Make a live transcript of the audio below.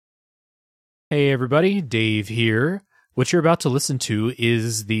Hey everybody, Dave here. What you're about to listen to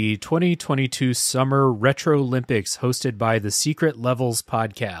is the 2022 Summer Retro Olympics hosted by the Secret Levels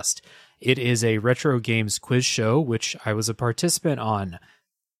podcast. It is a retro games quiz show, which I was a participant on.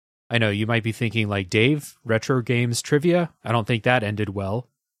 I know you might be thinking like, Dave, retro games trivia? I don't think that ended well.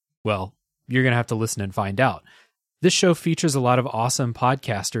 Well, you're going to have to listen and find out. This show features a lot of awesome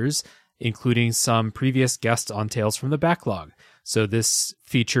podcasters, including some previous guests on Tales from the Backlog. So this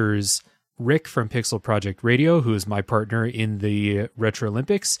features Rick from Pixel Project Radio, who is my partner in the Retro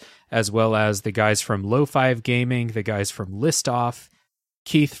Olympics, as well as the guys from Low Five Gaming, the guys from List Off,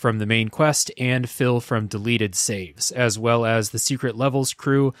 Keith from The Main Quest, and Phil from Deleted Saves, as well as the Secret Levels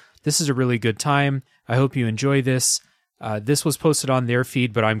crew. This is a really good time. I hope you enjoy this. This was posted on their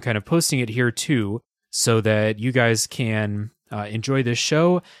feed, but I'm kind of posting it here too, so that you guys can enjoy this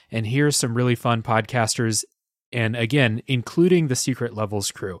show and hear some really fun podcasters, and again, including the Secret Levels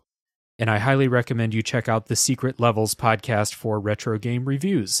crew. And I highly recommend you check out the Secret Levels podcast for retro game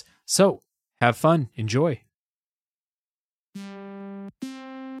reviews. So, have fun. Enjoy.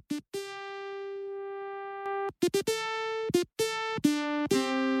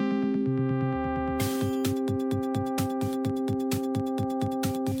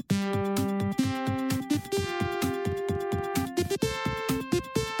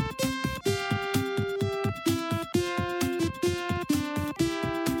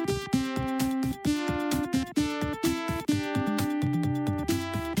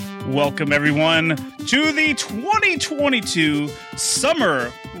 Welcome, everyone, to the 2022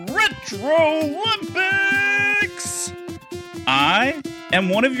 Summer Retro Olympics! I am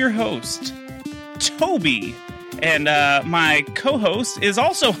one of your hosts, Toby, and my co-host is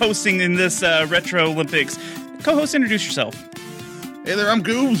also hosting in this Retro Olympics. Co-host, introduce yourself. Hey there, I'm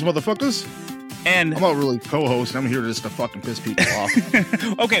Goobs, motherfuckers. And I'm not really co-host. I'm here just to fucking piss people off.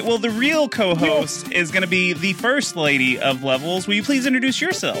 Okay, well, the real co-host is going to be the First Lady of Levels. Will you please introduce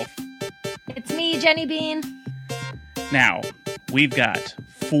yourself? It's me, Jenny Bean. Now, we've got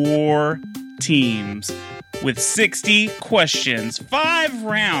 4 teams with 60 questions, 5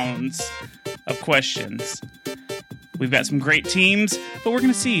 rounds of questions. We've got some great teams, but we're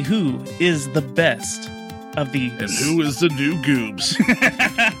going to see who is the best of these. And who is the new Goobs?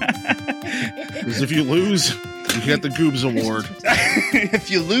 Because if you lose, you get the Goobs Award. If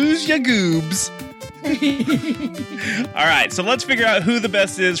you lose, you Goobs. All right, so let's figure out who the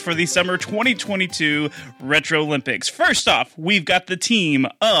best is for the Summer 2022 Retro Olympics. First off, we've got the team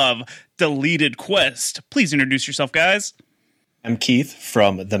of Deleted Quest. Please introduce yourself, guys. I'm Keith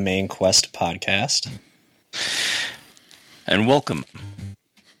from the Main Quest podcast. And welcome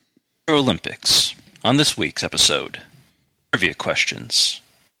to Olympics. On this week's episode, trivia questions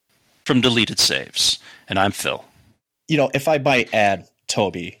from Deleted Saves. And I'm Phil. You know, if I might add,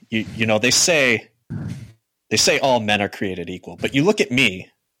 Toby, you know, they say all men are created equal, but you look at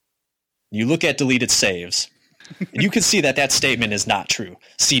me, you look at Deleted Saves, and you can see that statement is not true.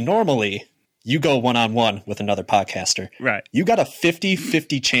 See, normally, you go one-on-one with another podcaster. Right. You got a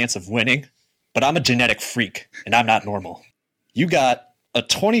 50-50 chance of winning, but I'm a genetic freak, and I'm not normal. You got a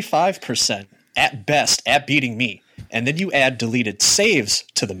 25% at best at beating me, and then you add Deleted Saves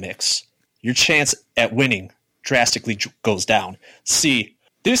to the mix, your chance at winning drastically goes down. See,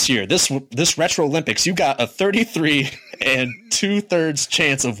 this year, this Retro Olympics, you got a 33 2/3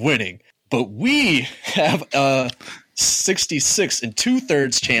 chance of winning, but we have a 66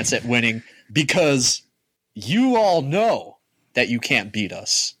 2/3 chance at winning because you all know that you can't beat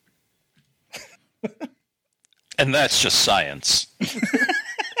us. And that's just science.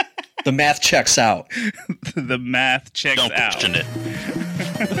 The math checks out. The math checks Don't out. question it.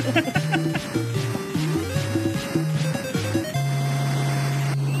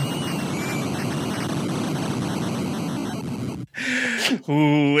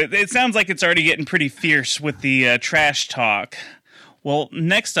 Ooh, it sounds like it's already getting pretty fierce with the trash talk. Well,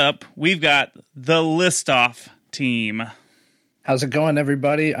 next up, we've got the List Off team. How's it going,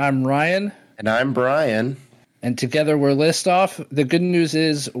 everybody? I'm Ryan. And I'm Brian. And together we're List Off. The good news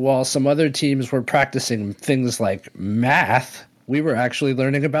is, while some other teams were practicing things like math, we were actually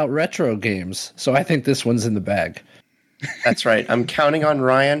learning about retro games. So I think this one's in the bag. That's right. I'm counting on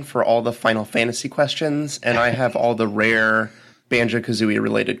Ryan for all the Final Fantasy questions, and I have all the rare Banjo-Kazooie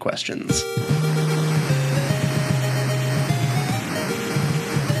related questions.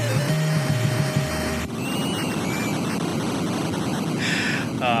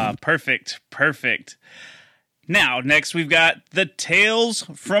 Perfect. Now, next we've got the Tales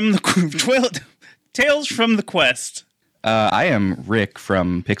from the Quest. I am Rick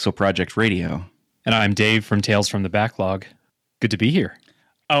from Pixel Project Radio. And I'm Dave from Tales from the Backlog. Good to be here.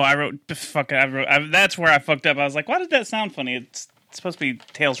 Oh, I wrote. That's where I fucked up. I was like, why did that sound funny? It's supposed to be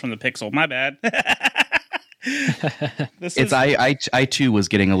Tales from the Pixel. My bad. I too was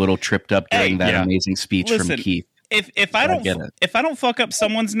getting a little tripped up during that amazing speech from Keith. If I don't fuck up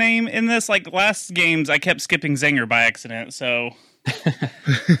someone's name in this, like last games, I kept skipping Zinger by accident. So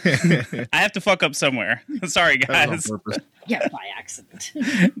I have to fuck up somewhere. Sorry, guys. Yeah, by accident.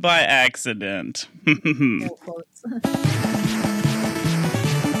 By accident. No quotes.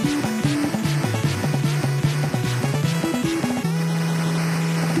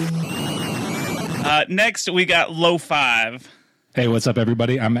 Next, we got Low 5. Hey, what's up,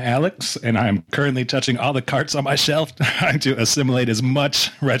 everybody? I'm Alex, and I'm currently touching all the carts on my shelf, trying to assimilate as much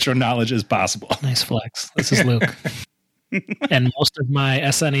retro knowledge as possible. Nice flex. This is Luke. And most of my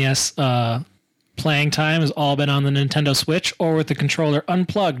SNES playing time has all been on the Nintendo Switch or with the controller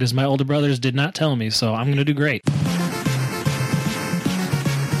unplugged, as my older brothers did not tell me, so I'm going to do great.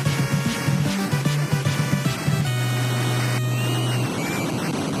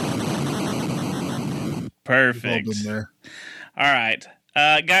 Perfect. All right.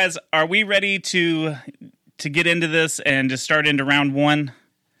 Guys, are we ready to get into this and just start into round one?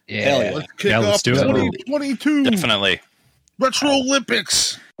 Yeah. Let's kick off do it. 2022 Definitely. Retro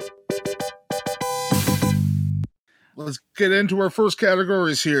Olympics. Let's get into our first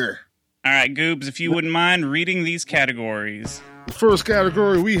categories here. All right, Goobs, if you wouldn't mind reading these categories. The first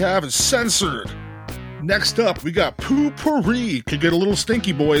category we have is censored. Next up, we got Poo-Pourri. Could get a little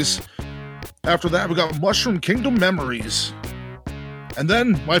stinky, boys. After that, we got Mushroom Kingdom Memories. And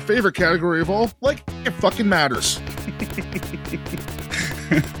then, my favorite category of all, like, it fucking matters.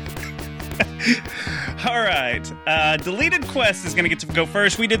 All right. Deleted Quest is going to get to go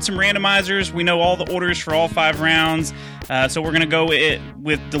first. We did some randomizers. We know all the orders for all 5 rounds. So we're going to go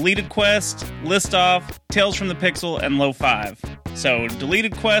with Deleted Quest, List Off, Tales from the Pixel, and Low 5. So,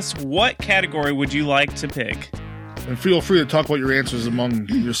 Deleted Quest, what category would you like to pick? And feel free to talk about your answers among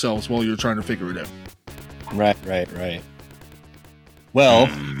yourselves while you're trying to figure it out. Right. Well,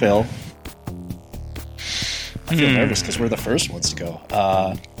 Phil, I feel nervous because we're the first ones to go.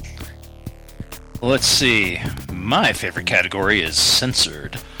 Let's see. My favorite category is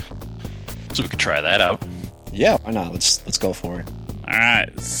censored, so we could try that out. Yeah, why not? Let's go for it. All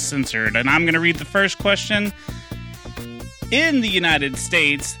right, censored. And I'm going to read the first question. In the United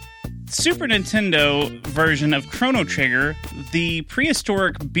States, Super Nintendo version of Chrono Trigger, the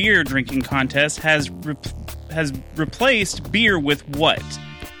prehistoric beer drinking contest has replaced beer with what?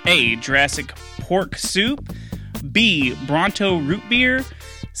 A. Jurassic pork soup, B. Bronto root beer,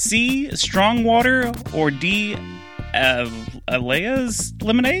 C. Strong water, or D. Alea's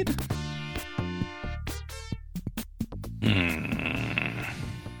lemonade?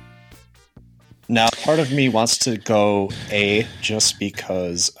 Now, part of me wants to go A just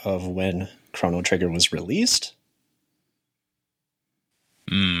because of when Chrono Trigger was released.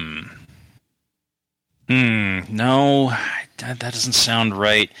 No, that doesn't sound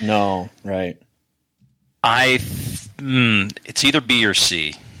right. No, right. It's either B or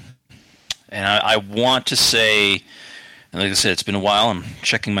C. And I want to say, and like I said, it's been a while. I'm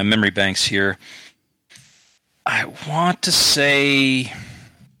checking my memory banks here. I want to say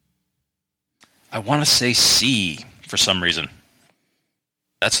C for some reason.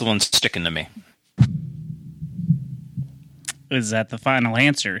 That's the one sticking to me. Is that the final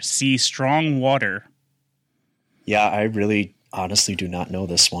answer? C. Strong water. Yeah, I really honestly do not know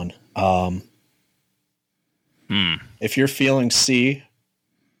this one. If you're feeling C,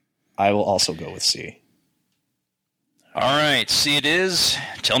 I will also go with C. All right, C it is.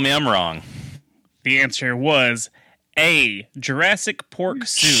 Tell me I'm wrong. The answer was A. Jurassic pork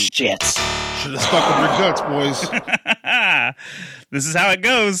soup. Shit. Should have stuck with your guts, boys. This is how it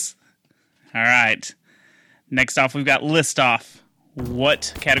goes. All right. Next off, we've got List Off.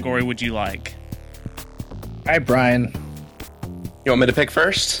 What category would you like? All right, Brian. You want me to pick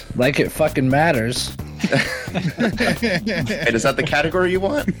first? Like it fucking matters. Wait, is that the category you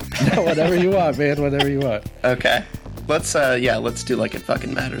want? No, whatever you want, man. Whatever you want. Okay. Let's do Like It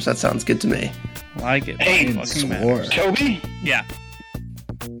Fucking Matters. That sounds good to me. Like it. Hey, fucking matters. Toby, Yeah.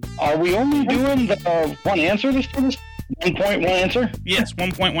 are we only doing the one answer this for this? 1.1 answer? Yes,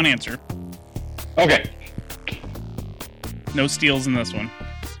 1.1 answer. Okay. No steals in this one.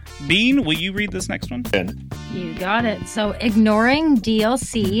 Bean, will you read this next one? You got it. So, ignoring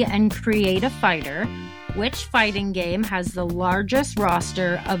DLC and create a fighter, which fighting game has the largest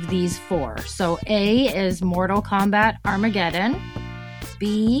roster of these 4? So, A is Mortal Kombat Armageddon,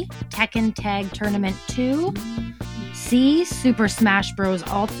 B, Tekken Tag Tournament 2, C, Super Smash Bros.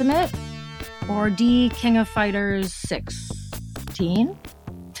 Ultimate, or D, King of Fighters 16?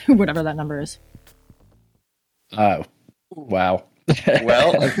 whatever that number is. Wow. Well,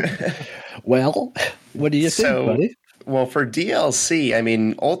 Well, what do you think, buddy? Well, for DLC, I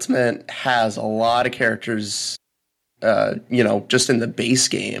mean, Ultimate has a lot of characters, just in the base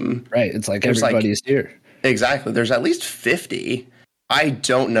game. Right. It's like There's everybody's here. Exactly. There's at least 50. I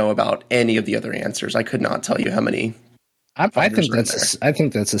don't know about any of the other answers. I could not tell you how many. I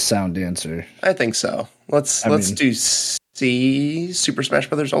think that's a sound answer. I think so. Let's do C, Super Smash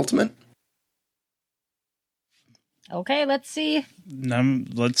Brothers Ultimate. Okay, let's see.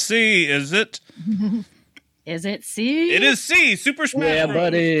 Let's see. Is it? Is it C? It is C. Super Smash Yeah, Bros.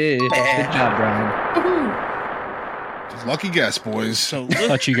 buddy. Good job, Brian. Lucky guess, boys. So I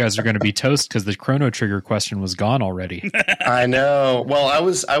thought you guys were going to be toast because the Chrono Trigger question was gone already. I know. Well, I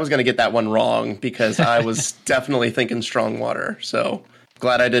was going to get that one wrong because I was definitely thinking Strong Water. So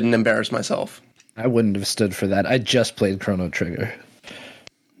glad I didn't embarrass myself. I wouldn't have stood for that. I just played Chrono Trigger.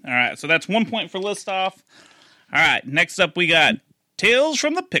 All right, so that's 1 point for list off. All right, next up we got Tales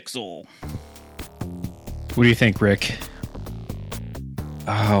from the Pixel. What do you think, Rick?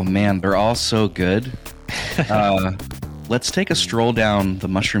 Oh man, they're all so good. Let's take a stroll down the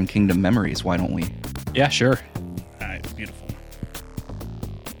Mushroom Kingdom memories. Why don't we? Yeah, sure. All right, beautiful.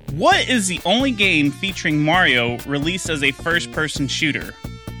 What is the only game featuring Mario released as a first-person shooter?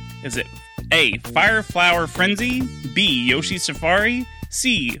 Is it A, Fire Flower Frenzy, B, Yoshi's Safari,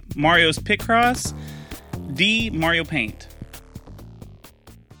 C, Mario's Picross, D, Mario Paint?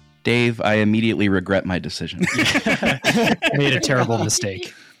 Dave, I immediately regret my decision. Made a terrible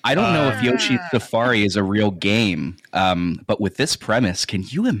mistake. I don't know if Yoshi's Safari is a real game, but with this premise, can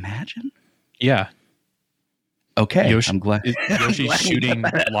you imagine? Yeah. Okay, Yoshi, I'm glad. Yoshi's shooting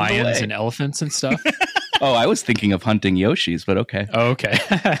lions and elephants and stuff. Oh, I was thinking of hunting Yoshis, but okay. Oh, okay.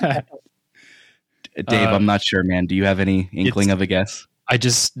 Dave, I'm not sure, man. Do you have any inkling of a guess? I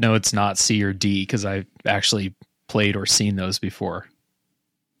just know it's not C or D because I've actually played or seen those before.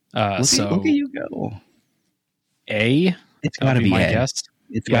 Look at you go. A? It's got to be my A. guess.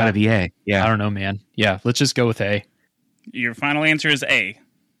 It's got to be A. Yeah. I don't know, man. Yeah, let's just go with A. Your final answer is A.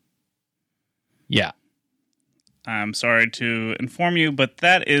 Yeah. I'm sorry to inform you, but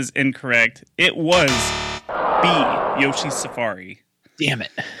that is incorrect. It was B, Yoshi's Safari. Damn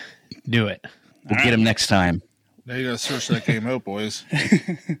it. Knew it. We'll get him next time. Now you gotta search that game out, boys.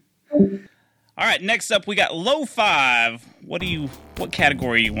 All right, next up we got Low 5. What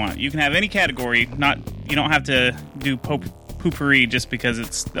category you want? You can have any category. You don't have to do poopery just because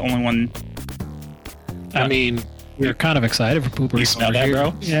it's the only one. I mean, we're kind of excited for poopery. You smell that,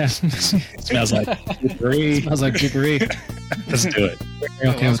 bro? Yeah. Smells like poopery. Smells like poopery. Let's do it. The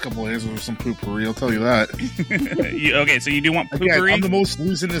last couple of days there was some poopery, I'll tell you that. Okay, so you do want Again, poopery? I'm the most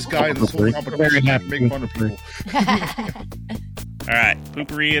losingest guy in this whole competition. I make fun of people. All right,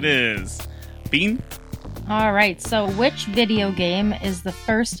 poopery it is. Bean? All right, so which video game is the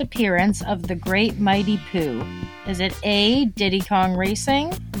first appearance of the Great Mighty Pooh? Is it A, Diddy Kong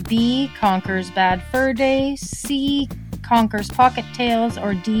Racing, B, Conker's Bad Fur Day, C, Conker's Pocket Tales,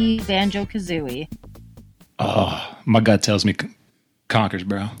 or D, Banjo-Kazooie? Oh, my gut tells me Conkers,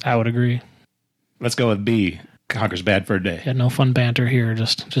 bro. I would agree. Let's go with B. Conker's Bad Fur Day. Yeah, no fun banter here.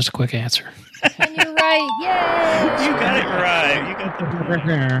 Just a quick answer. And you're right, yay! You got it right. You got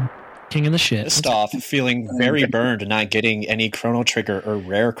the King of the shit. Pissed off, feeling very burned, not getting any Chrono Trigger or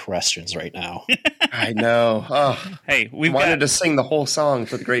Rare questions right now. I know. Oh, Hey, wanted to sing the whole song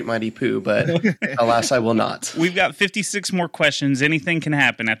for the Great Mighty Pooh, but alas, I will not. We've got 56 more questions. Anything can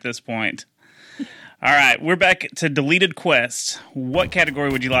happen at this point. All right, we're back to Deleted Quest. What category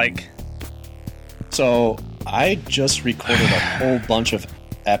would you like? So, I just recorded a whole bunch of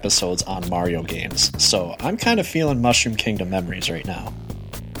episodes on Mario games, so I'm kind of feeling Mushroom Kingdom memories right now.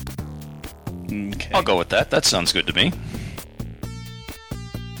 Okay. I'll go with that. That sounds good to me.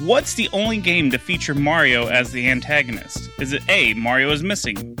 What's the only game to feature Mario as the antagonist? Is it A, Mario is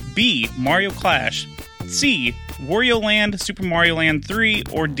Missing, B, Mario Clash, C, Wario Land, Super Mario Land 3,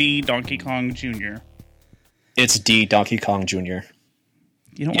 or D, Donkey Kong Jr.? It's D, Donkey Kong Jr.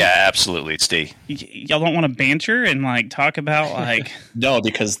 Absolutely, it's D. Y'all don't want to banter and talk about No,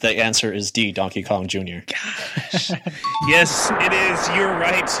 because the answer is D, Donkey Kong Jr. Gosh. Yes, it is. You're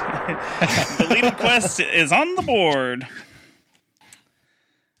right. Deleted Quest is on the board.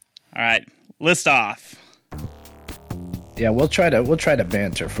 All right, list off. Yeah, we'll try to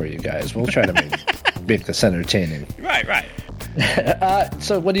banter for you guys. We'll try to make this entertaining. Right.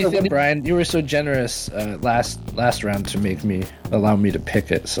 So what do you think, Brian? You were so generous last round to allow me to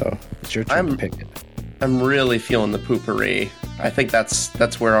pick it, so it's your turn to pick it. I'm really feeling the poopery. I think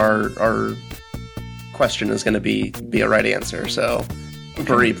that's where our question is going to be a right answer. So I'm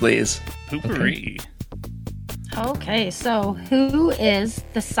Poopery, please. Poopery. Okay, so who is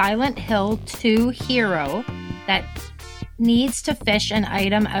the Silent Hill 2 hero that needs to fish an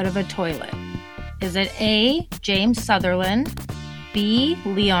item out of a toilet? Is it A, James Sutherland, B,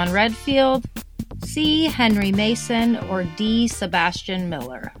 Leon Redfield, C, Henry Mason, or D, Sebastian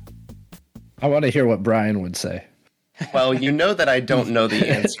Miller? I want to hear what Brian would say. Well, you know that I don't know the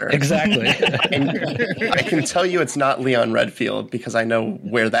answer. Exactly. I can tell you it's not Leon Redfield because I know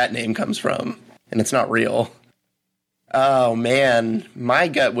where that name comes from, and it's not real. Oh, man. My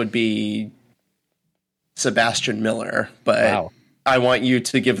gut would be Sebastian Miller, but Wow. I want you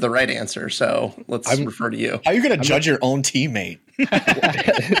to give the right answer, so let's refer to you. How are you going to judge your own teammate?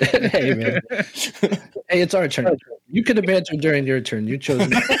 Hey, man. Hey, it's our turn. You could have answered during your turn. You chose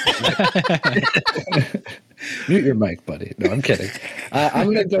me. Mute your mic, buddy. No, I'm kidding.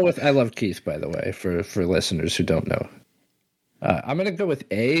 I'm going to go with, I love Keith, by the way, for listeners who don't know. I'm going to go with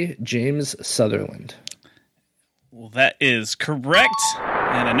A, James Sutherland. Well, that is correct.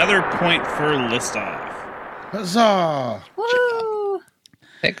 And another point for Listoff. Huzzah! Woo!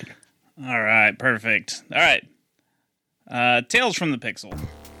 Thank you. All right, perfect. All right. Tales from the Pixel.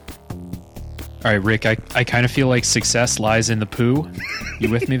 All right, Rick, I kind of feel like success lies in the poo. You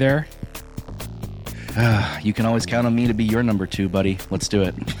with me there? You can always count on me to be your number 2, buddy. Let's do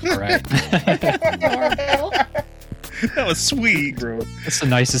it. All right. That was sweet. That's the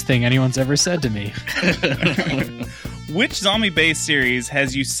nicest thing anyone's ever said to me. Which zombie-based series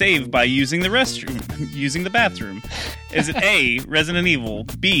has you saved by using the bathroom? Is it A, Resident Evil,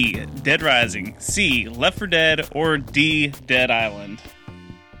 B, Dead Rising, C, Left 4 Dead, or D, Dead Island?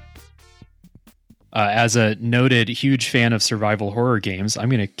 As a noted huge fan of survival horror games, I'm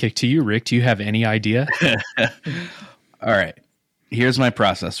going to kick to you, Rick. Do you have any idea? All right. Here's my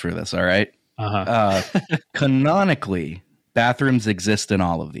process for this, all right? Canonically, bathrooms exist in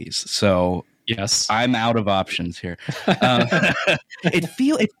all of these, so yes, I'm out of options here. It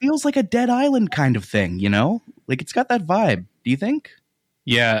feels like a Dead Island kind of thing, you know? Like it's got that vibe. Do you think?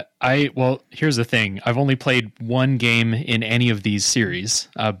 Yeah, well, here's the thing. I've only played one game in any of these series.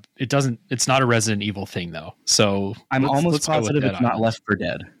 It's not a Resident Evil thing though. So I'm almost go with positive Dead it's not Island. Left 4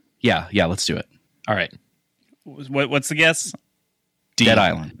 Dead. Yeah, let's do it. All right. What's the guess? D. Dead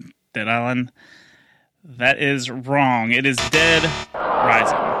Island. Dead Island. That is wrong. It is Dead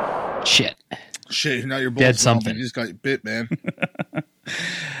Rising. Shit, now you're Dead something. You just got bit, man.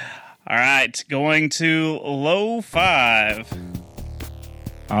 All right, going to low 5.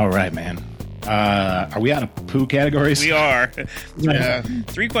 All right, man. Are we out of poo categories? We are. Yeah.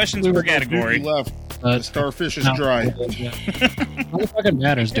 3 questions per category. Left. The starfish is dry. What the fucking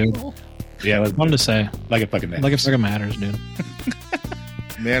matters, dude? Yeah, let's Fun to say. like it fucking matters. Like it fucking matters, dude.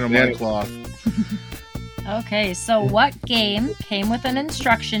 Man of my cloth. Okay, so what game came with an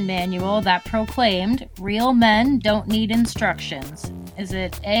instruction manual that proclaimed real men don't need instructions? Is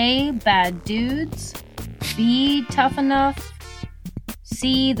it A, Bad Dudes, B, Tough Enough,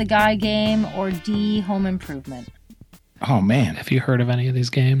 C, The Guy Game, or D, Home Improvement? Oh man, have you heard of any of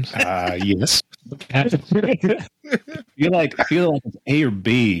these games? Yes. I feel like it's A or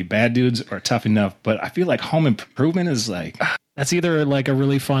B, Bad Dudes or Tough Enough, but I feel like Home Improvement is like That's either like a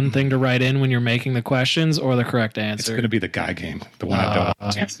really fun thing to write in when you're making the questions, or the correct it's answer. going to be the guy game, the one I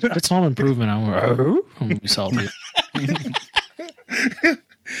don't. It's Home Improvement. I'm gonna be salty.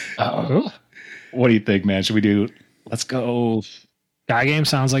 What do you think, man? Should we do? Let's go. Guy Game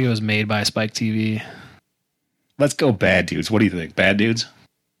sounds like it was made by Spike TV. Let's go, Bad Dudes. What do you think, Bad Dudes?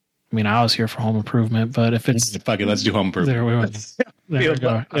 I mean, I was here for Home Improvement, but if it's Fuck it, let's do Home Improvement. there, we went. There we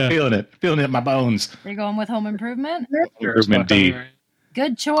go. I'm feeling it in my bones. You're going with Home Improvement? Improvement D.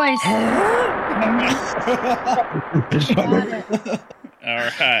 Good choice. All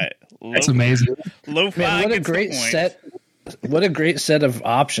right. That's amazing. Low 5. Man, what a gets the great point. set! What a great set of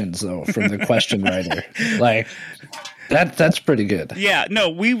options, though, from the question writer. Like that's pretty good. Yeah, no,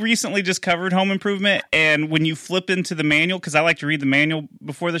 we recently just covered Home Improvement, and when you flip into the manual, because I like to read the manual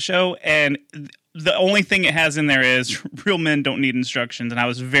before the show, and the only thing it has in there is real men don't need instructions, and I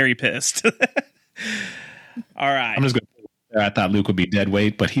was very pissed. All right. I'm just going to. I thought Luke would be dead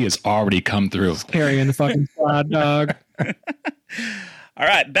weight, but he has already come through. Carrying the fucking squad, dog. All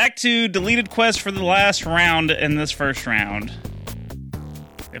right, back to deleted quest for the last round in this first round.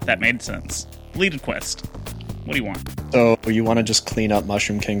 If that made sense. Deleted quest. What do you want? So you want to just clean up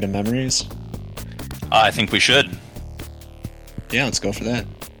Mushroom Kingdom memories? I think we should. Yeah, let's go for that.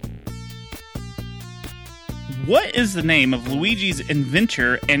 What is the name of Luigi's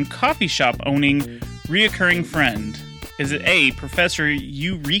inventor and coffee shop owning reoccurring friend? Is it A, Professor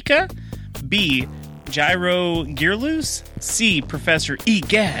Eureka, B, Gyro Gearloose, C. Professor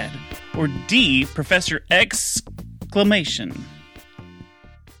Egad, or D. Professor Exclamation?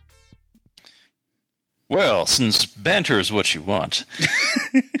 Well, since banter is what you want.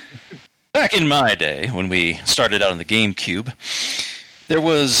 Back in my day, when we started out on the GameCube, there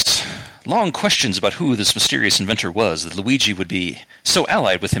was long questions about who this mysterious inventor was that Luigi would be so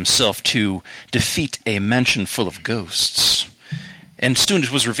allied with himself to defeat a mansion full of ghosts. And soon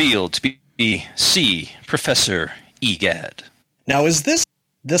it was revealed to be C. Professor Egad. Now, is this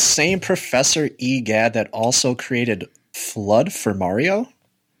the same Professor Egad that also created Flood for Mario?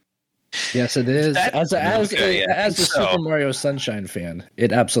 Yes, it is. As a So- Super Mario Sunshine fan,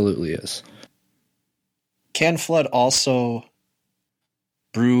 it absolutely is. Can Flood also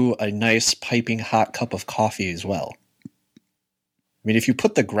brew a nice piping hot cup of coffee as well? I mean, if you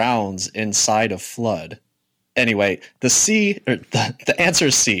put the grounds inside of Flood. Anyway, the answer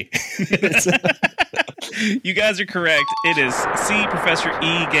is C. You guys are correct. It is C. Professor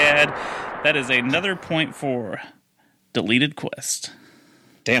Egad. That is another point for Deleted Quest.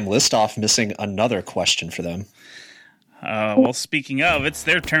 Damn, Listoff missing another question for them. Well, speaking of, it's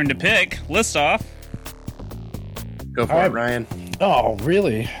their turn to pick. Listoff. Go for All it, right. Ryan. Oh,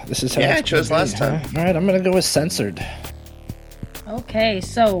 really? This is how Yeah, it's I chose gonna last be, time. huh? All right, I'm going to go with censored. Okay,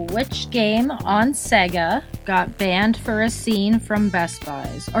 so which game on Sega got banned for a scene from Best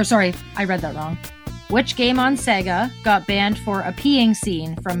Buys? Or sorry, I read that wrong. Which game on Sega got banned for a peeing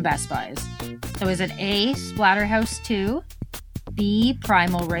scene from Best Buys? So is it A, Splatterhouse 2, B,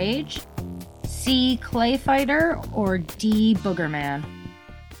 Primal Rage, C, Clay Fighter, or D, Boogerman?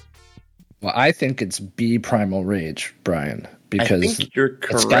 Well, I think it's B, Primal Rage, Brian, I because think you're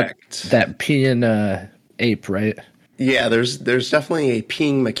it's got correct. that peeing ape, right? Yeah, there's definitely a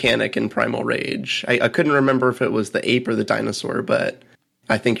peeing mechanic in Primal Rage. I couldn't remember if it was the ape or the dinosaur, but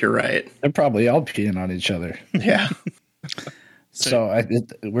I think you're right. They're probably all peeing on each other. Yeah, So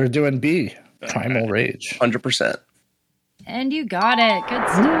we're doing B, Primal Rage. 100%. And you got it. Good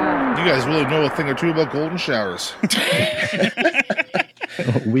stuff. You guys really know a thing or two about golden showers.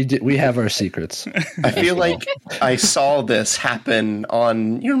 We have our secrets. I feel like I saw this happen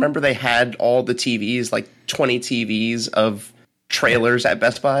on. You remember they had all the TVs, like 20 TVs of trailers at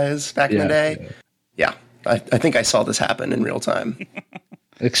Best Buys back in the day. Yeah, I think I saw this happen in real time.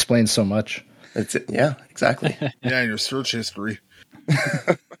 Explains so much. That's it. Yeah, exactly. Yeah, in your search history.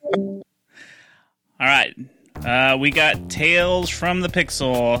 All right. We got Tales from the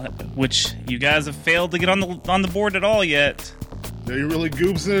Pixel, which you guys have failed to get on the board at all yet. Yeah, you're really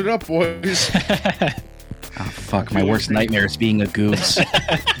goobsing it up, boys. Oh, fuck. My worst nightmare is being a goose.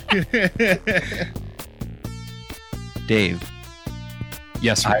 Dave.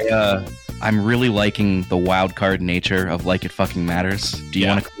 Yes, I'm really liking the wild card nature of Like It Fucking Matters. Do you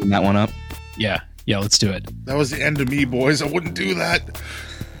want to clean that one up? Yeah, let's do it. That was the end of me, boys. I wouldn't do that.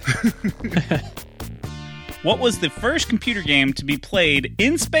 What was the first computer game to be played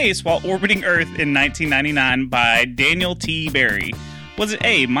in space while orbiting Earth in 1999 by Daniel T. Barry? Was it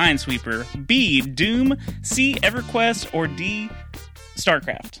A, Minesweeper, B, Doom, C, EverQuest, or D,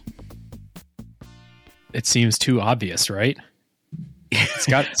 StarCraft? It seems too obvious, right? It's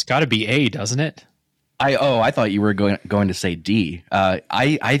got to be A, doesn't it? I thought you were going to say D.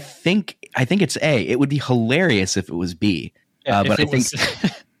 I think it's A. It would be hilarious if it was B. But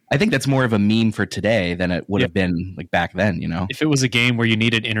I think that's more of a meme for today than it would have been like back then, you know? If it was a game where you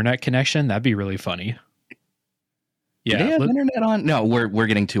needed internet connection, that'd be really funny. Do they have internet on? No, we're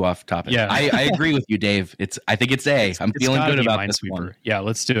getting too off topic. Yeah. I agree with you, Dave. I think it's A. I'm feeling gotta good be about this Minesweeper. one. Yeah,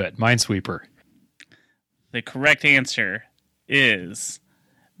 let's do it. Minesweeper. The correct answer is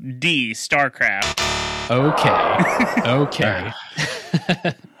D, StarCraft. Okay.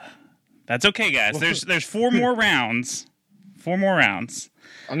 That's okay, guys. There's 4 more rounds. 4 more rounds.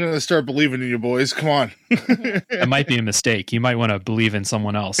 I'm going to start believing in you, boys. Come on. That might be a mistake. You might want to believe in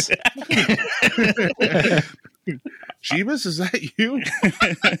someone else. Jeebus, is that you?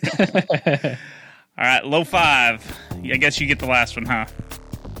 All right, low 5. I guess you get the last one, huh?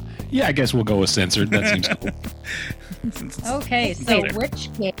 Yeah, I guess we'll go with censored. That seems cool. Okay, so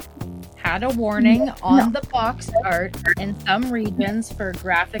which game had a warning on the box art in some regions for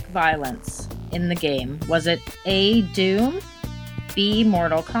graphic violence in the game? Was it A, Doom, B,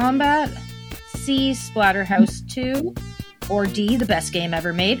 Mortal Kombat, C, Splatterhouse 2, or D, the best game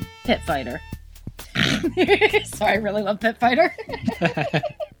ever made, Pit Fighter? Sorry, I really love Pit Fighter.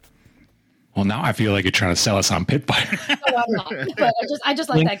 Well, now I feel like you're trying to sell us on Pit Fighter. No, I'm not. But I just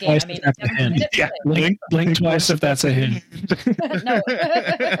like that game. I mean, That's a hint. Yeah, blink twice if that's a hint. No.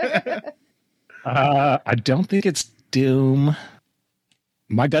 I don't think it's Doom.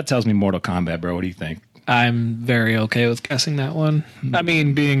 My gut tells me Mortal Kombat, bro. What do you think? I'm very okay with guessing that one. I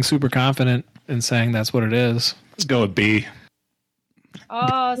mean, being super confident and saying that's what it is. Let's go with B.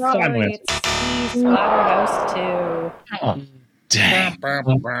 Oh, sorry. It's C, Splatterhouse 2. Oh, dang. But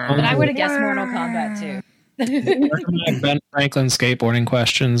I would have guessed Mortal Kombat 2. Ben Franklin skateboarding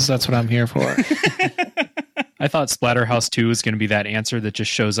questions. That's what I'm here for. I thought Splatterhouse 2 was going to be that answer that just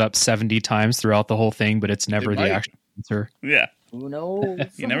shows up 70 times throughout the whole thing, but it's never the actual answer. Yeah. Who knows?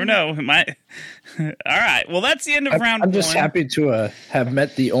 You never know. It might. All right. Well, that's the end of round one. I'm just happy to have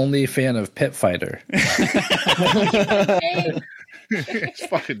met the only fan of Pit Fighter. It's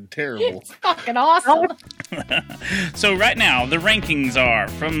fucking terrible. It's fucking awesome. So right now, the rankings are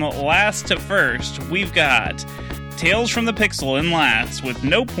from last to first. We've got Tales from the Pixel in last with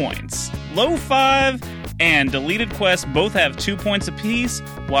no points. Low 5 and Deleted Quest both have 2 points apiece,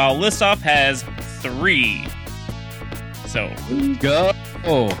 while Listoff has 3. So Go.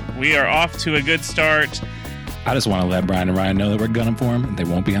 we are off to a good start. I just want to let Brian and Ryan know that we're gunning for them, and they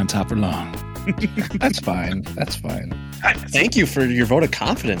won't be on top for long. That's fine. That's fine. Thank you for your vote of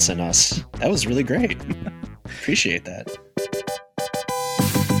confidence in us. That was really great. Appreciate that.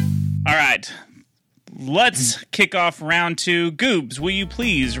 All right. Let's kick off round 2. Goobs, will you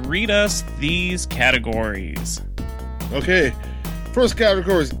please read us these categories? Okay. First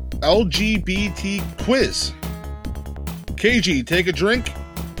category is LGBT quiz. KG, take a drink.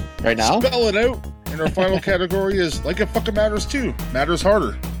 Right now? Spell it out. And our final category is Like It Fucking Matters Too. Matters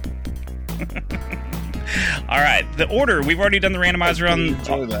harder. All right. The order, we've already done the randomizer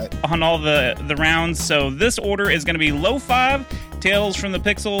on all the rounds. So this order is going to be Low 5, Tales from the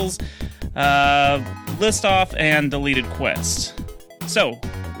Pixels, Listoff, and Deleted Quest. So,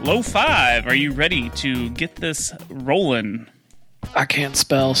 Low 5, are you ready to get this rolling? I can't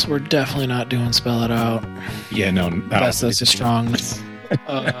spell, so we're definitely not doing spell it out. Yeah, no. That's a strong.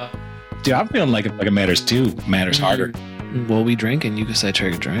 Dude, I'm feeling like it matters too. Matters harder. We'll be drinking. You could say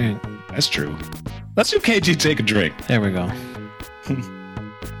take a drink. That's true. Let's do KG take a drink. There we go.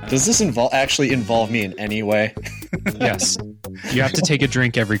 Does this actually involve me in any way? Yes. You have to take a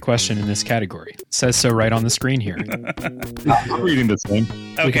drink every question in this category. It says so right on the screen here. I'm reading this thing.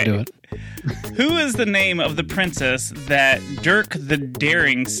 Okay. We can do it. Who is the name of the princess that Dirk the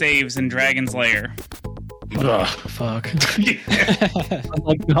Daring saves in Dragon's Lair? Ugh, fuck.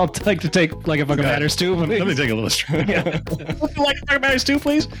 I'll like to take Like It Fucking Matters Too. Let me take a little drink. Like It Fucking Matters Too,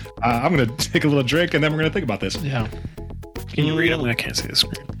 please. I'm going to take a little drink and then we're going to think about this. Yeah. Can you read them? I can't see the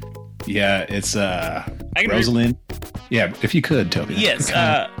screen. Yeah, it's Rosalind. Yeah, if you could, Toby. Yes.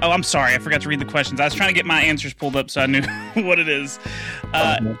 I'm sorry. I forgot to read the questions. I was trying to get my answers pulled up so I knew what it is.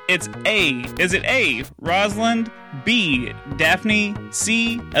 It's A. Is it A, Rosalind, B, Daphne,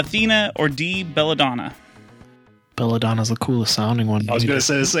 C, Athena, or D, Belladonna? Belladonna's the coolest sounding one. I was going to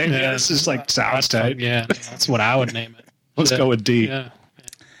say the same. Yeah, this is like sounds type. Yeah, that's what I would name it. Let's go with D. Yeah.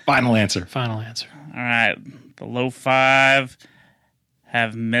 Final answer. Final answer. All right. The Low 5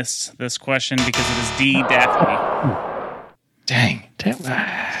 have missed this question because it is D, Daphne. Dang.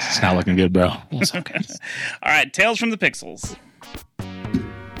 It's not looking good, bro. It's okay. All right. Tales from the Pixels.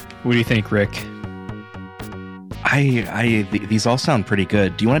 What do you think, Rick? These all sound pretty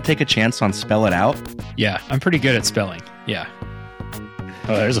good. Do you want to take a chance on Spell It Out? Yeah, I'm pretty good at spelling. Yeah.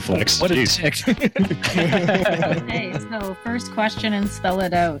 Oh, there's a flex. What a dick. Okay, so first question and Spell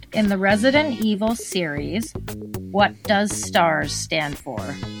It Out. In the Resident Evil series, what does STARS stand for?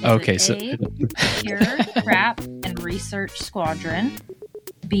 Okay, so A, Secure, Trap, and Research Squadron.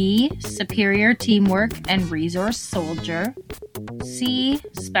 B, Superior Teamwork and Resource Soldier. C,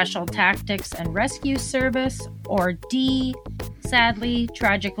 Special Tactics and Rescue Service. Or D, Sadly,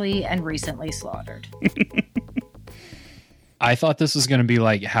 Tragically, and Recently Slaughtered. I thought this was going to be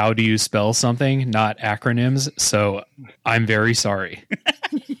like, how do you spell something, not acronyms. So I'm very sorry.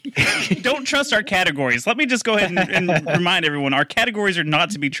 Don't trust our categories. Let me just go ahead and remind everyone, our categories are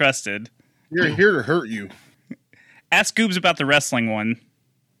not to be trusted. We're here to hurt you. Ask Goobs about the wrestling one.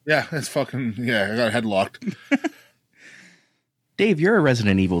 Yeah, it's fucking, yeah, I got a head locked. Dave, you're a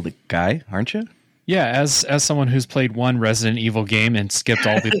Resident Evil guy, aren't you? Yeah, as someone who's played one Resident Evil game and skipped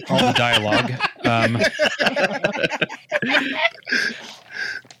all the dialogue.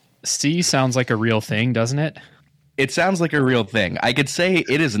 C sounds like a real thing, doesn't it? It sounds like a real thing. I could say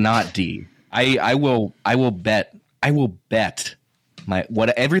it is not D. I will bet my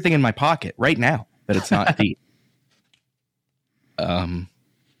everything in my pocket right now that it's not D.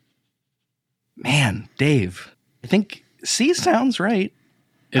 Man, Dave, I think C sounds right.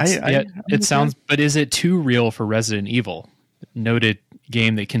 It sounds, but is it too real for Resident Evil? Noted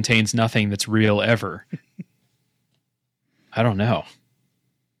game that contains nothing that's real ever. I don't know.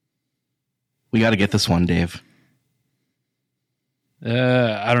 We got to get this one, Dave.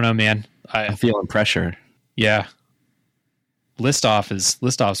 I don't know, man. I'm feeling pressure. Yeah.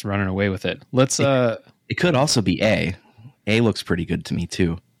 Listoff's running away with it. Let's It could also be A. A looks pretty good to me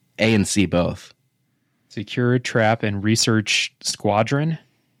too. A and C both. Secure, Trap, and Research Squadron.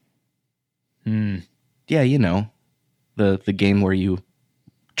 Yeah, you know, the game where you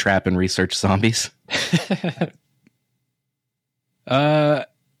trap and research zombies. I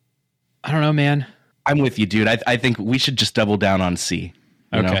don't know, man. I'm with you, dude. I think we should just double down on C.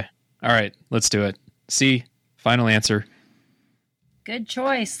 Okay. know? All right, let's do it. C, final answer. Good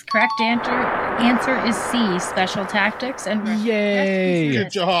choice. Correct answer is C, Special Tactics and Yay!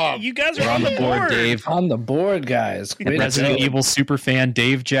 Good job. You guys We're are on the board, Dave. On the board, guys. Way to Resident go. Evil superfan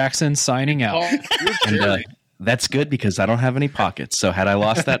Dave Jackson signing out. And that's good because I don't have any pockets. So had I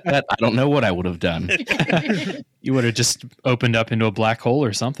lost that bet, I don't know what I would have done. You would have just opened up into a black hole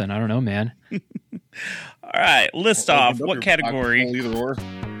or something. I don't know, man. All right, list off what category. Either or.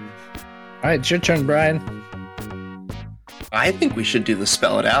 All right, it's your turn, Brian. I think we should do the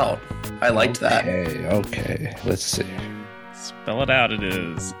spell it out. I liked that. Okay. Let's see. Spell it out, it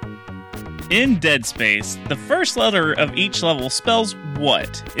is. In Dead Space, the first letter of each level spells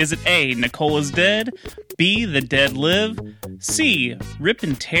what? Is it A, Nicole is dead, B, the dead live, C, rip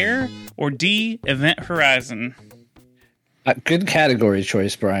and tear, or D, Event Horizon? Good category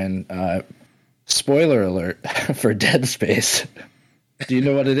choice, Brian. Spoiler alert for Dead Space. Do you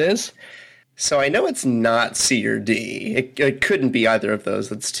know what it is? So I know it's not C or D. It couldn't be either of those.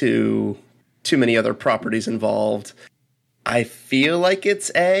 That's too many other properties involved. I feel like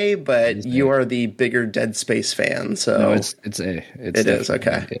it's A, but you are the bigger Dead Space fan, so No, it's A. It is,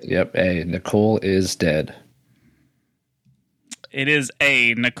 okay. Yep, A. Nicole is dead. It is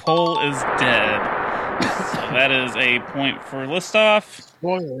A, Nicole is dead. So that is a point for Listoff.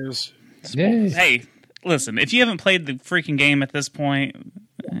 Spoilers. Yay. Hey, listen, if you haven't played the freaking game at this point,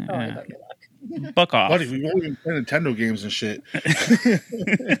 buck off. Buddy, we won't even play Nintendo games and shit.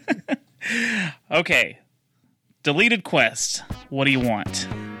 Okay. Deleted quest. What do you want?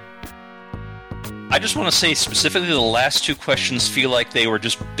 I just want to say specifically the last two questions feel like they were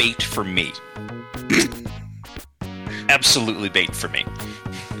just bait for me. Absolutely bait for me.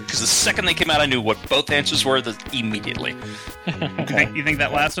 Because the second they came out, I knew what both answers were immediately. Okay. You think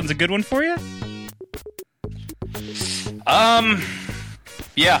that last one's a good one for you?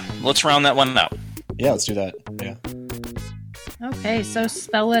 Yeah, let's round that one out. Yeah, let's do that. Yeah. Okay, so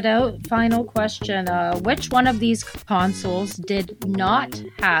spell it out. Final question. Which one of these consoles did not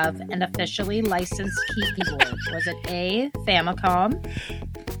have an officially licensed keyboard? Was it A, Famicom,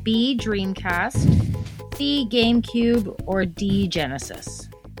 B, Dreamcast, C, GameCube, or D, Genesis?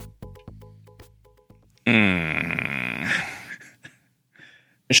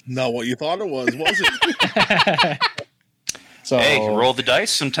 Not what you thought it was it? So Hey, you roll the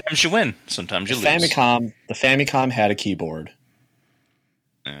dice. Sometimes you win. Sometimes you lose. The Famicom had a keyboard.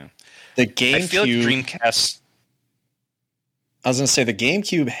 Yeah. The I feel like GameCube. Dreamcast. I was going to say the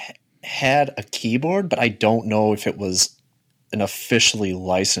GameCube had a keyboard, but I don't know if it was an officially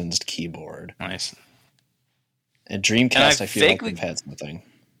licensed keyboard. Nice. And Dreamcast, And I feel vaguely- like they've had something.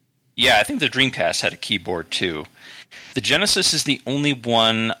 Yeah, I think the Dreamcast had a keyboard too. The Genesis is the only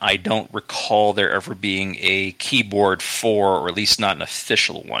one I don't recall there ever being a keyboard for, or at least not an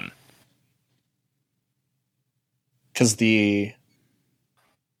official one. Because I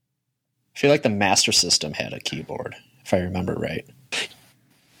feel like the Master System had a keyboard, if I remember right.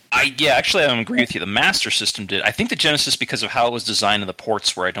 Actually, I don't agree with you. The Master System did. I think the Genesis, because of how it was designed and the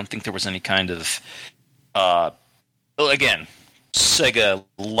ports were, I don't think there was any kind of, again, Sega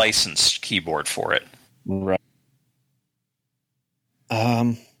licensed keyboard for it. Right.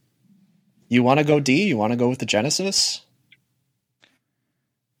 You want to go D? You want to go with the Genesis?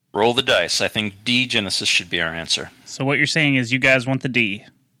 Roll the dice. I think D Genesis should be our answer. So what you're saying is you guys want the D.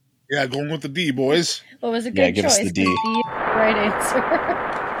 Yeah, going with the D, boys. What was a Yeah, good give us choice? the D. The right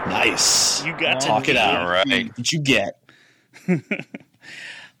answer. Nice. You got Talk to it D. out. All right. What you get?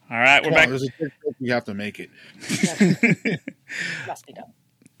 All right, we're Come back. on, there's a trick we have to make it. Must be done.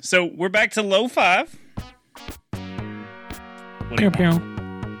 So we're back to low 5. What do you Pew, want?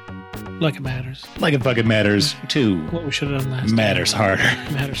 pew. Like it matters. Like it fucking matters too. What we should have done last Matters time.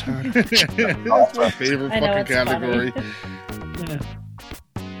 harder. Matters harder. That's my favorite I know, fucking it's funny. category.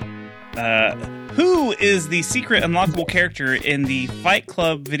 Yeah. Who is the secret unlockable character in the Fight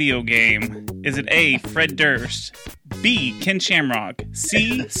Club video game? Is it A, Fred Durst, B, Ken Shamrock,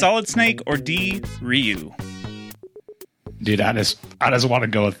 C, Solid Snake, or D, Ryu? Dude, I just want to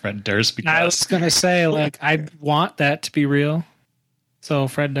go with Fred Durst I because was gonna say, like, I want that to be real. So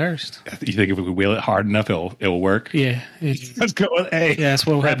Fred Durst. You think if we wheel it hard enough, it'll work? Yeah. Let's go with A. Yeah, that's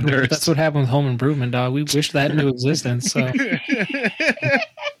what Fred happened. Durst. That's what happened with Home Improvement, dog. We wish that into existence. So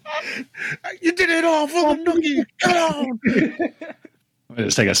You did it all for the noogie. Come on.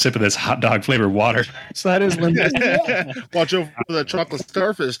 Let's take a sip of this hot dog flavored water. so that is limited. Watch out for that chocolate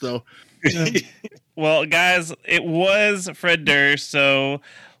starfish, though. Well, guys, it was Fred Durst, so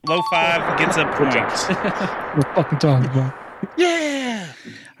Low Five gets a point. We're fucking talking about. Yeah.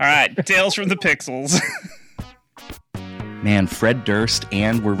 All right, Tales from the Pixels. Man, Fred Durst,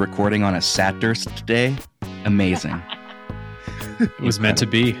 and we're recording on a Sat Durst today. Amazing. It was meant to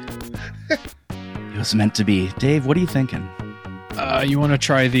be. It was meant to be. Dave, what are you thinking? You want to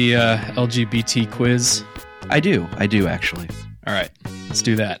try the LGBT quiz? I do actually. All right, let's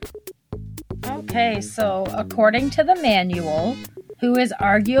do that. Okay, so according to the manual, who is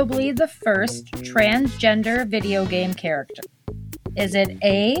arguably the first transgender video game character? Is it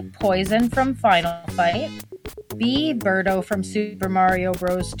A, Poison from Final Fight, B, Birdo from Super Mario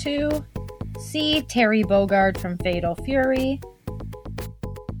Bros. 2, C, Terry Bogard from Fatal Fury,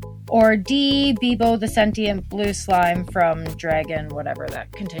 or D, Bebo the Sentient Blue Slime from Dragon, whatever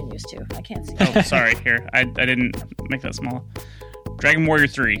that continues to. I can't see. Oh, sorry. Here, I didn't make that small. Dragon Warrior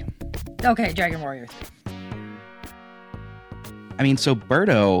 3. Okay, Dragon Warrior 3. I mean, so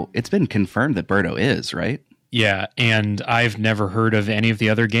Birdo, it's been confirmed that Birdo is, right? Yeah, and I've never heard of any of the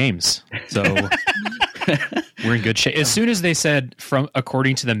other games, so we're in good shape. As soon as they said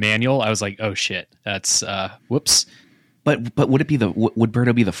according to the manual, I was like, oh shit, that's whoops. But would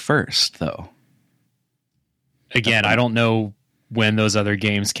Birdo be the first though? Again, I don't know when those other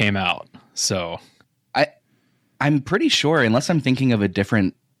games came out, so I'm pretty sure, unless I'm thinking of a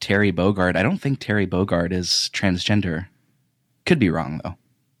different Terry Bogard, I don't think Terry Bogard is transgender. Could be wrong though.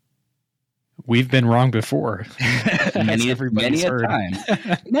 We've been wrong before. many a time.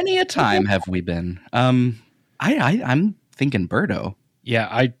 Many a time have we been. I'm thinking Birdo.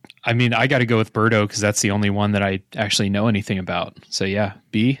 Yeah, I mean, I got to go with Birdo because that's the only one that I actually know anything about. So yeah,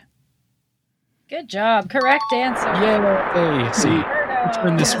 B. Good job. Correct answer. Yay! See, Birdo.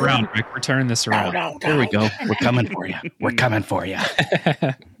 turn this around, Rick. We're turning this around. There we go. We're coming for you. We're coming for you.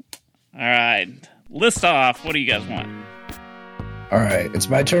 All right. List off. What do you guys want? All right, it's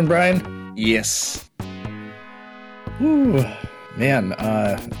my turn, Brian. Yes. Ooh, man,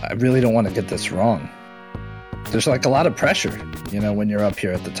 I really don't want to get this wrong. There's like a lot of pressure, when you're up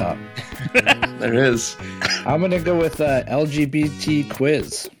here at the top. There is. I'm going to go with LGBT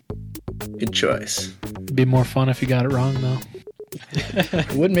quiz. Good choice. It'd be more fun if you got it wrong, though.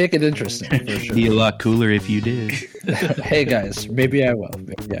 It would make it interesting, for sure. Be a lot cooler if you did. Hey, guys, maybe I will.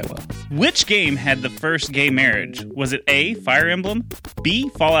 Which game had the first gay marriage? Was it A, Fire Emblem, B,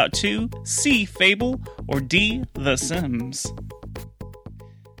 Fallout 2, C, Fable, or D, The Sims?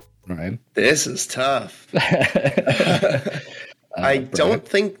 Right. This is tough. I don't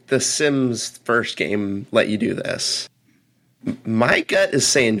think The Sims first game let you do this. My gut is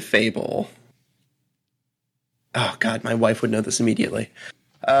saying Fable. Oh, God, my wife would know this immediately.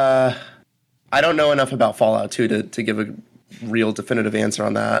 I don't know enough about Fallout 2 to give a real definitive answer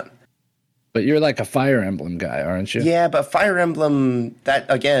on that. But you're like a Fire Emblem guy, aren't you? Yeah, but Fire Emblem, that,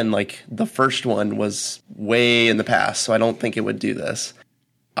 again, like, the first one was way in the past, so I don't think it would do this.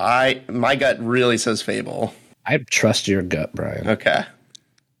 My gut really says Fable. I trust your gut, Brian. Okay.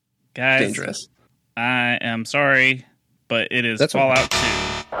 Guys, dangerous. I am sorry, but it is Fallout 2.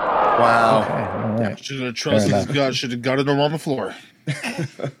 Wow. Okay, all right. Should have trusted his gut. Should have got it on the floor.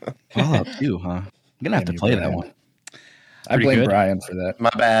 Fallout 2, huh? I'm going to have to play that one. I blame Brian for that. My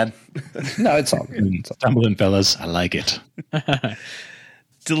bad. No, it's all good. Stumbling fellas, I like it.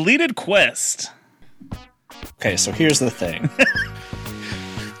 Deleted Quest. Okay, so here's the thing.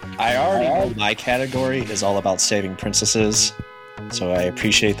 I already know my category is all about saving princesses, so I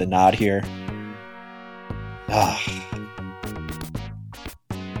appreciate the nod here.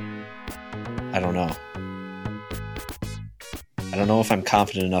 I don't know. I don't know if I'm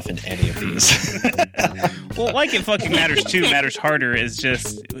confident enough in any of these. Well, like It Fucking Matters Too, Matters Harder is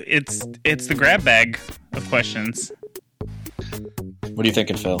just, it's the grab bag of questions. What are you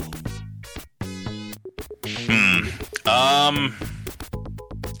thinking, Phil?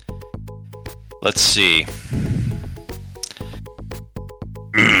 Let's see.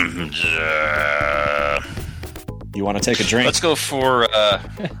 You want to take a drink? Let's go for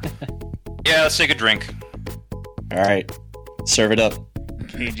yeah, let's take a drink. All right. Serve it up.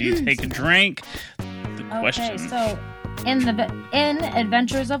 KG, take a drink. The question. Okay, so in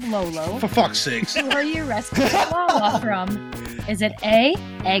Adventures of Lolo, For fuck's sakes. who are you rescuing Lala from? Is it A,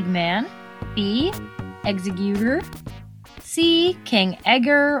 Eggman, B, Executor, C. King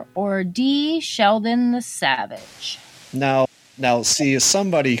Edgar, or D. Sheldon the Savage? Now, see, as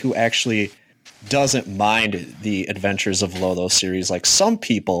somebody who actually doesn't mind the Adventures of Lolo series, like some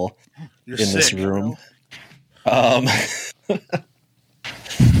people You're in this sick, room,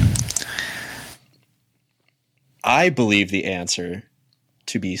 I believe the answer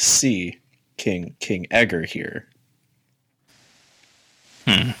to be C. King Edgar here.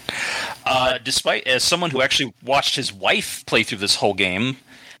 Despite, as someone who actually watched his wife play through this whole game,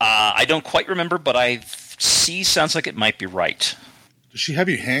 I don't quite remember, but C sounds like it might be right. Does she have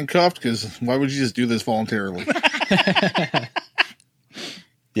you handcuffed? Because why would you just do this voluntarily?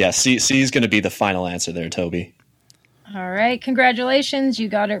 Yeah, C is going to be the final answer there, Toby. All right, congratulations. You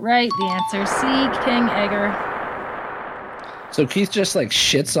got it right. The answer is C. King Edgar. So Keith just like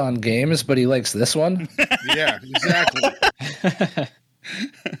shits on games, but he likes this one? Yeah, exactly.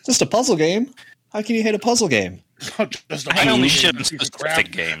 It's just a puzzle game. How can you hate a puzzle game? I only shit on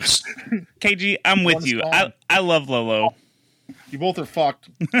specific games. KG, I'm with you. I love Lolo. You both are fucked.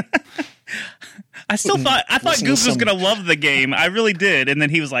 I thought Goose was gonna love the game. I really did, and then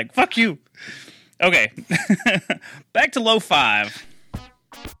he was like, "Fuck you." Okay, back to low 5.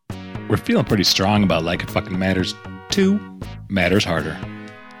 We're feeling pretty strong about like it fucking matters. 2 matters harder.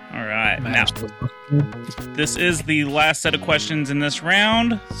 All right, now this is the last set of questions in this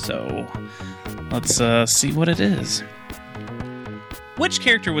round, so let's see what it is. Which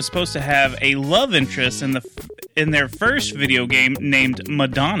character was supposed to have a love interest in their first video game named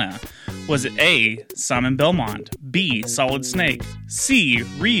Madonna? Was it A, Simon Belmont, B, Solid Snake, C,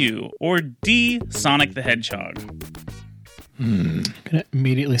 Ryu, or D, Sonic the Hedgehog? I'm gonna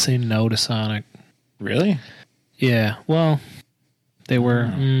immediately say no to Sonic. Really? Yeah. Well, they were.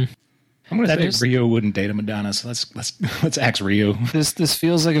 I'm going to say Rio wouldn't date a Madonna, so let's ask Rio. This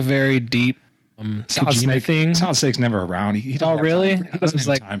feels like a very deep Kojima thing. Solid Snake's never around. He Oh, really? He doesn't have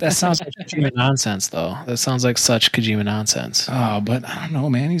Like time. that sounds like Kojima nonsense, though. That sounds like such Kojima nonsense. Oh, but I don't know,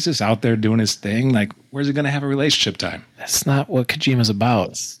 man. He's just out there doing his thing. Like, where's he going to have a relationship time? That's not what Kojima's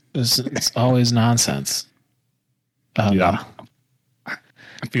about. It's always nonsense. Dude, I'm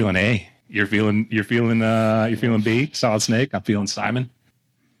feeling A. You're feeling B. Solid Snake. I'm feeling Simon.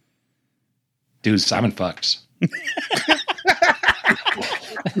 Dude, Simon fucks.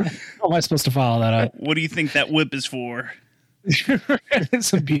 How am I supposed to follow that up? What do you think that whip is for?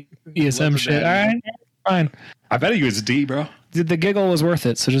 Some BSM shit. All right, fine. I bet you it's D, bro. The giggle was worth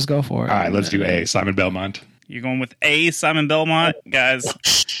it, so just go for it. All right, let's do A. Simon Belmont. You're going with A, Simon Belmont? Guys,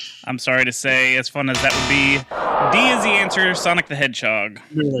 I'm sorry to say, as fun as that would be, D is the answer, Sonic the Hedgehog.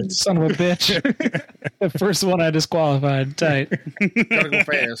 Son of a bitch. The first one I disqualified. Tight. Gotta go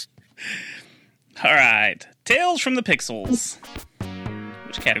fast. All right. Tales from the Pixels.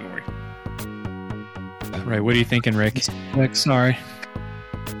 Which category? Right, what are you thinking, Rick? Rick, sorry.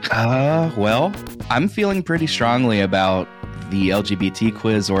 Well, I'm feeling pretty strongly about the LGBT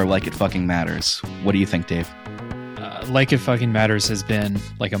quiz or Like It Fucking Matters. What do you think, Dave? Like It Fucking Matters has been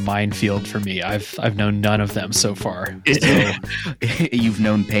like a minefield for me. I've known none of them so far. So, You've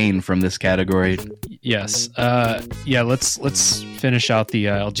known pain from this category. yes. Yeah, let's finish out the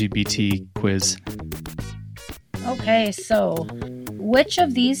LGBT quiz. Okay, so which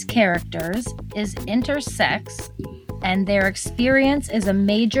of these characters is intersex and their experience is a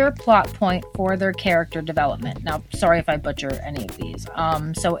major plot point for their character development? Now, sorry if I butcher any of these.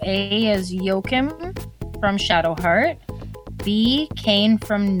 So A is Joachim from Shadowheart, B, Kane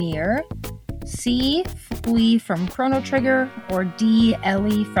from Nier, C, Flea from Chrono Trigger, or D,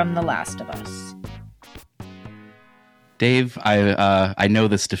 Ellie from The Last of Us? Dave, I know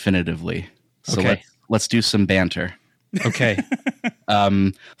this definitively. So Okay. let's do some banter. Okay.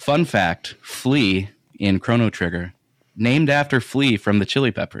 Fun fact, Flea in Chrono Trigger, named after Flea from the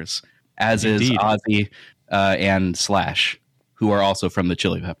Chili Peppers, as Indeed. is Ozzy and Slash, who are also from the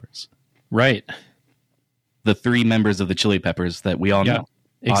Chili Peppers. Right. The 3 members of the Chili Peppers that we all Yeah, know.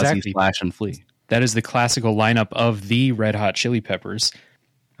 exactly. Ozzy, Slash, and Flea. That is the classical lineup of the Red Hot Chili Peppers.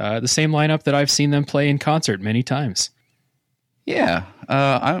 The same lineup that I've seen them play in concert many times. Yeah.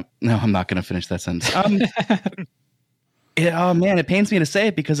 I'm not going to finish that sentence. Oh, man, it pains me to say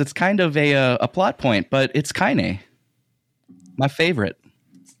it because it's kind of a plot point, but it's Kaine. My favorite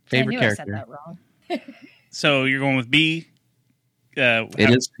I knew character. I said that wrong. So you're going with B?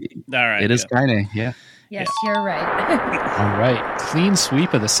 It is. All right. It is Kaine, yeah. Yes, you're right. All right. Clean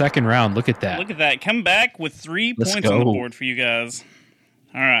sweep of the second round. Look at that. Look at that. Come back with 3 Let's points on the go. board for you guys.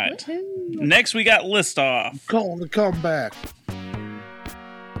 All right. Next, we got List Off. Calling the comeback.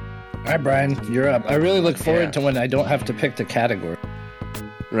 All right, Brian, you're up. I really look forward to when I don't have to pick the category.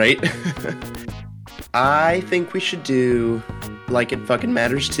 Right? I think we should do Like It Fucking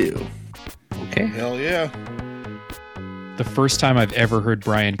Matters too. Okay. Hell yeah. The first time I've ever heard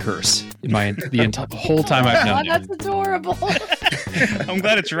Brian curse in the whole time I've known him. That's adorable. I'm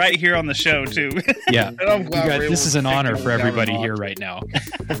glad it's right here on the show too. Yeah, And I'm glad we're able this is to an take honor that for down everybody a notch. here right now.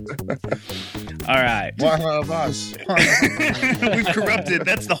 All right. Why not us? We've corrupted.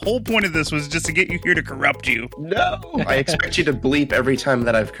 That's the whole point of this, was just to get you here to corrupt you. No, I expect you to bleep every time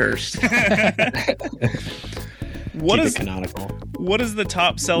that I've cursed. What Keep is it canonical. What is the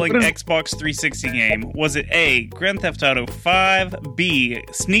top-selling Xbox 360 game? Was it A, Grand Theft Auto 5, B,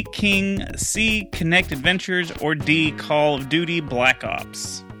 Sneak King, C, Kinect Adventures, or D, Call of Duty Black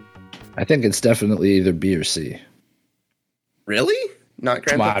Ops? I think it's definitely either B or C. Really? Not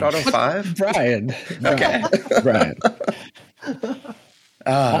Grand Come Theft on. Auto 5? Brian. Okay. Brian.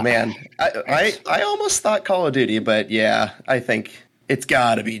 Oh man, I almost thought Call of Duty, but yeah, I think it's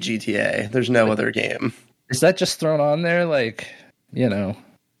got to be GTA. There's no other game. Is that just thrown on there, like,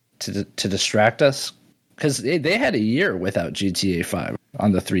 to distract us? Because they had a year without GTA 5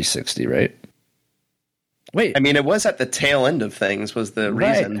 on the 360, right? Wait, I mean, it was at the tail end of things was the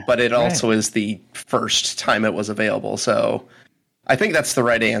reason, Right. but it also is the first time it was available. So I think that's the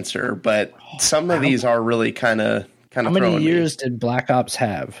right answer. But some of these are really kind of how many years did Black Ops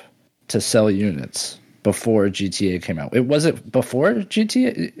have to sell units before GTA came out? It was it before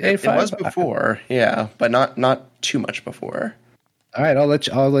GTA 5? It was before, yeah, but not too much before. All right, I'll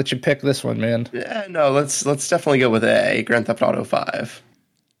let you pick this one, man. Yeah, no, let's definitely go with A, Grand Theft Auto 5.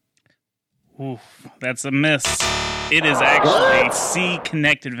 Oof, that's a miss. It is actually C,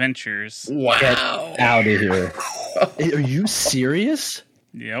 Kinect Adventures. Wow. Out of here. Are you serious?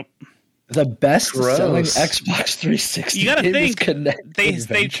 Yep. The best Gross. selling Xbox 360 You gotta game is think, Kinect they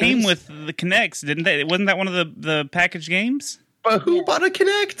Adventures? came with the Kinects, didn't they? Wasn't that one of the packaged games? But who bought a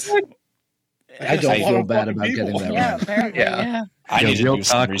Kinect? I don't a lot feel of bad fucking about getting people. that Yeah, one. apparently, yeah. I Yeah, need to real do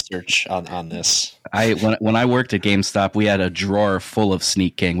some talk. research on this. When I worked at GameStop, we had a drawer full of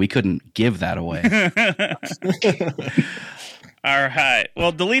Sneak King. We couldn't give that away. All right.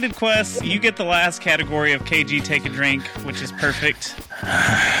 Well, deleted quests, you get the last category of KG Take a Drink, which is perfect.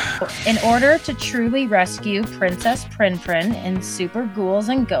 In order to truly rescue Princess Prin in Super Ghouls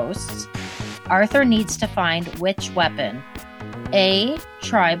and Ghosts, Arthur needs to find which weapon? A.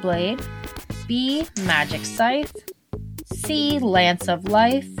 Tri-Blade, B. Magic Scythe, C. Lance of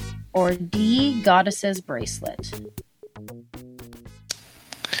Life, or D. Goddess's Bracelet.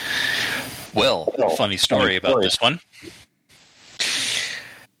 Well, funny story about this one.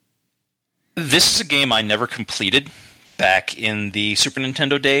 This is a game I never completed back in the Super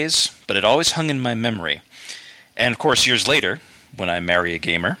Nintendo days, but it always hung in my memory. And of course, years later, when I marry a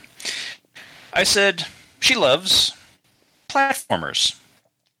gamer, I said, she loves platformers.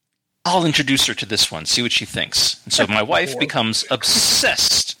 I'll introduce her to this one, see what she thinks. And so my wife becomes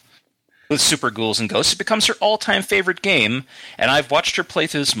obsessed with Super Ghouls and Ghosts. It becomes her all-time favorite game, and I've watched her play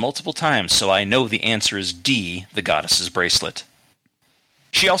through this multiple times, so I know the answer is D, the Goddess's Bracelet.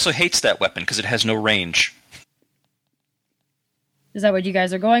 She also hates that weapon because it has no range. Is that what you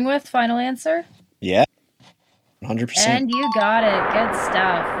guys are going with? Final answer? Yeah, 100%. And you got it. Good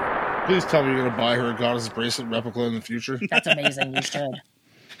stuff. Please tell me you're going to buy her a Goddess Bracelet replica in the future. That's amazing. You should.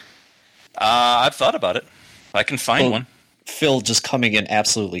 I've thought about it. I can find one. Phil just coming in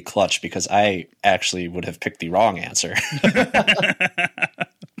absolutely clutch because I actually would have picked the wrong answer.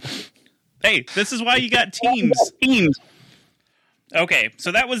 Hey, this is why you got teams. Okay,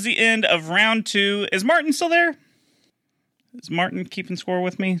 so that was the end of round 2. Is Martin still there? Is Martin keeping score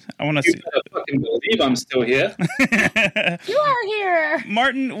with me? I want to see. better fucking believe I'm still here. You are here.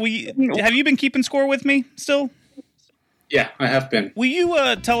 Martin, have you been keeping score with me still? Yeah, I have been. Will you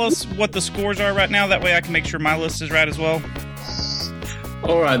tell us what the scores are right now? That way I can make sure my list is right as well.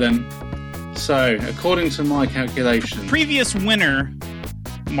 All right, then. So, according to my calculation, Previous winner,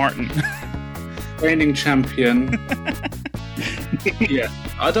 Martin. reigning champion. Yeah,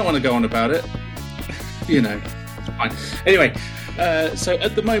 I don't want to go on about it. You know, it's fine. Anyway, so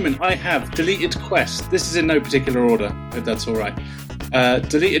at the moment I have Deleted Quest. This is in no particular order, if that's all right.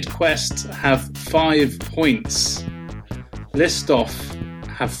 Deleted Quest have 5 points. List Off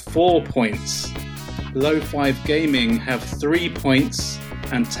have 4 points. Low 5 Gaming have 3 points.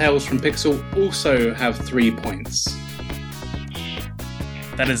 And Tales from Pixel also have 3 points.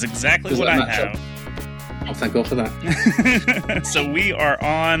 That is exactly Does what that I match up? have. Oh, thank God for that. So we are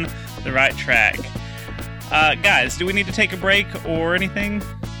on the right track. Guys, do we need to take a break or anything?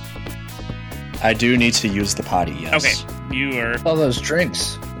 I do need to use the potty, yes. Okay, you are... All those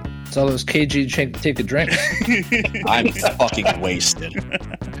drinks. It's all those KG take a drink. I'm fucking wasted. All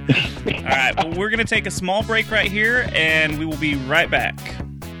right, well, we're going to take a small break right here, and we will be right back.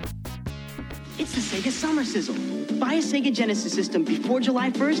 It's the Sega Summer Sizzle. Buy a Sega Genesis system before July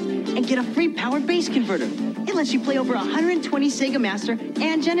 1st and get a free powered base converter. It lets you play over 120 Sega Master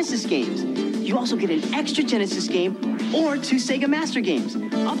and Genesis games. You also get an extra Genesis game or 2 Sega Master games,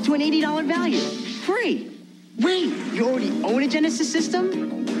 up to an $80 value, free. Wait, you already own a Genesis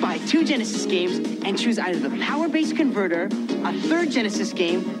system? Buy 2 Genesis games and choose either the power base converter, a 3rd Genesis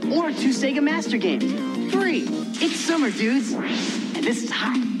game, or 2 Sega Master games. Free. It's summer, dudes. And this is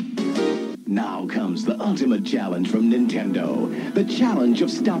hot. Now comes the ultimate challenge from Nintendo. The challenge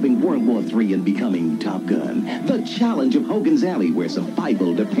of stopping World War III and becoming Top Gun. The challenge of Hogan's Alley, where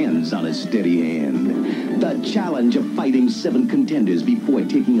survival depends on a steady hand. The challenge of fighting 7 contenders before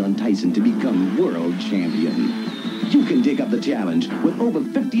taking on Tyson to become world champion. You can take up the challenge with over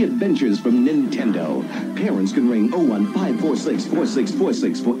 50 adventures from Nintendo. Parents can ring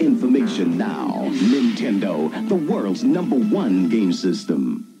 015464646 for information now. Nintendo, the world's #1 game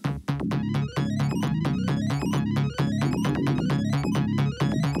system.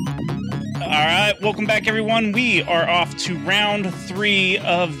 All right, welcome back, everyone. We are off to round 3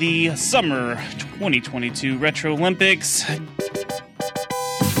 of the Summer 2022 Retro Olympics.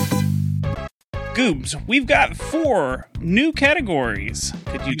 Goobs, we've got 4 new categories.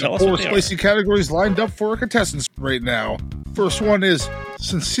 Could you tell us 4 what they spicy categories lined up for our contestants right now. First one is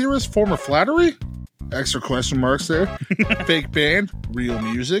sincerest form of flattery? Extra question marks there. Fake band, real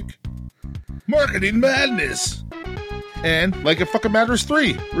music. Marketing madness. And Like It Fucking Matters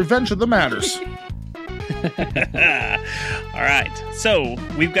 3, Revenge of the Matters. All right, so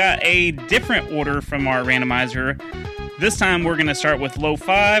we've got a different order from our randomizer. This time we're going to start with Low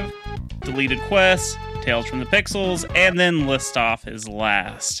 5, Deleted Quests, Tales from the Pixels, and then List Off is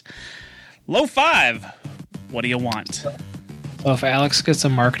last. Low 5, what do you want? So if Alex gets a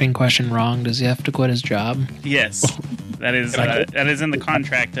marketing question wrong, does he have to quit his job? Yes, that is in the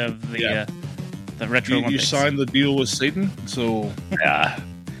contract of the Retro You Olympics. signed the deal with Satan, so... Yeah.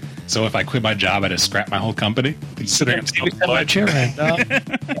 So if I quit my job, I just scrap my whole company? Considering I'm self-employed.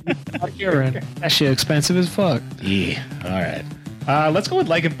 That shit expensive as fuck. Yeah. All right. Let's go with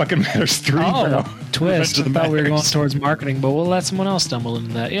Like It Fucking Matters 3. Oh, twist. I Revenge of the thought we were going Matters. towards marketing, but we'll let someone else stumble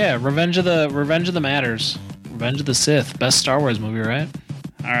into that. Yeah, Revenge of the Matters. Revenge of the Sith. Best Star Wars movie, right?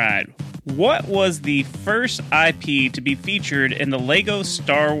 All right. What was the first IP to be featured in the Lego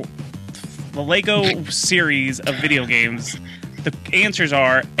series of video games? The answers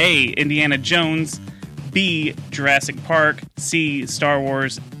are A, Indiana Jones, B, Jurassic Park, C, Star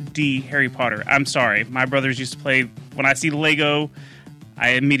Wars, D, Harry Potter. I'm sorry. My brothers used to play, when I see Lego,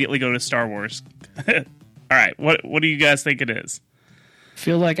 I immediately go to Star Wars. All right. What do you guys think it is? I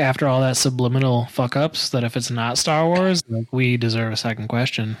feel like after all that subliminal fuck-ups, that if it's not Star Wars, like, we deserve a second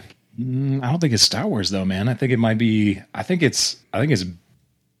question. I don't think it's Star Wars though, man. I think it might be. I think it's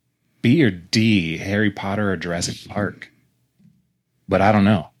B or D, Harry Potter or Jurassic Park. But I don't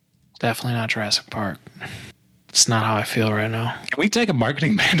know. Definitely not Jurassic Park. It's not how I feel right now. Can we take a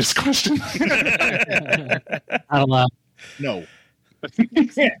marketing madness question? I don't know. No.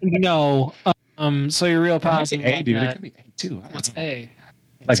 No. So you're real positive. A, dude. It that. could be A too. What's A?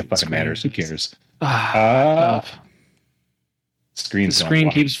 Like it fucking matters. Who cares? The screen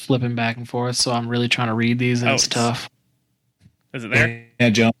keeps flipping back and forth, so I'm really trying to read these, and it's tough. Is it there?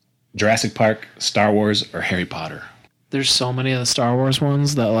 Yeah, Jones, Jurassic Park, Star Wars, or Harry Potter. There's so many of the Star Wars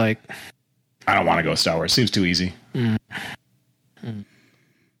ones that, like... I don't want to go Star Wars. Seems too easy.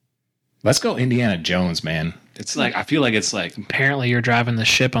 Let's go Indiana Jones, man. It's like, I feel like it's like... Apparently you're driving the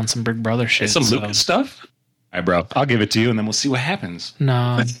ship on some Big Brother shit. It's some Lucas stuff? All right, bro. I'll give it to you, and then we'll see what happens.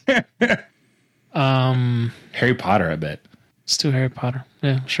 No. Harry Potter, I bet. Let's do Harry Potter.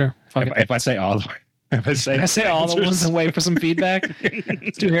 Yeah, sure. If I say all the way. If I say all the ones and wait for some feedback,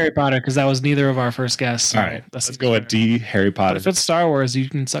 let's do Harry Potter, because that was neither of our first guesses. All right, let's go with D, Harry Potter. But if it's Star Wars, you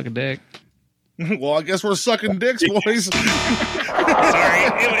can suck a dick. Well, I guess we're sucking dicks, boys. Sorry,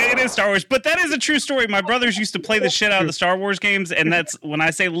 it is Star Wars, but that is a true story. My brothers used to play the shit out of the Star Wars games, and that's when I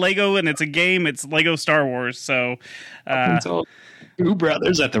say Lego and it's a game, it's Lego Star Wars. So, two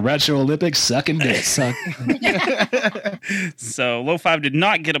brothers at the Retro Olympics sucking dicks. So Low 5 did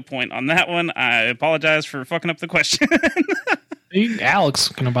not get a point on that one. I apologize for fucking up the question. Alex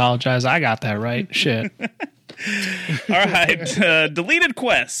can apologize. I got that right. Shit. All right, Deleted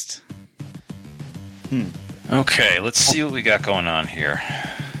Quest. Okay, let's see what we got going on here.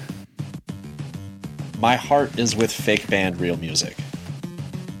 My heart is with Fake Band, Real Music.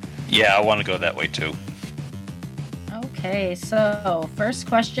 Yeah, I want to go that way too. Okay, so first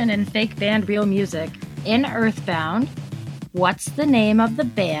question in Fake Band Real Music. In Earthbound, what's the name of the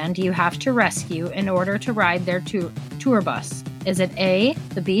band you have to rescue in order to ride their tour bus? Is it A,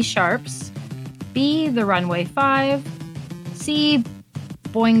 the B Sharps, B, the Runway 5, C,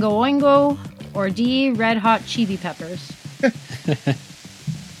 Boingo Oingo, or D, Red Hot Chibi Peppers?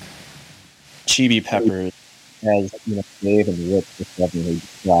 Chibi Peppers, as Dave and Rick just definitely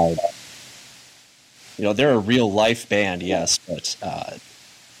described. They're a real life band, yes, but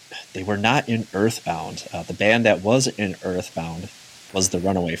they were not in Earthbound. The band that was in Earthbound was the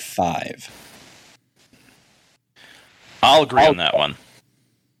Runaway 5. I'll agree on that one.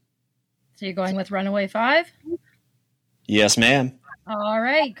 So you're going with Runaway 5? Yes, ma'am. All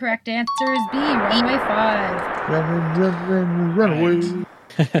right, correct answer is B, Runaway 5. Runaway.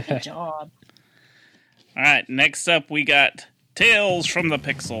 Good job. All right, next up we got Tales from the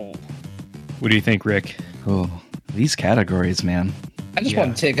Pixel. What do you think, Rick? Oh, these categories, man. I just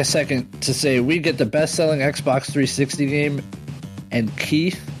want to take a second to say we get the best-selling Xbox 360 game, and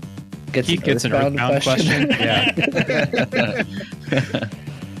Keith gets an Earthbound question. Yeah.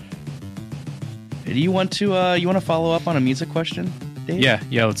 Do you want to follow up on a music question, Dave?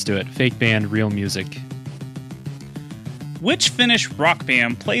 Yeah, let's do it. Fake Band Real Music. Which Finnish rock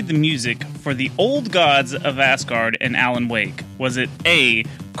band played the music for the Old Gods of Asgard and Alan Wake? Was it A,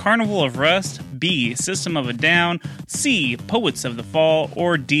 Carnival of Rust, B, System of a Down, C, Poets of the Fall,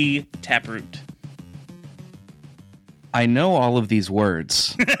 or D, Taproot? I know all of these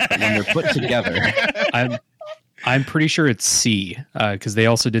words when they're put together. I'm pretty sure it's C, because they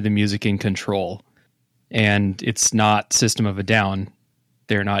also did the music in Control. And it's not System of a Down.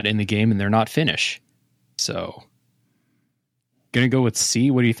 They're not in the game, and they're not Finnish. So, gonna go with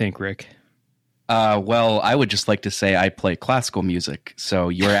C. What do you think, Rick? Well, I would just like to say I play classical music, so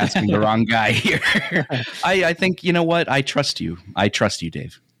you're asking the wrong guy here. I think, you know what? I trust you.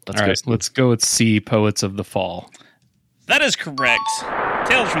 Dave. Let's go with C, Poets of the Fall. That is correct.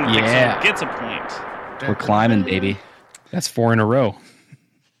 Tales from the Pixel gets a point. We're climbing, baby. That's 4 in a row.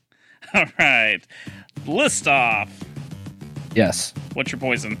 All right. List off. Yes. What's your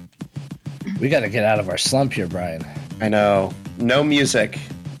poison? We got to get out of our slump here, Brian. I know. No music.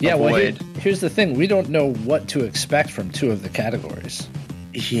 Yeah, Avoid. well, here's the thing. We don't know what to expect from 2 of the categories.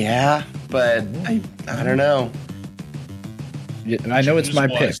 Yeah, but I don't know. I know it's my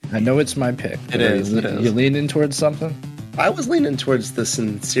pick. It is. You leaning towards something? I was leaning towards the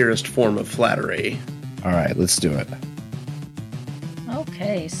sincerest form of flattery. All right, let's do it.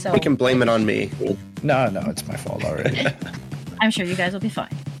 Okay, so... We can blame it on me. No, it's my fault already. I'm sure you guys will be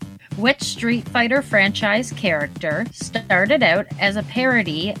fine. Which Street Fighter franchise character started out as a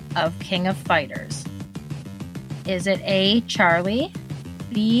parody of King of Fighters? Is it A, Charlie,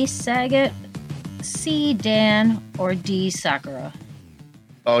 B, Sagat, C, Dan, or D, Sakura?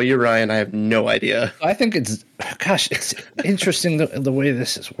 Oh, you're Ryan. I have no idea. I think it's interesting the way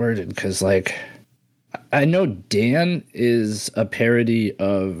this is worded, because, I know Dan is a parody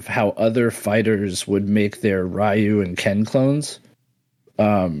of how other fighters would make their Ryu and Ken clones.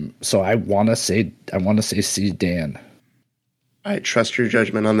 So I want to say C, Dan. I trust your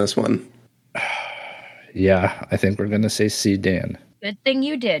judgment on this one. Yeah, I think we're going to say C, Dan. Good thing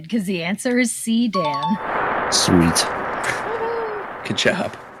you did, because the answer is C, Dan. Sweet. Good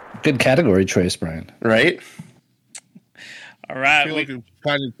job. Good category choice, Brian. Right? All right. I feel like we're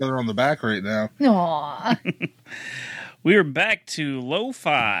patting each other on the back right now. Aww. We are back to low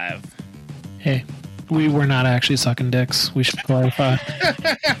 5. Hey, we were not actually sucking dicks. We should clarify.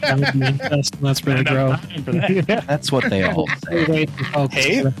 That's really gross. That's what they all say.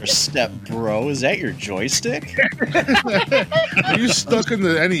 Hey, step bro, is that your joystick? Are you stuck in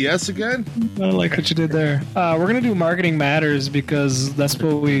the NES again? I don't like what you did there. We're gonna do Marketing Matters because that's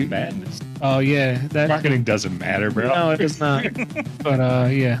what we. Madness. Oh yeah, that Marketing doesn't matter, bro. No, it does not. But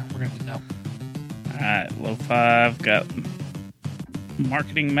yeah, we're gonna do that. All right, low 5. Got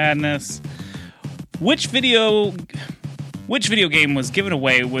Marketing Madness. Which video game was given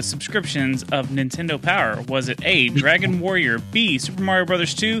away with subscriptions of Nintendo Power? Was it A, Dragon Warrior, B, Super Mario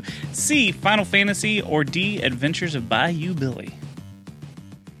Bros. 2, C, Final Fantasy, or D, Adventures of Bayou Billy?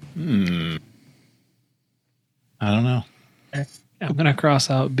 I don't know. I'm gonna cross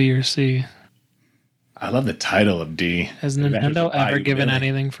out B or C. I love the title of D. Has Nintendo ever given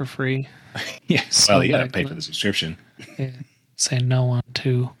anything for free? Yes. Well, you gotta pay for the subscription. Yeah. Say no on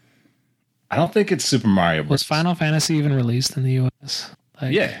 2. I don't think it's Super Mario Bros. Was Final Fantasy even released in the U.S.?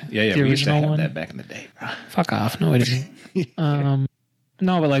 Yeah. The We used to original have one? that back in the day, bro. Fuck off. No, it didn't. No,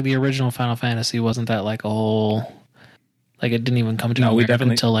 but the original Final Fantasy, wasn't that a whole Like it didn't even come to No, we America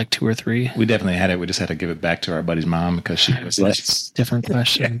definitely- until like 2 or 3. We definitely had it. We just had to give it back to our buddy's mom because she was That's a different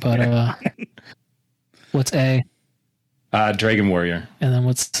question. But what's A? Dragon Warrior. And then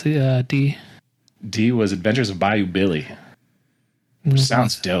what's the D? D was Adventures of Bayou Billy.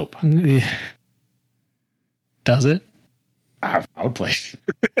 Sounds dope. Does it? I would play.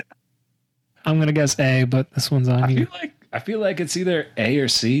 I'm gonna guess A, but this one's on you. I feel like it's either A or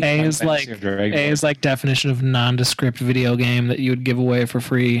C. A is Final like Fantasy or Dragon A is like definition of nondescript video game that you would give away for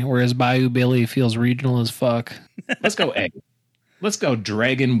free, whereas Bayou Billy feels regional as fuck. Let's go A. Let's go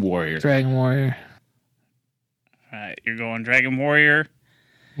Dragon Warrior. Dragon Warrior. All right, you're going Dragon Warrior.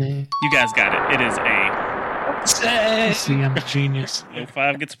 Yeah. You guys got it. It is A. See, I'm a genius.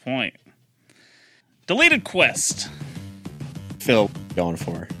 05 gets a point. Deleted Quest. Phil, going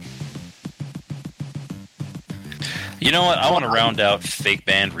for. You know what? I want to round out fake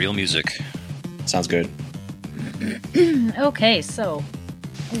band real music. Sounds good. Okay, so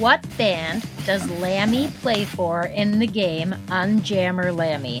what band does Lammy play for in the game Unjammer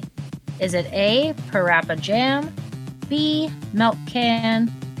Lammy? Is it A, Parappa Jam, B, Milk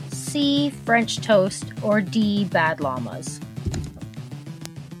Can, C, French Toast, or D, Bad Llamas?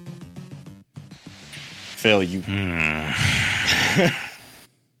 Phil, you.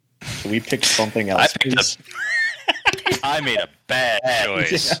 We picked something else. I made a bad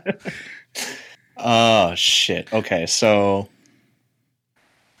choice. Oh, shit. Okay, so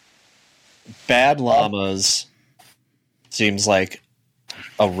Bad Llamas seems like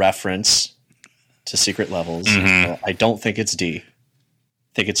a reference to Secret Levels. Mhm. I don't think it's D. I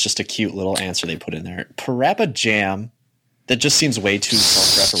think it's just a cute little answer they put in there. Parappa Jam, that just seems way too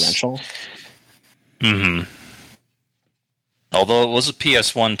self-referential. Mm-hmm. Although it was a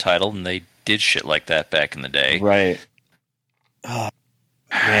PS1 title, and they did shit like that back in the day. Right. Oh,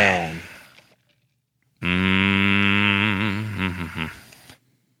 man. Mm-hmm.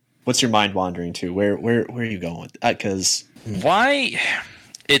 What's your mind wandering to? Where are you going with that? Because Why?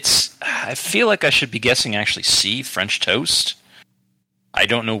 I feel like I should be guessing actually C, French Toast. I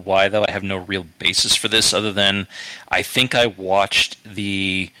don't know why, though. I have no real basis for this other than I think I watched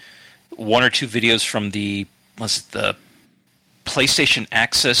the 1 or 2 videos from the PlayStation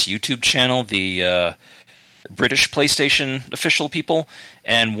Access YouTube channel, the British PlayStation official people,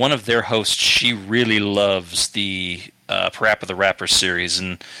 and one of their hosts, she really loves the Parappa the Rapper series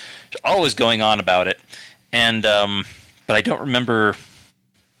and always going on about it. And but I don't remember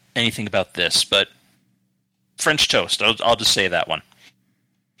anything about this. But French Toast, I'll just say that one.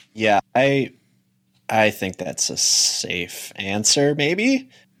 yeah, I think that's a safe answer. Maybe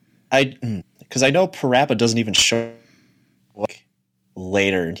because I know Parappa doesn't even show up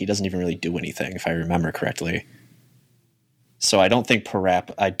later, and he doesn't even really do anything, if I remember correctly. So I don't think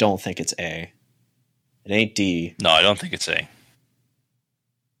Parappa. I don't think it's A. It ain't D. No, I don't think it's A.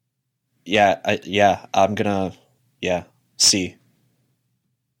 I'm gonna C.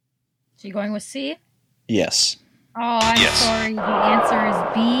 So you going with C? Yes. Oh, I'm sorry. The answer is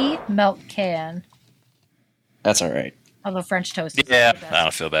B, Milk Can. That's all right. Although French Toast is Yeah, the best. I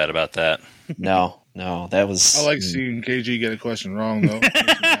don't feel bad about that. No, that was. I like seeing KG get a question wrong though. Makes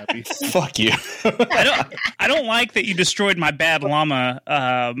me happy. Fuck you. I don't like that you destroyed my Bad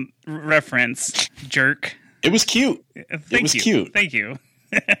Llama reference, jerk. It was cute. Thank you. Cute. Thank you.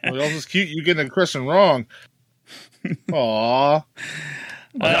 Well, it was cute. You getting a question wrong. Aw.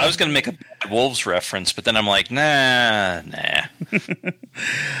 I was going to make a Bad Wolves reference, but then I'm like, nah.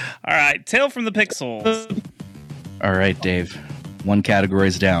 All right, Tale from the Pixels. All right, Dave. 1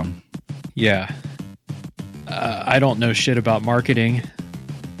 category's down. Yeah. I don't know shit about marketing,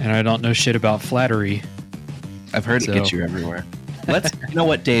 and I don't know shit about flattery. I've heard it gets you everywhere. You know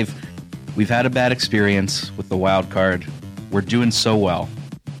what, Dave? We've had a bad experience with the wild card. We're doing so well.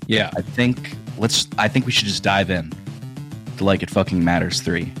 Yeah. I think we should just dive in to Like It Fucking Matters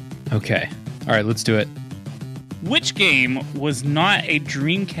 3. Okay. All right, let's do it. Which game was not a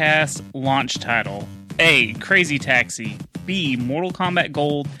Dreamcast launch title? A, Crazy Taxi. B, Mortal Kombat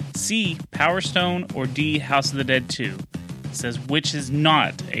Gold. C, Power Stone. Or D, House of the Dead 2. It says which is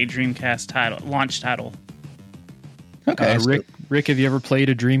not a Dreamcast launch title. Okay. Rick, have you ever played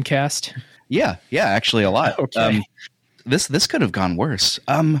a Dreamcast? Yeah, actually a lot. Okay. This could have gone worse.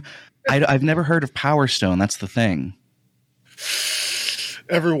 I've never heard of Power Stone. That's the thing.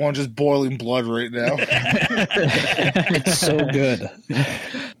 Everyone just boiling blood right now. It's so good.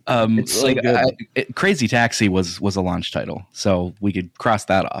 It's so good. Crazy Taxi was a launch title, so we could cross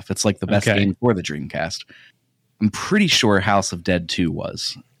that off. It's like the best game for the Dreamcast. I'm pretty sure House of Dead 2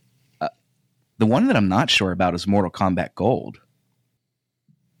 was. The one that I'm not sure about is Mortal Kombat Gold.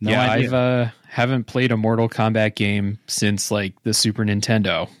 No yeah, idea. I've haven't played a Mortal Kombat game since like the Super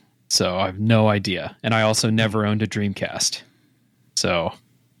Nintendo, so I have no idea. And I also never owned a Dreamcast. So,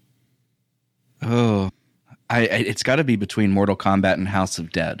 it's got to be between Mortal Kombat and House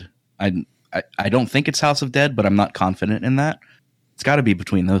of Dead. I don't think it's House of Dead, but I'm not confident in that. It's got to be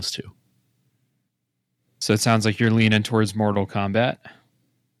between those two. So it sounds like you're leaning towards Mortal Kombat.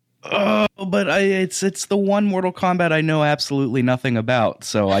 Oh, but it's the one Mortal Kombat I know absolutely nothing about,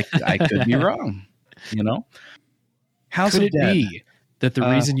 so I could be wrong. You know, House Could of it Dead. be that the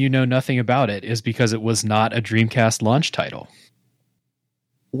reason you know nothing about it is because it was not a Dreamcast launch title?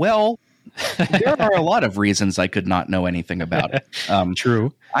 Well, there are a lot of reasons I could not know anything about it.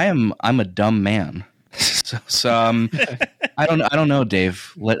 True. I'm a dumb man. So I don't know,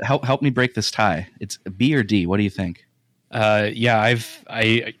 Dave. Help me break this tie. It's B or D. What do you think? Yeah,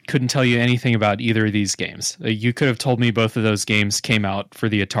 I couldn't tell you anything about either of these games. You could have told me both of those games came out for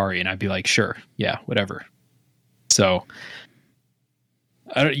the Atari, and I'd be like, sure, yeah, whatever. So,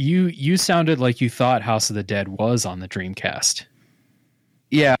 you sounded like you thought House of the Dead was on the Dreamcast.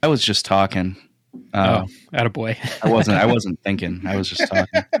 Yeah, I was just talking. Attaboy. I wasn't thinking. I was just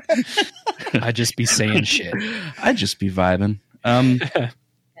talking. I'd just be saying shit. I'd just be vibing.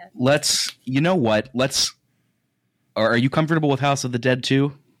 You know what? Are you comfortable with House of the Dead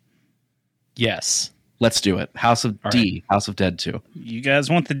 2? Yes. Let's do it. House of All D. House of Dead 2. You guys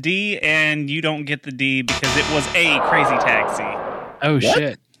want the D, and you don't get the D because it was a Crazy Taxi. Oh,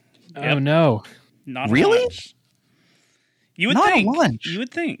 shit. Yep. Oh, no. Not Really? A lunch. You would Not think. a lunch. You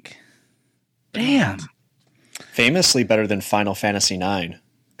would think. Damn. Famously better than Final Fantasy IX,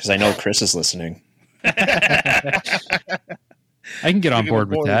 because I know Chris is listening. I can get on board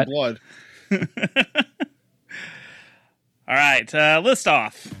with that. Blood. All right, list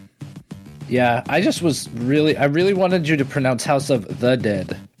off. Yeah, I really wanted you to pronounce House of the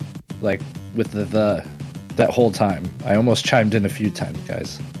Dead, like with the that whole time. I almost chimed in a few times,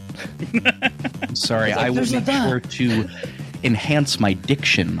 guys. Sorry, I will make sure to enhance my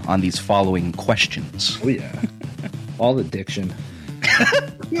diction on these following questions. Oh yeah, all the diction.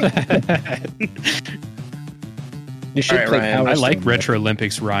 You should All right, play Ryan. Power I like Stone, Retro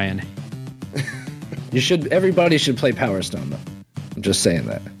Olympics, Ryan. Everybody should play Power Stone, though. I'm just saying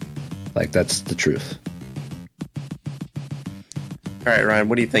that. Like, that's the truth. All right, Ryan,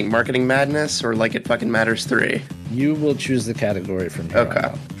 what do you think? Marketing Madness or Like It Fucking Matters 3? You will choose the category from here on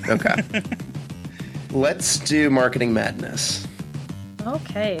out. Okay. Let's do Marketing Madness.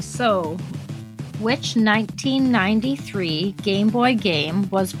 Okay, so which 1993 Game Boy game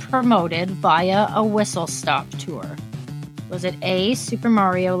was promoted via a whistle stop tour? Was it A, Super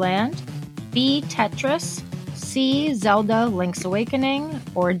Mario Land, B, Tetris, C, Zelda Link's Awakening,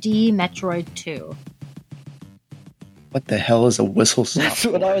 or D, Metroid 2? What the hell is a whistle stop? That's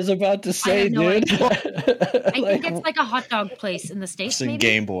what I was about to say, have no dude. I think it's like a hot dog place in the States, It's in maybe?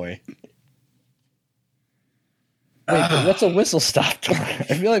 Game Boy. Wait, but what's a whistle stop tour? I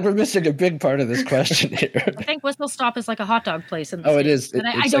feel like we're missing a big part of this question here. I think Whistle Stop is like a hot dog place in the Oh, States. it is. But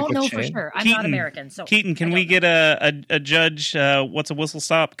I It's don't like a know for chain. sure. I'm not American, so Keaton, can we get a judge? What's a whistle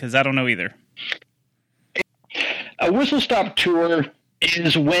stop? Because I don't know either. A whistle stop tour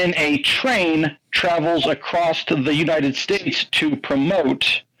is when a train travels across to the United States to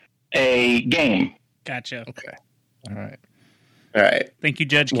promote a game. Gotcha. Okay. All right. All right. Thank you,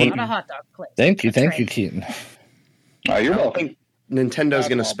 Judge not Keaton. a hot dog place. Thank you. That's Thank right. you, Keaton. Oh, you're I don't welcome. think Nintendo's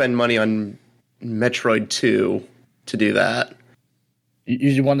going to spend money on Metroid 2 to do that.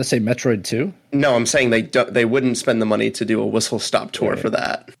 You want to say Metroid 2? No, I'm saying they wouldn't spend the money to do a whistle stop tour for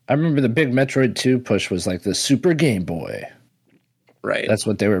that. I remember the big Metroid 2 push was like the Super Game Boy. Right. That's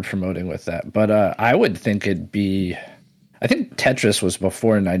what they were promoting with that. But I would think it'd be... I think Tetris was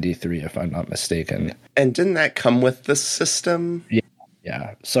before 93, if I'm not mistaken. And didn't that come with the system?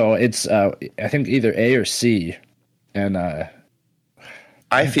 Yeah. So it's, I think, either A or C. And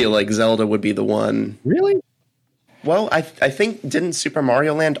I feel like Zelda would be the one. Really? Well, I think, didn't Super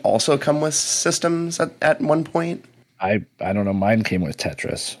Mario Land also come with systems at one point? I don't know. Mine came with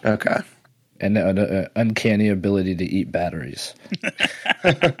Tetris. Okay. And an uncanny ability to eat batteries.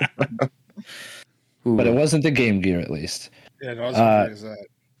 But it wasn't the Game Gear, at least. Yeah, no, I was afraid of that.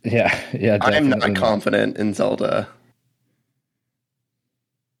 Yeah. I'm Definitely not confident in Zelda.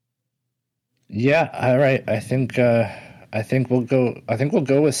 Yeah, all right. I think we'll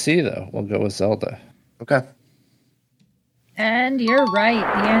go with C though. We'll go with Zelda. Okay. And you're right.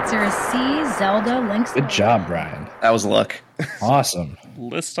 The answer is C, Zelda Link's Good job, Brian. That was luck. Awesome.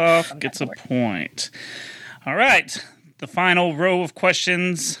 List off gets a point. All right. The final row of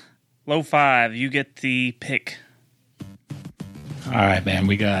questions. Low 5. You get the pick. All right, man.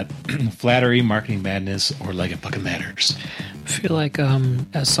 We got Flattery, Marketing Madness, or Like It Fucking Matters. I feel like,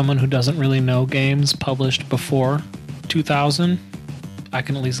 as someone who doesn't really know games published before 2000, I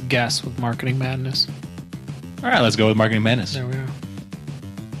can at least guess with Marketing Madness. All right, let's go with Marketing Madness. There we are.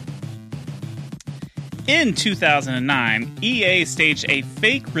 In 2009, EA staged a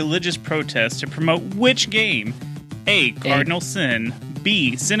fake religious protest to promote which game? A. Cardinal Sin,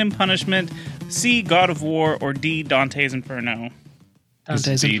 B. Sin and Punishment, C. God of War, or D. Dante's Inferno.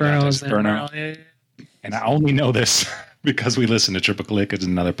 Dante's Inferno is Inferno. And I only know this because we listened to Triple Click. It's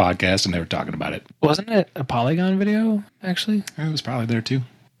another podcast, and they were talking about it. Wasn't it a Polygon video, actually? It was probably there, too.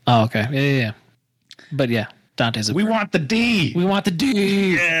 Oh, okay. Yeah. But yeah, Dante's Inferno. We want the D! We want the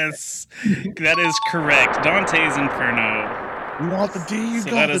D! Yes, that is correct. Dante's Inferno. We want the D. So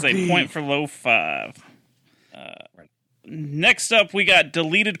that is a point for low 5. Next up, we got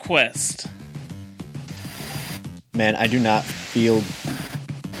Deleted Quest. Man, I do not feel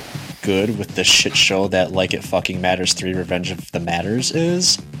good with the shit show that Like It Fucking Matters 3 Revenge of the Matters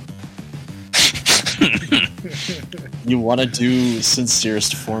is. You want to do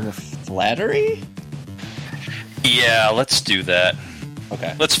sincerest form of flattery? Yeah, let's do that.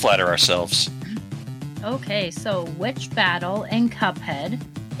 Okay. Let's flatter ourselves. Okay, so which battle in Cuphead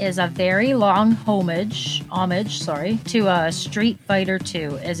is a very long homage to Street Fighter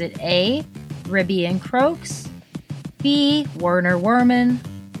 2? Is it A, Ribby and Croaks, B, Werner Werman,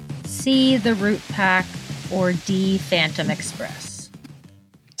 C, The Root Pack, or D, Phantom Express?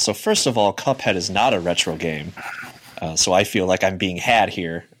 So first of all, Cuphead is not a retro game. So I feel like I'm being had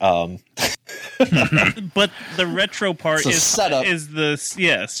here. But the retro part is setup.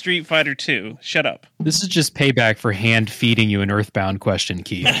 Street Fighter 2. Shut up. This is just payback for hand feeding you an Earthbound question,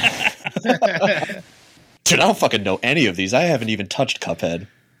 Keith. Dude, I don't fucking know any of these. I haven't even touched Cuphead.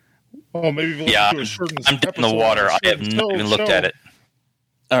 Oh, maybe we'll Yeah, do a certain I'm dead in the water. I have not even looked at it.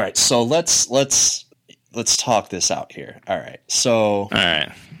 All right, so let's talk this out here. All right, so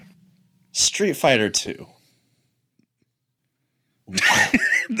Street Fighter 2.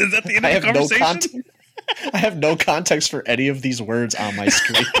 Is that the end of the conversation? I have no context for any of these words on my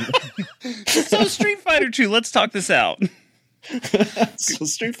screen. So Street Fighter 2, let's talk this out. So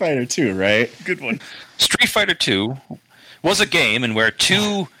Street Fighter 2, right? Good one. Street Fighter 2 was a game in where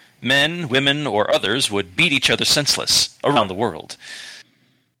two men, women, or others would beat each other senseless around the world.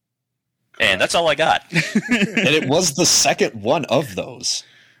 And that's all I got. And it was the second one of those.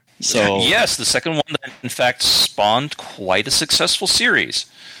 So yes, the second one that in fact spawned quite a successful series.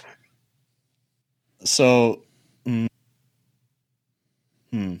 So,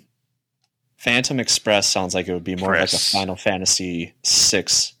 Phantom Express sounds like it would be more like a Final Fantasy VI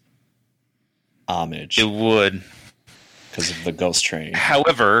homage. It would. Because of the Ghost Train.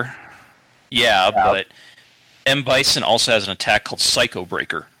 However, but M. Bison also has an attack called Psycho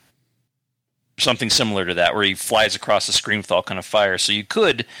Breaker. Something similar to that, where he flies across the screen with all kind of fire. So you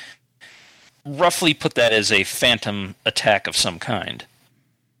could roughly put that as a phantom attack of some kind.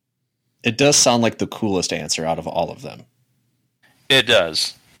 It does sound like the coolest answer out of all of them. It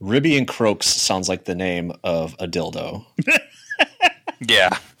does. Ribby and Croaks sounds like the name of a dildo.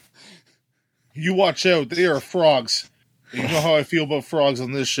 Yeah. You watch out. They are frogs. You know how I feel about frogs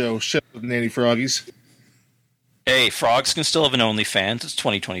on this show. Shit with nanny froggies. Hey, frogs can still have an OnlyFans. It's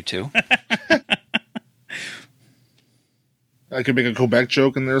 2022. I could make a Quebec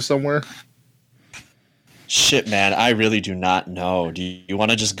joke in there somewhere. Shit, man, I really do not know. Do you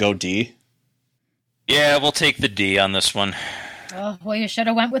want to just go D? Yeah, we'll take the D on this one. Oh, well, you should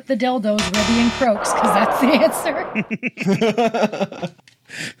have went with the dildos, Ribby and Croaks, because that's the answer.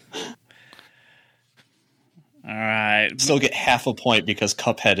 All right. Still get half a point because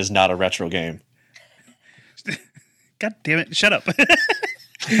Cuphead is not a retro game. God damn it. Shut up.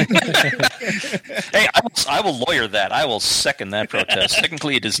 Hey, I will lawyer that. I will second that protest.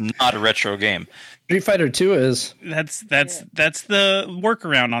 Technically, it is not a retro game. Street Fighter 2 is. That's the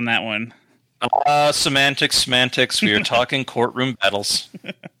workaround on that one. Semantics. We are talking courtroom battles.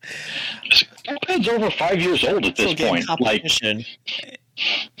 Cuphead's over 5 years old at this point. Competition.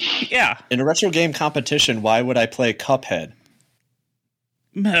 Yeah. In a retro game competition, why would I play Cuphead?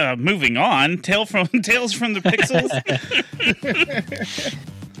 Moving on. Tales from the Pixels.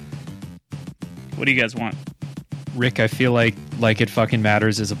 What do you guys want? Rick, I feel like It Fucking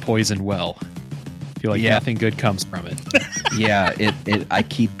Matters is a poison well. I feel like nothing good comes from it. Yeah, I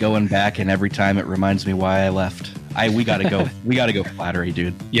keep going back, and every time it reminds me why I left. We gotta go. We gotta go flattery,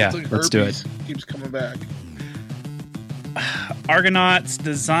 dude. Yeah, Like let's do it. Keeps coming back. Argonauts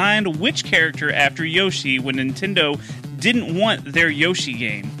designed which character after Yoshi when Nintendo didn't want their Yoshi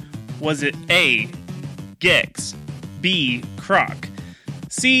game? Was it A, Gex, B, Croc,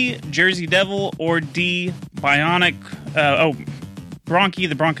 C, Jersey Devil, or D, Bronchi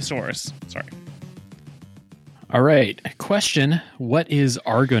the Bronchosaurus. Sorry. All right. Question: what is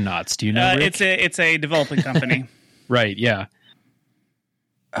Argonauts? Do you know? Rick? It's a developing company. Right. Yeah.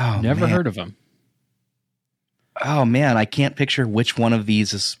 Oh, never man. heard of them. Oh man, I can't picture which one of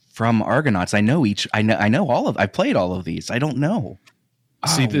these is from Argonauts. I know each. I know all of. I played all of these. I don't know.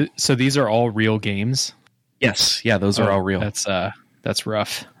 See, so these are all real games. Yes. Yeah, those are all real. That's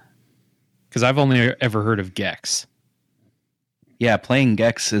rough. Because I've only ever heard of Gex. Yeah, playing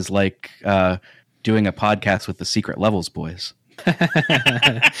Gex is like doing a podcast with the Secret Levels boys.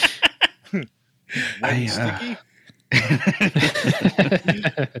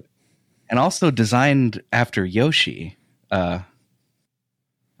 And also designed after Yoshi. I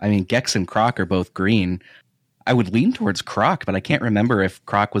mean, Gex and Croc are both green. I would lean towards Croc, but I can't remember if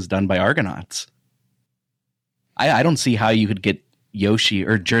Croc was done by Argonauts. I don't see how you could get Yoshi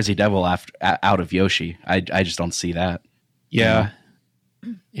or Jersey Devil out of Yoshi. I just don't see that. Yeah.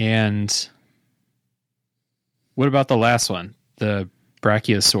 And what about the last one? The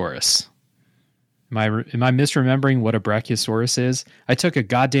Brachiosaurus. Am I misremembering what a Brachiosaurus is? I took a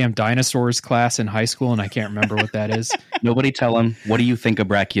goddamn dinosaurs class in high school and I can't remember what that is. Nobody tell him. What do you think a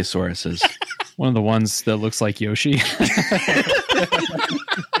Brachiosaurus is? One of the ones that looks like Yoshi.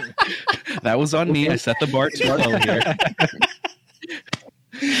 That was on me. I set the bar too low here.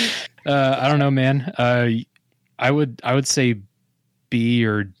 I don't know, man. I would say B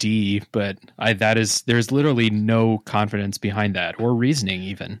or D, but there's literally no confidence behind that or reasoning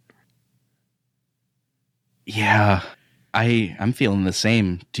even. Yeah, I'm feeling the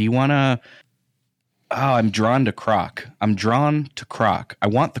same. Do you want to? Oh, I'm drawn to Croc. I want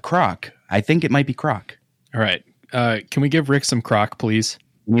the Croc. I think it might be Croc. All right. Can we give Rick some Croc, please?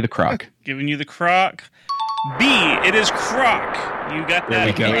 Give me the Croc. Giving you the Croc. B, it is Croc. You got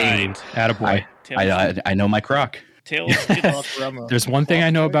that right. Attaboy. I know my Croc. Tails. There's one thing I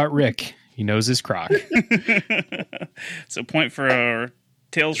know about Rick. He knows his Croc. So point for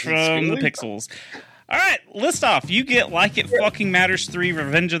Tales from the Pixels. All right, list off. You get Like It Fucking Matters 3,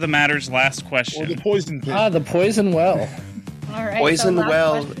 Revenge of the Matters, last question. Or the Poison Pit. The Poison Well. All right. Poison so last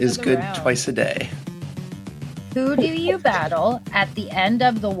Well question is of the good round. twice a day. Who do you battle at the end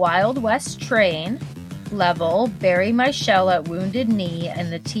of the Wild West train level, Bury My Shell at Wounded Knee,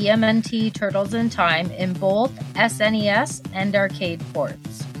 and the TMNT Turtles in Time in both SNES and arcade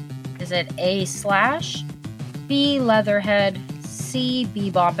ports? Is it A, Slash, B, Leatherhead, C,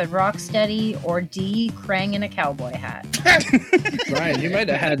 Bebop and Rocksteady, or D, Krang in a cowboy hat? Ryan, you might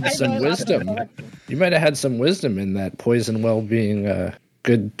have had some wisdom. You might have had some wisdom in that Poison Well being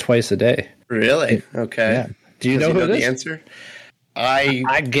good twice a day. Really? Okay. Yeah. Do you Does know he who know it the is? answer?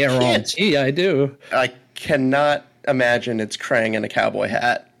 I guarantee I do. I cannot imagine it's Krang in a cowboy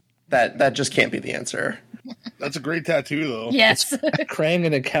hat. That just can't be the answer. That's a great tattoo, though. Yes. Krang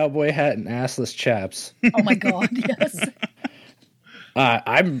in a cowboy hat and assless chaps. Oh my god, yes.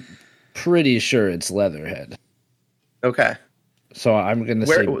 I'm pretty sure it's Leatherhead. Okay. So I'm going to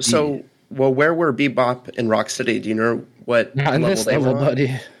say B. Where were Bebop and Rocksteady? Do you know what Not in this they level, were on?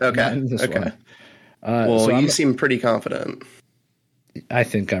 buddy. Okay. Not in this Okay. one. Well, you seem pretty confident. I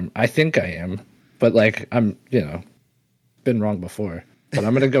think I am, but like I'm, been wrong before. But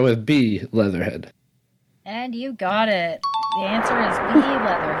I'm gonna go with B, Leatherhead. And you got it. The answer is B,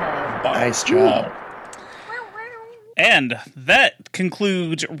 Leatherhead. Nice job. And that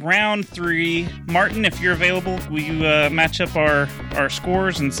concludes round 3. Martin, if you're available, will you match up our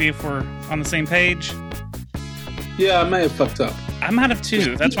scores and see if we're on the same page? Yeah, I may have fucked up. I'm out of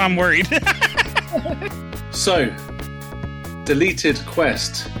 2. That's why I'm worried. So, Deleted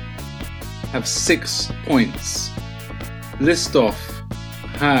Quest have 6 points. List Off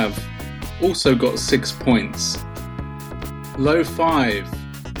have also got 6 points. Low 5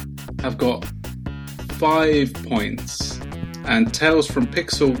 have got 5 points. And Tales from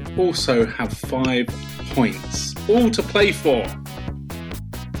Pixel also have 5 points. All to play for.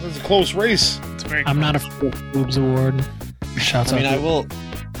 It's a close race. It's very I'm not a boobs award. Shouts out.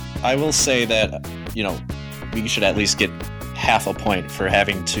 I will say that, we should at least get half a point for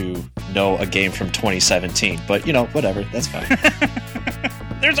having to know a game from 2017. But, whatever. That's fine.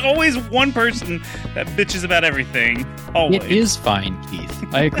 There's always one person that bitches about everything. Always. It is fine, Keith.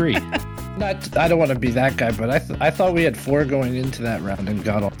 I agree. I don't want to be that guy, but I thought we had 4 going into that round and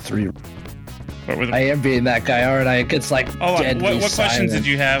got all 3. I am being that guy, aren't I? It's like deadly what questions did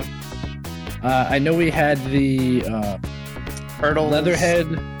you have? I know we had the Turtles, Leatherhead,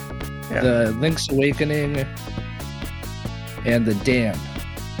 the Link's Awakening, and the Dam.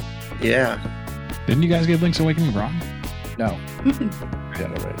 Yeah. Didn't you guys get Link's Awakening wrong? No.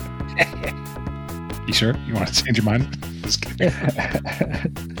 Got it right. You sure? You want to change your mind? Just kidding.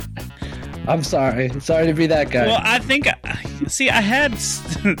 I'm sorry. Sorry to be that guy. Well, I think. See, I had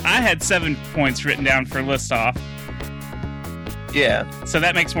 7 points written down for list off. Yeah. So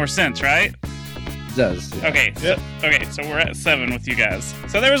that makes more sense, right? It does. Yeah. Okay. So we're at 7 with you guys.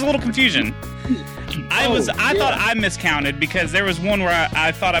 So there was a little confusion. I thought I miscounted because there was one where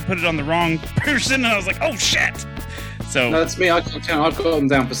I thought I put it on the wrong person, and I was like, "Oh shit!" So No, that's me. I've got them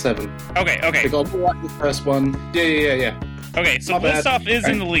down for 7. Okay. They got all right the first one. Yeah. Okay, so My bad. Listoff is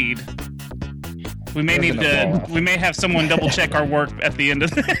in the lead. We may need to. We may have someone double check our work at the end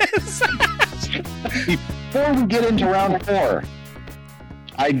of this. Before we get into round 4,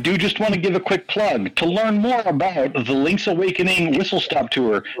 I do just want to give a quick plug. To learn more about the Link's Awakening Whistle Stop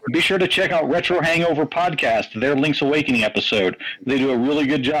Tour, be sure to check out Retro Hangover Podcast, their Link's Awakening episode. They do a really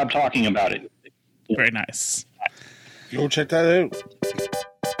good job talking about it. Very nice. Go check that out.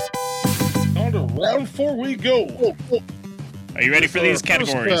 On to round 4 we go. Are you ready for these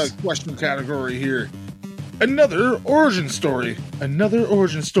categories? First, question category here. Another origin story. Another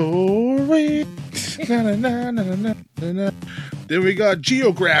origin story. Na, na, na, na, na, na, na. Then we got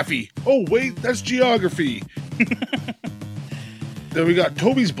geography. Oh, wait, that's geography. Then we got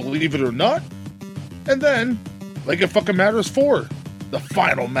Toby's Believe It or Not. And then, Like It Fucking Matters 4. The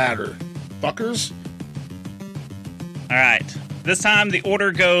final matter. Fuckers. All right. This time the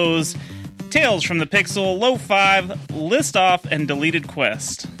order goes Tales from the Pixel, Low 5, List Off, and Deleted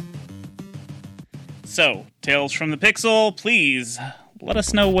Quest. So, Tales from the Pixel, please let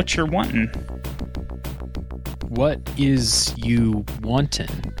us know what you're wanting. What is you wanting,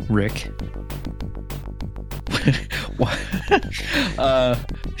 Rick?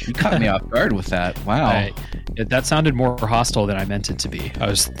 You caught me off guard with that. Wow. That sounded more hostile than I meant it to be. I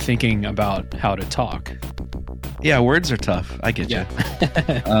was thinking about how to talk. Yeah, words are tough. I get you.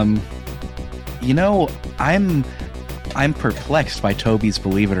 You know, I'm perplexed by Toby's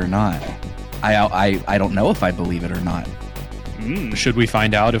Believe It or Not. I don't know if I believe it or not. Should we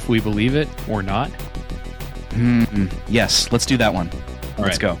find out if we believe it or not? Yes, let's do that one.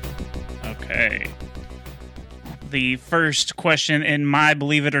 Let's go. Okay. The first question in my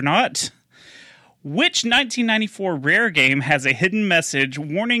Believe It or Not. Which 1994 Rare game has a hidden message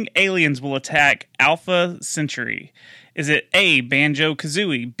warning aliens will attack Alpha Centauri? Is it A,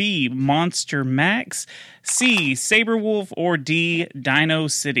 Banjo-Kazooie, B, Monster Max, C, Saberwolf, or D, Dino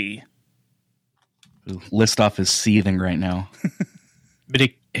City? Listoff is seething right now. But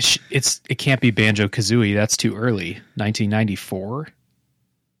it can't be Banjo-Kazooie. That's too early. 1994?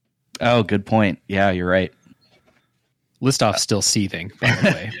 Oh, good point. Yeah, you're right. Listoff's still seething, by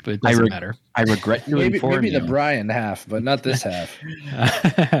the way, but it doesn't matter. I regret to inform maybe you. the Brian half, but not this half.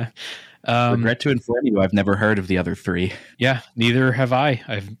 Regret to inform you, I've never heard of the other 3. Yeah, neither have I.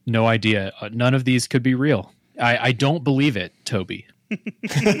 I have no idea. None of these could be real. I don't believe it, Toby. All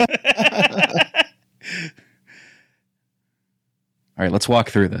right, let's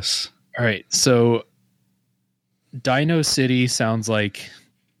walk through this. All right, so Dino City sounds like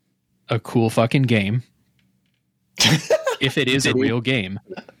a cool fucking game. If it is a real game.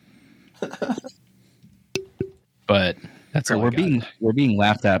 But that's all we're being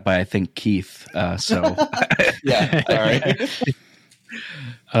laughed at by, I think, Keith. So yeah, all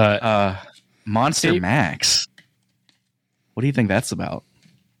right. Monster Max. What do you think that's about?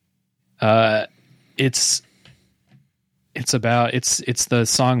 It's the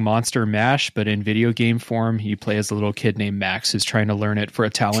song Monster Mash, but in video game form. You play as a little kid named Max who's trying to learn it for a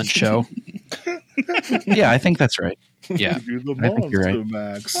talent show. Yeah, I think that's right. Yeah, I think you're right.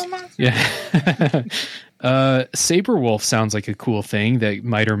 Max. Yeah. Saberwolf sounds like a cool thing that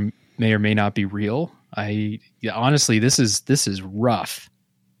may or may not be real. Honestly, this is rough.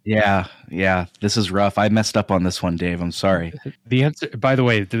 Yeah, this is rough. I messed up on this one, Dave. I'm sorry. The answer, by the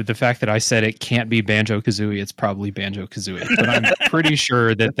way, the fact that I said it can't be Banjo-Kazooie, it's probably Banjo-Kazooie. But I'm pretty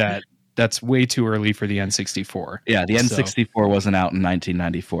sure that's way too early for the N64. Yeah, the N64 wasn't out in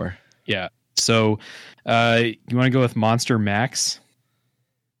 1994. Yeah. So, you want to go with Monster Max?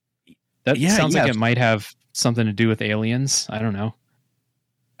 That sounds like it might have something to do with aliens. I don't know.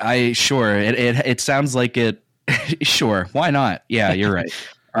 Sure. It sounds like it. Sure. Why not? Yeah, you're right.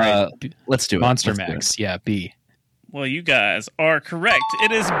 Let's do it. Monster Max. Yeah, B. Well, you guys are correct.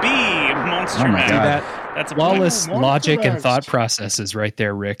 It is B, Monster Max. That's a flawless logic and thought processes right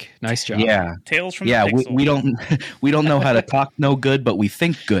there, Rick. Nice job. Yeah. Tales from the Pixel. we don't know how to talk no good, but we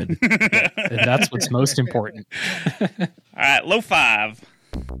think good. And that's what's most important. All right, Low 5.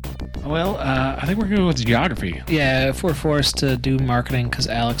 Well, I think we're going to go with geography. Yeah, if we're forced to do marketing, because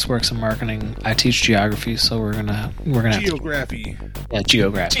Alex works in marketing, I teach geography, so we're gonna Geography.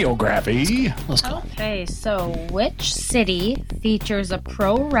 Geography. Let's go. Okay, so which city features a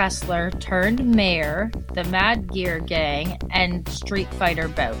pro wrestler turned mayor, the Mad Gear Gang, and Street Fighter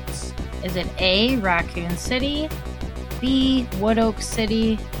bouts? Is it A, Raccoon City, B, Wood Oak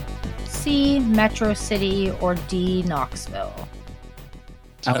City, C, Metro City, or D, Knoxville?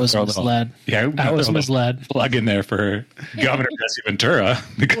 I was misled. Yeah, I was misled. Plug in there for Governor Jesse Ventura. I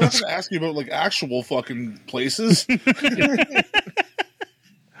Because was going to ask you about like actual fucking places.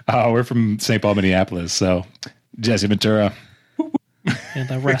 we're from St. Paul, Minneapolis. So Jesse Ventura. And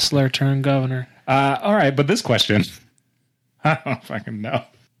the wrestler turned governor. All right, but this question, I don't fucking know.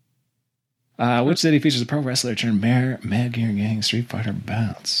 Which city features a pro wrestler turned mayor, Mad Gear Gang, Street Fighter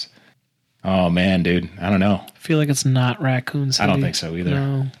bouts? Oh man, dude, I don't know. I feel like it's not Raccoon City. I don't think so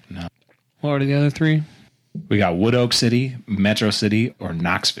either. No. What are the other three? We got Wood Oak City, Metro City, or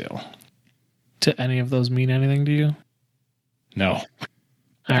Knoxville. Do any of those mean anything to you? No.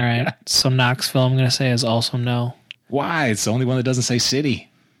 All right. So Knoxville, I'm going to say, is also no. Why? It's the only one that doesn't say city.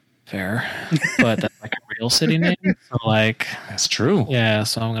 Fair. But that's like a real city name. So like, that's true. Yeah.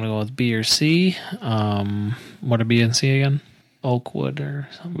 So I'm going to go with B or C. What are B and C again? Oakwood or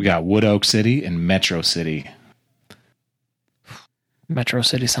something. We got Wood Oak City and Metro City. Metro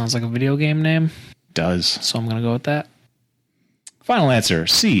City sounds like a video game name. Does. So I'm going to go with that. Final answer,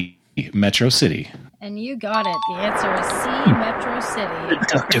 C, Metro City. And you got it. The answer is C, Metro City.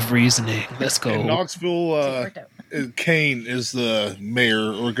 Deductive reasoning. Let's go. In Knoxville, Kane is the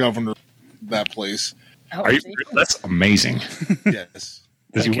mayor or governor of that place. Oh, Are you? That's amazing. Yes.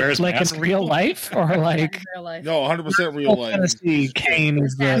 Does he wear his like mask? in real life or like in real life? No, 100% real life. Tennessee, Kane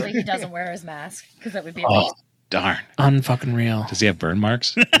is Sadly, the he doesn't wear his mask because that would be Oh, darn. unfucking real. Does he have burn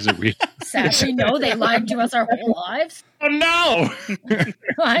marks? Is it real? sadly no. They lied to us our whole lives. Oh, no.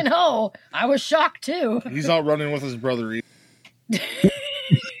 I know. I was shocked too. He's out running with his brother.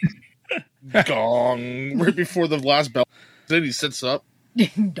 Gong. Right before the last bell. Then he sits up.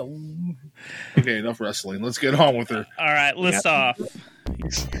 Okay, enough wrestling. Let's get on with her. All right, list off.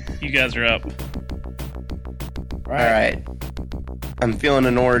 You guys are up. All right. I'm feeling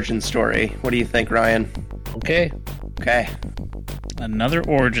an origin story. What do you think, Ryan? Okay. Okay. Another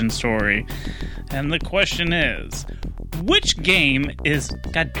origin story. And the question is, which game is...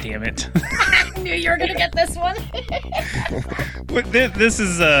 God damn it. I knew you were going to get this one. This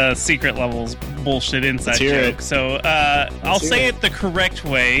is Secret Levels bullshit inside joke. So I'll say it the correct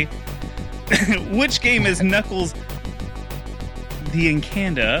way. Which game is Knuckles the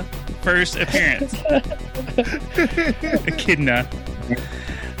Echidna first appearance? Echidna.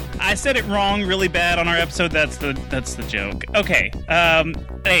 I said it wrong really bad on our episode. That's the joke. Okay.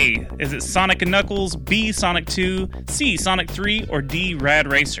 A, is it Sonic and Knuckles? B, Sonic 2? C, Sonic 3? Or D,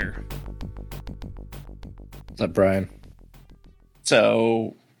 Rad Racer? What's up, Brian?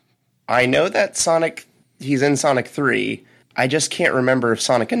 So, I know that he's in Sonic 3. I just can't remember if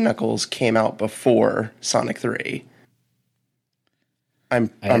Sonic and Knuckles came out before Sonic 3.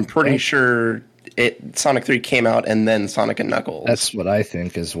 I'm pretty sure Sonic 3 came out and then Sonic and Knuckles. That's what I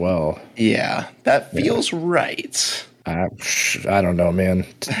think as well. Yeah, that feels right. I don't know, man.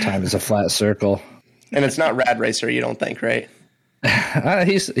 Time is a flat circle. And it's not Rad Racer, you don't think, right? I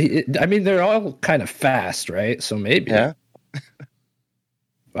mean, they're all kind of fast, right? So maybe. Yeah.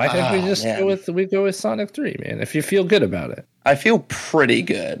 I think we just go with Sonic 3, man. If you feel good about it. I feel pretty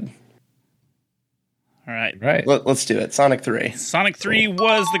good. All right. Right. Let's do it. Sonic 3. Sonic 3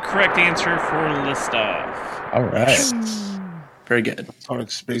 was the correct answer for list off. All right. Very good.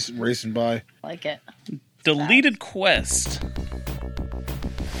 Sonic Space racing by. Like it. Deleted Quest.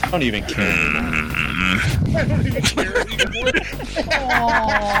 I don't even care. I don't even care anymore.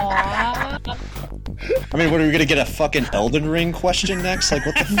 I mean, what are we gonna get a fucking Elden Ring question next? Like,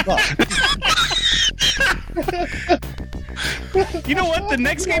 what the fuck? You know what? The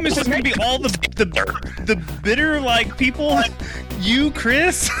next game is just gonna be all the bitter like people. You,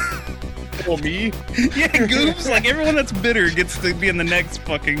 Chris. Oh, me? Yeah, Goobs. Like everyone that's bitter gets to be in the next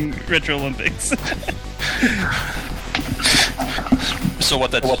fucking Retro Olympics. So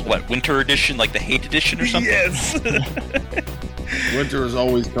what? Winter edition, like the hate edition or something? Yes. Winter is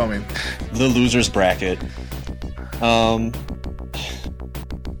always coming. The losers bracket. Well,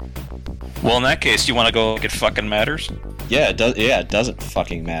 in that case, you want to go like it fucking matters? Yeah, it does. Yeah, it doesn't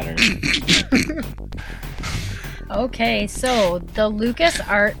fucking matter. Okay, so the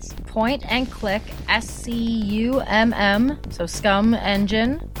LucasArts point-and-click SCUMM, so SCUM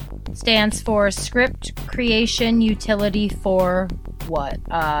engine, stands for Script Creation Utility for what?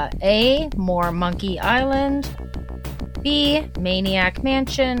 A, More Monkey Island. B, Maniac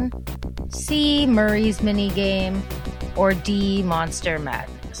Mansion. C, Murray's Minigame. Or D, Monster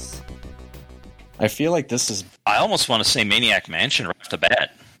Madness. I feel like this is... I almost want to say Maniac Mansion right off the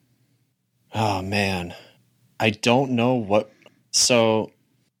bat. Oh, man. I don't know what... So,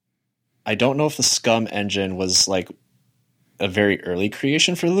 I don't know if the Scum engine was, like, a very early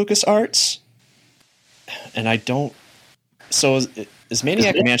creation for LucasArts. And I don't... So, is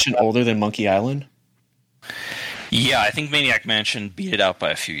Maniac Mansion older than Monkey Island? Yeah, I think Maniac Mansion beat it out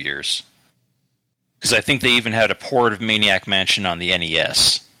by a few years. Because I think they even had a port of Maniac Mansion on the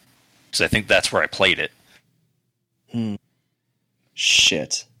NES. Because I think that's where I played it.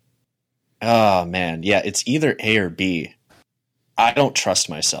 Shit. Oh, man. Yeah, it's either A or B. I don't trust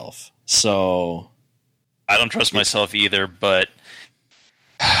myself. So... I don't trust myself either, but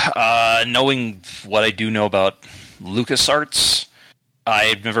knowing what I do know about LucasArts,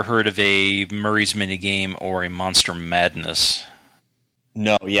 I've never heard of a Murray's Minigame or a Monster Madness.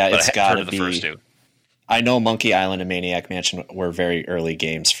 No, yeah, but it's got to the be... first two. I know Monkey Island and Maniac Mansion were very early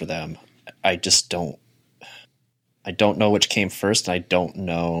games for them. I just don't... I don't know which came first, and I don't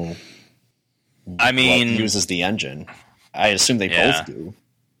know what uses the engine. I assume they both do.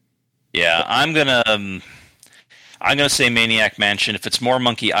 Yeah, I'm gonna say Maniac Mansion. If it's more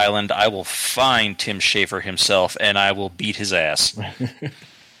Monkey Island, I will find Tim Schafer himself and I will beat his ass.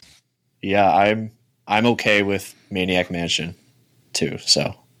 Yeah, I'm okay with Maniac Mansion too.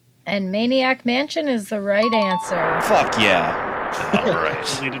 So. And Maniac Mansion is the right answer. Fuck yeah! All right.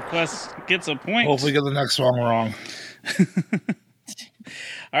 Deleted Quest gets a point. Hopefully, get the next one wrong.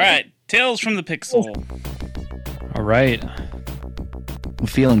 All right, Tales from the Pixel. All right. I'm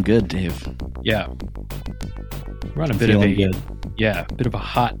feeling good, Dave. Yeah. We're on a bit of a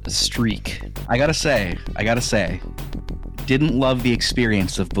hot streak. I gotta say, didn't love the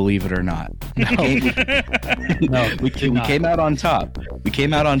experience of Believe It or Not. No, we came out on top.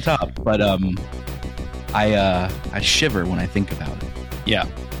 But I shiver when I think about it. Yeah.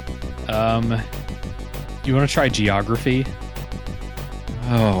 You want to try geography?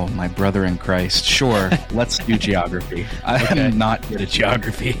 Oh, my brother in Christ. Sure, let's do geography. I'm not good at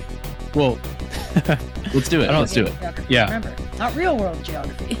geography. Well, let's do it. Let's do it. Yeah. Remember, not real world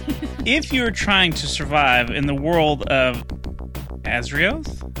geography. If you're trying to survive in the world of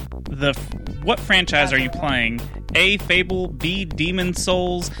Azrioth, what franchise are you playing? A, Fable, B, Demon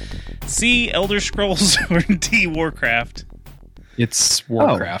Souls, C, Elder Scrolls, or D, Warcraft? It's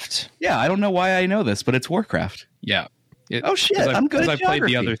Warcraft. Oh, yeah, I don't know why I know this, but it's Warcraft. Yeah. Oh shit! I'm good at I've played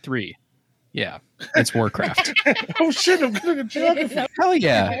the other three. Yeah, it's Warcraft. Oh shit! I'm good at geography. Hell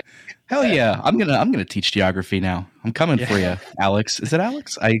yeah! I'm gonna teach geography now. I'm coming for you, Alex. Is it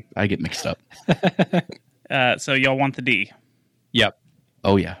Alex? I get mixed up. So y'all want the D? Yep.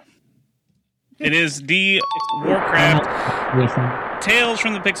 Oh yeah. It is D, Warcraft. Tales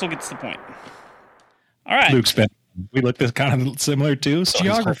from the Pixel gets the point. All right. Luke's been. We look this kind of similar too. So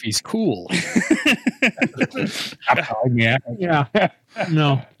geography's cool. Yeah.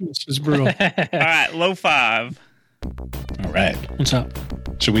 No, it's just brutal. All right, low 5. All right. What's up?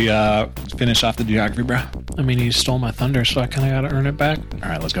 Should we finish off the geography, bro? I mean, you stole my thunder, so I kind of got to earn it back. All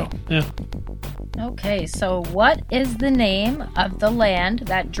right, let's go. Yeah. Okay, so what is the name of the land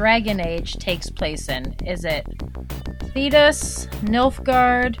that Dragon Age takes place in? Is it Thetis,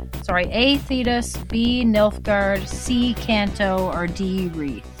 Nilfgaard, A, Thetis, B, Nilfgaard, C, Kanto, or D,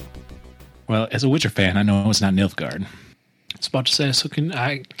 Wreath? Well, as a Witcher fan, I know it's not Nilfgaard. I was about to say,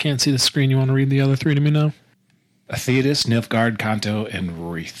 I can't see the screen. You want to read the other three to me now? Thetis, Nilfgaard, Kanto,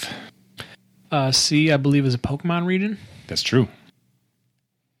 and Wreath. C, I believe, is a Pokemon region. That's true.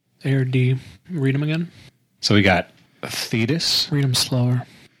 A or D. Read them again. So we got Thetis. Read them slower.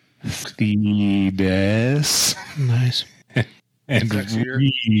 Thetis. Nice. And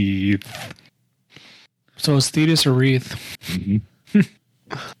Wreath. So it's Thetis or Wreath.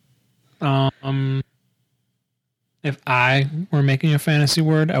 Mm-hmm. If I were making a fantasy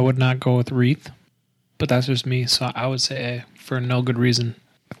word, I would not go with Wreath. But that's just me, so I would say A for no good reason.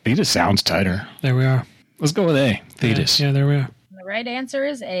 Thetis sounds tighter. There we are. Let's go with A. Thetis. Yeah, there we are. The right answer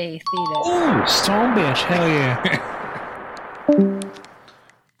is A, Thetis. Ooh, stone bitch. Hell yeah.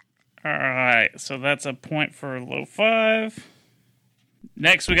 All right, so that's a point for low 5.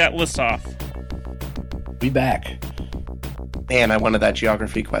 Next, we got List Off. Be back. Man, I wanted that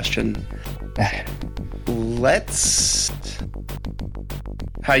geography question. Let's...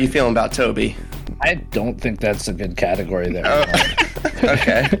 How you feeling about Toby? I don't think that's a good category there. Oh.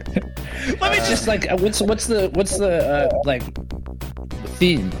 Okay. Let me just like what's the like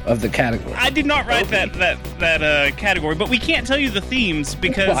theme of the category. I did not write that category, but we can't tell you the themes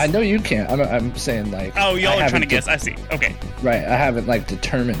because Well, I know you can't. I'm saying like. Oh, y'all I are trying to haven't guess. I see. Okay. Right, I haven't like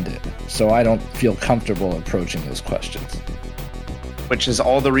determined it, so I don't feel comfortable approaching those questions. Which is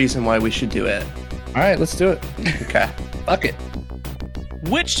all the reason why we should do it. All right, let's do it. Okay. Fuck it.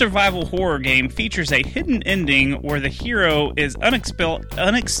 Which survival horror game features a hidden ending where the hero is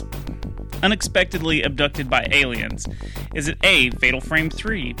unexpectedly abducted by aliens? Is it A, Fatal Frame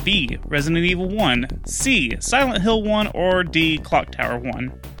 3, B, Resident Evil 1, C, Silent Hill 1, or D, Clock Tower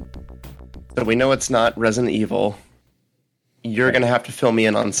 1? So we know it's not Resident Evil. You're going to have to fill me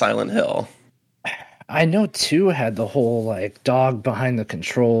in on Silent Hill. I know 2 had the whole like dog behind the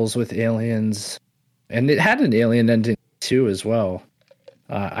controls with aliens, and it had an alien ending too as well.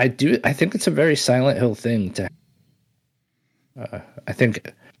 I think it's a very Silent Hill thing to. I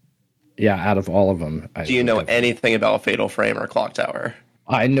think, yeah, out of all of them. Do you know anything about Fatal Frame or Clock Tower?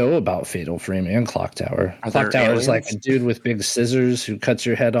 I know about Fatal Frame and Clock Tower. Clock Tower is like a dude with big scissors who cuts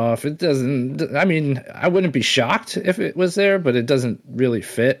your head off. It doesn't. I mean, I wouldn't be shocked if it was there, but it doesn't really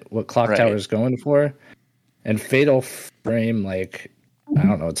fit what Clock Tower is going for. And Fatal Frame, like, I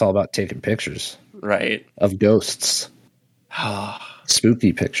don't know. It's all about taking pictures, right, of ghosts,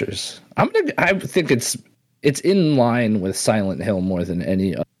 spooky pictures. I think it's in line with Silent Hill more than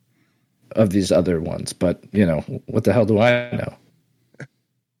any of these other ones. But you know, what the hell do I know?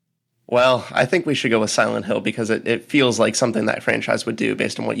 Well, I think we should go with Silent Hill because it feels like something that franchise would do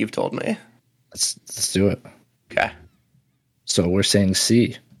based on what you've told me. Let's do it. Okay. So we're saying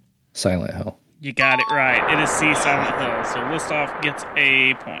C, Silent Hill. You got it right. It is C, Silent Hill. So Listoff gets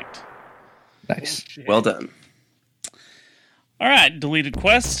a point. Nice. Well done. All right, deleted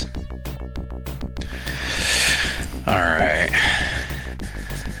quest. All right.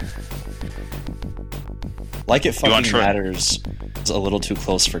 Like It Fucking Matters is a little too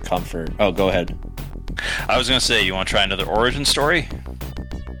close for comfort. Oh, go ahead. I was going to say, you want to try another origin story?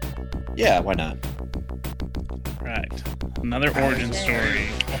 Yeah, why not? Right. Another origin story.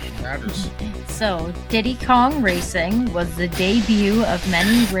 So, Diddy Kong Racing was the debut of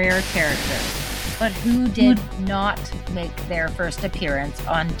many rare characters. But who did not make their first appearance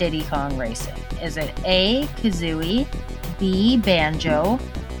on Diddy Kong Racing? Is it A, Kazooie, B, Banjo,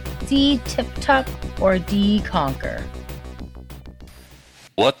 C, Tip Tup, or D, Conker?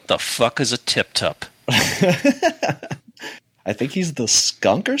 What the fuck is a Tip Tup? I think he's the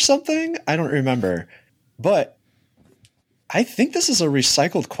skunk or something? I don't remember. But I think this is a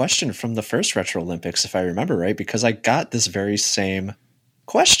recycled question from the first Retro Olympics, if I remember right, because I got this very same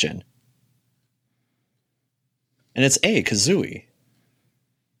question. And it's A, Kazooie.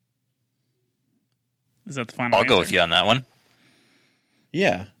 Is that the final I'll answer? go with you on that one.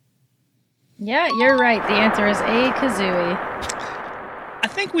 Yeah. Yeah, you're right. The answer is A, Kazooie. I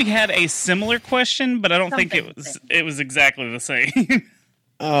think we had a similar question, but I don't think it was exactly the same.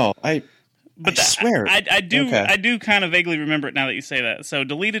 Oh, I swear. I do kind of vaguely remember it now that you say that. So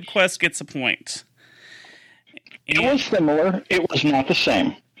deleted quest gets a point. It was similar. It was not the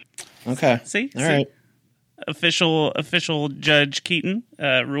same. Okay. See? All right. Official Judge Keaton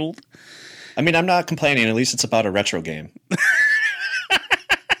ruled. I mean, I'm not complaining. At least it's about a retro game.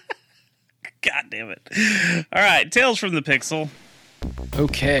 God damn it. All right. Tales from the Pixel.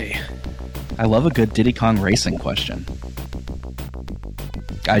 Okay. I love a good Diddy Kong Racing question.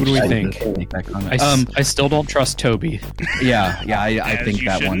 What do we think? I still don't trust Toby. Yeah, I think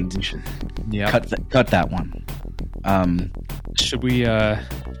that one. We should cut that one. Should we?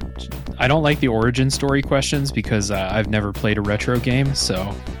 I don't like the origin story questions because I've never played a retro game.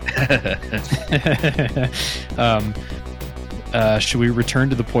 So, should we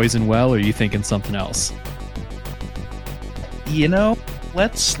return to the poison well, or are you thinking something else? You know,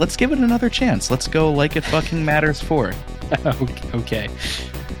 let's give it another chance. Let's go Like It Fucking Matters 4. Okay.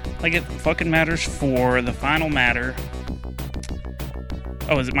 Like It Fucking Matters 4, the final matter.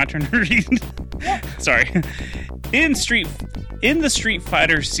 Oh, is it my turn to read? Sorry. In the Street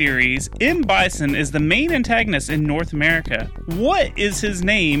Fighter series, M. Bison is the main antagonist in North America. What is his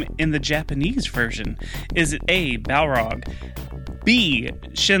name in the Japanese version? Is it A, Balrog, B,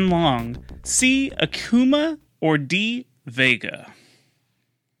 Shenlong, C, Akuma, or D, Vega?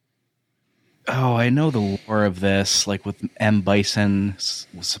 Oh, I know the lore of this. Like with M. Bison was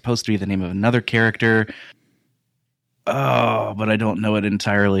supposed to be the name of another character. Oh, but I don't know it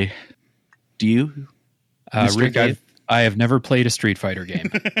entirely. Do you? Rick, I have never played a Street Fighter game.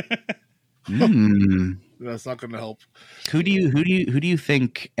 That's not going to help. Who do you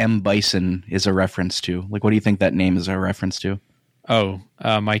think M. Bison is a reference to? Like, what do you think that name is a reference to? Oh,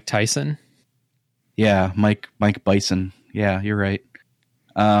 Mike Tyson. Yeah, Mike Bison. Yeah, you're right.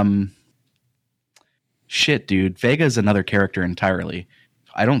 Shit, dude. Vega is another character entirely.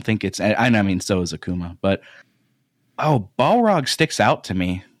 I don't think it's... I mean, so is Akuma, but... Oh, Balrog sticks out to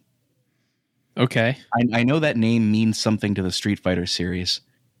me. Okay. I know that name means something to the Street Fighter series.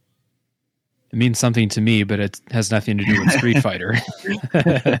 It means something to me, but it has nothing to do with Street Fighter.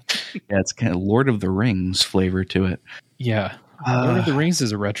 Yeah, it's kind of Lord of the Rings flavor to it. Yeah. Lord of the Rings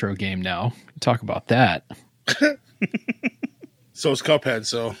is a retro game now. Talk about that. So is Cuphead,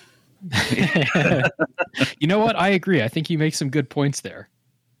 so... You know what? I agree. I think you make some good points there.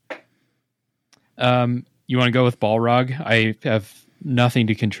 You want to go with Balrog? I have nothing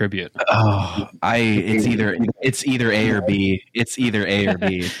to contribute. Oh, it's either A or B. It's either A or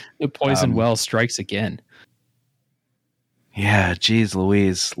B. The poison well strikes again. Yeah, geez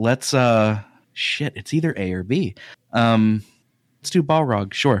Louise. Let's shit, it's either A or B. Let's do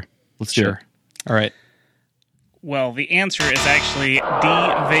Balrog. Sure. Let's do it. All right. Well, the answer is actually D.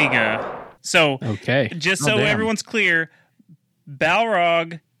 Vega. So, okay. Just so everyone's clear,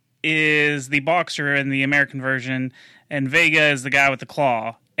 Balrog is the boxer in the American version, and Vega is the guy with the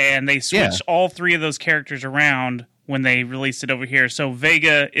claw. And they switched all three of those characters around when they released it over here. So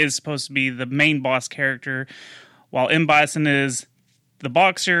Vega is supposed to be the main boss character, while M. Bison is the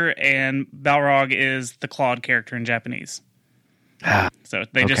boxer, and Balrog is the clawed character in Japanese. So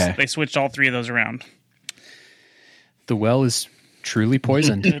they switched all three of those around. The well is truly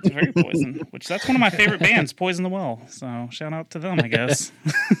poisoned. It's very poisoned, which that's one of my favorite bands, Poison the Well. So shout out to them, I guess.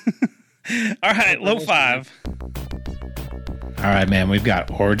 All right, low 5. All right, man. We've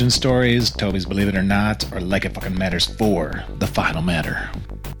got Origin Stories, Toby's Believe It or Not, or Like It Fucking Matters 4, The Final Matter.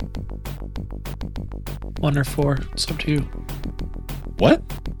 1 or 4. It's up to you. What?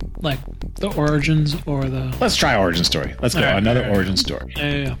 Like the origins or the... Let's try Origin Story. Let's go. Another Origin Story.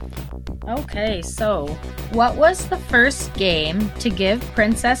 Yeah. Okay, so what was the first game to give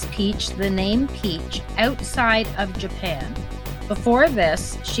Princess Peach the name Peach outside of Japan? Before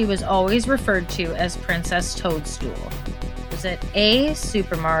this, she was always referred to as Princess Toadstool. Was it A,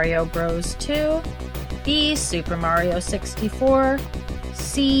 Super Mario Bros. 2, B, Super Mario 64,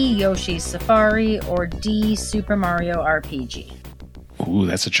 C, Yoshi's Safari, or D, Super Mario RPG? Ooh,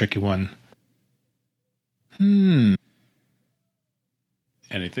 that's a tricky one.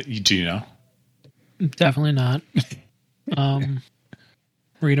 Anything? Do you know? Definitely not.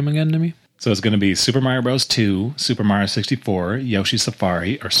 Read them again to me. So it's going to be Super Mario Bros. 2, Super Mario 64, Yoshi's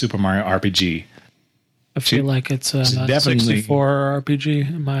Safari, or Super Mario RPG. I feel like it's a definitely 64 RPG,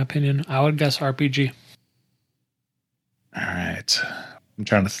 in my opinion. I would guess RPG. All right. I'm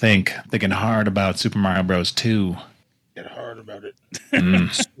trying to think. Thinking hard about Super Mario Bros. 2. Get hard about it.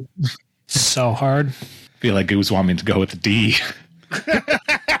 So hard. Feel like Goose want me to go with the D.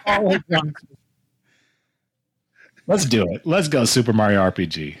 Let's do it. Let's go Super Mario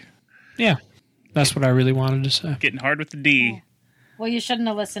RPG. Yeah. That's what I really wanted to say. Getting hard with the D. Well, you shouldn't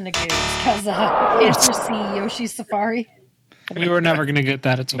have listened to Goose because answer C, Yoshi's Safari. We were never going to get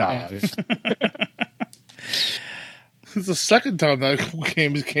that. It's okay. It's the second time that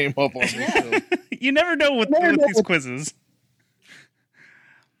game came up on this show. You never know with these quizzes.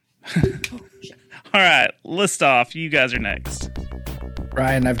 All right, list off. You guys are next.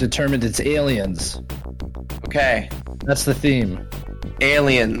 Ryan, I've determined it's aliens. Okay. That's the theme.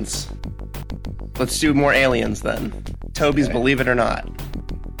 Aliens. Let's do more aliens then. Toby's Believe It or Not.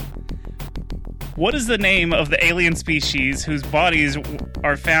 What is the name of the alien species whose bodies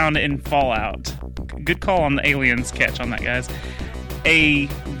are found in Fallout? Good call on the aliens catch on that, guys. A.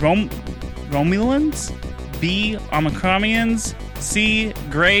 Romulans, B. Omicronians, C.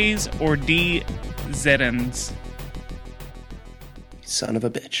 Greys, or D. Zedans? Son of a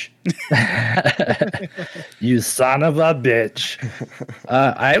bitch. You son of a bitch.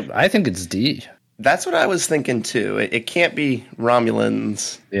 I think it's D. That's what I was thinking too. It can't be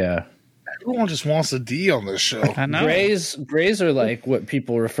Romulans. Yeah. Everyone just wants a D on this show. I know. Greys are like what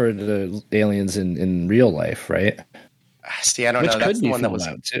people refer to aliens in real life, right? See, I don't know. That's the one that was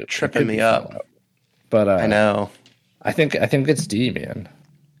tripping me up. But I know. I think it's D, man.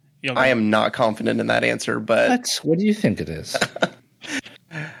 I am not confident in that answer, but what do you think it is?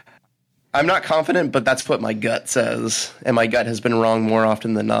 I'm not confident, but that's what my gut says, and my gut has been wrong more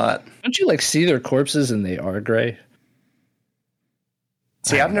often than not. Don't you see their corpses and they are gray?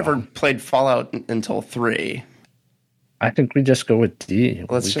 See, I've never played Fallout until 3. I think we just go with D.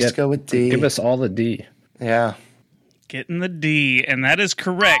 Let's just go with D. Give us all the D. Yeah. Getting the D, and that is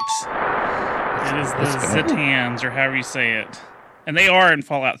correct. It is the Zetans, or however you say it. And they are in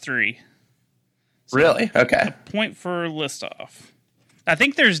Fallout 3. So really? Okay. A point for Listoff. I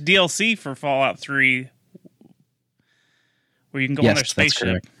think there's DLC for Fallout 3 where you can go on their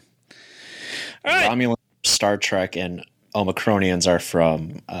spaceship. All right. Romulan, Star Trek, and Omicronians are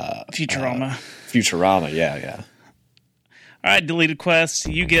from Futurama. Futurama, yeah. All right, Deleted Quest,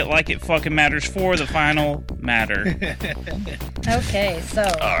 you get Like It Fucking Matters for the final matter. Okay, so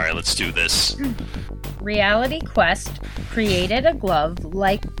All right, let's do this. Reality Quest created a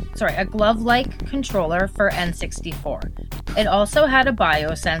glove-like controller for N64. It also had a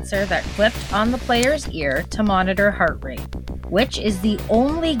biosensor that clipped on the player's ear to monitor heart rate, which is the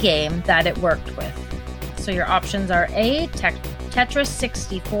only game that it worked with. So your options are A, Tetris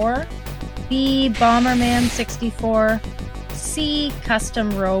 64, B, Bomberman 64, C, Custom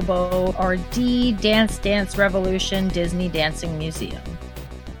Robo, or D, Dance Dance Revolution Disney Dancing Museum.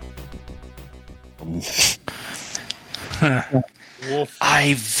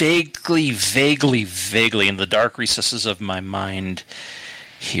 I vaguely in the dark recesses of my mind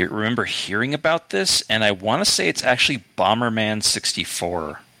remember hearing about this, and I want to say it's actually Bomberman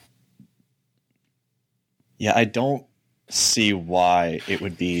 64. Yeah, I don't see why it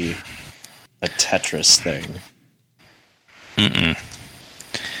would be a Tetris thing.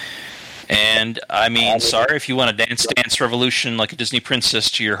 And I mean, sorry if you want to Dance Revolution like a Disney princess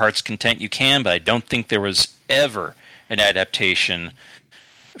to your heart's content, you can, but I don't think there was ever an adaptation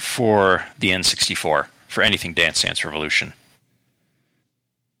for the N64 for anything Dance Revolution.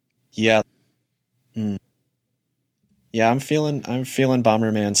 Yeah. Yeah, I'm feeling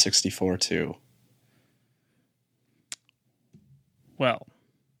Bomberman 64 too. Well,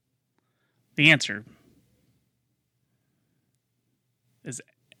 the answer is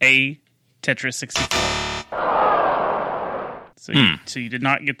A, Tetris 64. So you did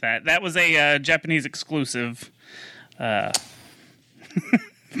not get that. That was a Japanese exclusive. I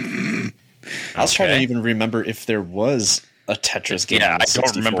was trying to even remember if there was a Tetris game. Yeah, I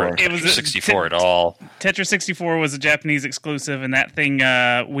don't remember it was 64 at all. Tetris 64 was a Japanese exclusive, and that thing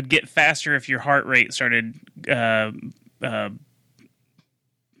would get faster if your heart rate started. So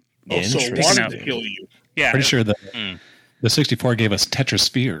it wanted to kill you. Yeah, Pretty sure the 64 gave us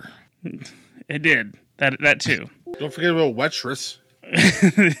Tetrasphere. It did. That too. Don't forget about Wetris.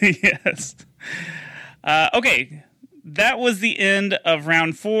 Yes. Okay. That was the end of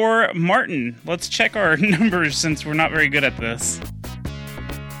round 4. Martin, let's check our numbers since we're not very good at this.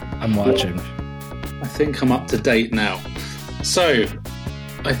 I'm watching. I think I'm up to date now. So,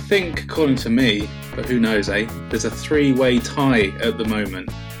 I think, according to me, but who knows, there's a 3-way tie at the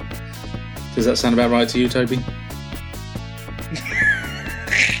moment. Does that sound about right to you, Toby?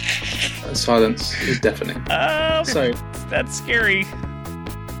 Silence is deafening. So that's scary.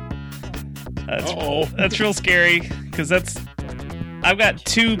 That's real scary because I've got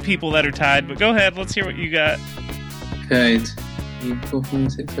 2 people that are tied. But go ahead, let's hear what you got. Okay, 4,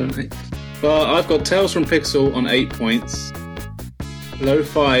 5, 6, 7, 8. Well, I've got Tales from Pixel on 8 points. Low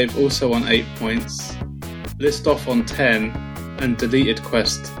 5 also on 8 points. List Off on 10, and Deleted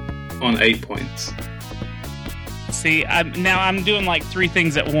Quest on 8 points. See, I'm doing like 3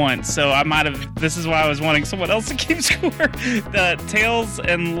 things at once, so I might have. This is why I was wanting someone else to keep score. The Tails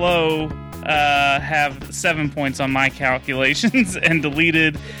and Low have 7 points on my calculations, and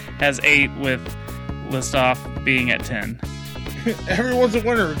Deleted has 8, with List Off being at 10. Everyone's a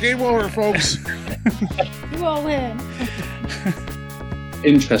winner. Game over, folks. You all win.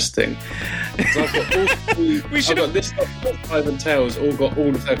 Interesting. So I've got all 3. I've got List Off, 5, and Tails all got all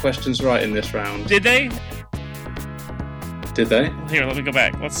of their questions right in this round. Did they? Did they? Here, let me go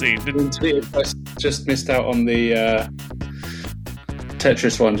back. Let's see. Deleted Quest just missed out on the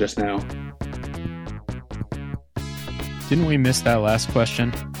Tetris one just now. Didn't we miss that last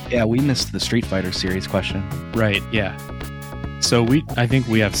question? Yeah, we missed the Street Fighter series question. Right, yeah. So I think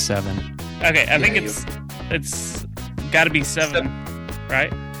we have 7. Okay, I think it's got to be 7,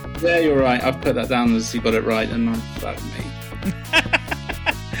 right? Yeah, you're right. I've put that down as you got it right, and fuck me.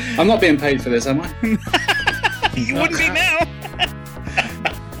 I'm not being paid for this, am I? You wouldn't be now.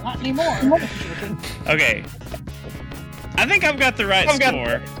 Not anymore. Okay. I think I've got the right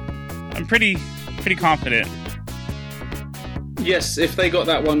score. I'm pretty confident. Yes, if they got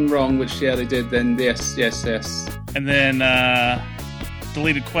that one wrong, which they did, then yes. And then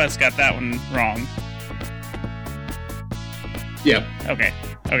Deleted Quest got that one wrong. Yep. Okay.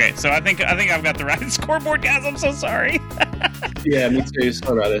 So I think I've got the right scoreboard, guys. I'm so sorry. Yeah, me too.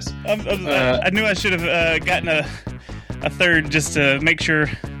 Sorry about this. I knew I should have gotten a third just to make sure.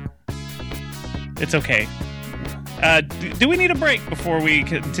 It's okay. Do we need a break before we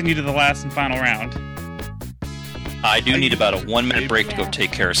continue to the last and final round? I do need about a 1-minute break to go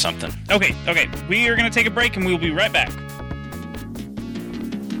take care of something. Okay. We are going to take a break and we'll be right back.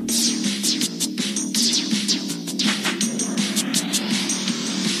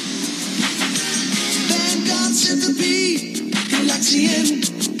 again.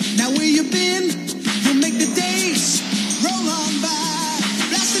 Now where you been? You'll make the days roll on by.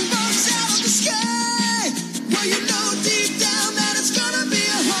 Blasting bugs out of the sky. Well, you know deep down that it's gonna be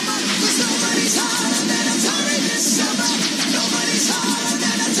a hummer. 'Cause nobody's hotter than Atari this summer. Nobody's hotter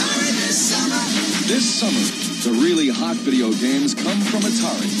than Atari this summer. This summer, the really hot video games come from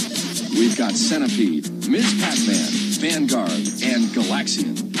Atari. We've got Centipede, Ms. Pac-Man, Vanguard, and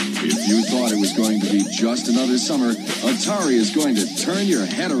Galaxian. If you thought it was going to be just another summer, Atari is going to turn your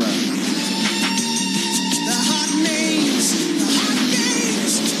head around. The hot names, the hot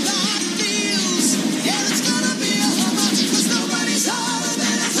games, the hot feels. Yeah, it's gonna be a hummer. 'Cause nobody's hotter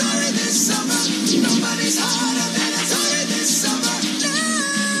than Atari this summer. Nobody's hotter than Atari this summer.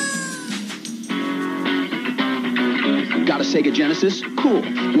 Got a Sega Genesis? Cool.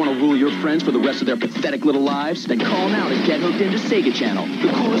 Want to rule your friends for the rest of their pathetic little lives? Then call now to get hooked into Sega Channel. The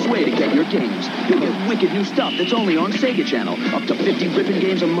coolest way to get your games. You'll get wicked new stuff that's only on Sega Channel. Up to 50 ripping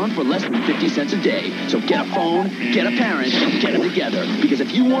games a month for less than 50 cents a day. So get a phone, get a parent, get them together. Because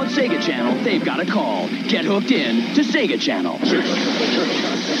if you want Sega Channel, they've got to call. Get hooked in to Sega Channel.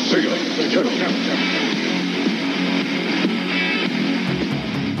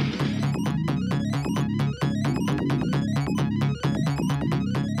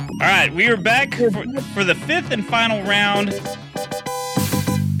 All right, we are back for the fifth and final round.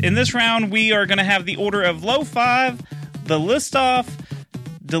 In this round, we are going to have the order of Low 5, the list off,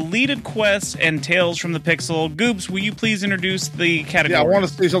 deleted quests, and Tales from the Pixel. Goobs, will you please introduce the category? Yeah, I want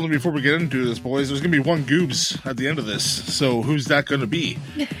to say something before we get into this, boys. There's going to be one Goobs at the end of this, so who's that going to be?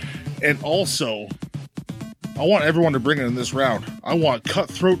 And also, I want everyone to bring it in this round. I want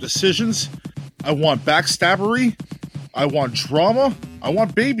cutthroat decisions. I want backstabbery. I want drama. I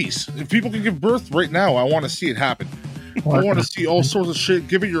want babies. If people can give birth right now, I want to see it happen. I want to see all sorts of shit.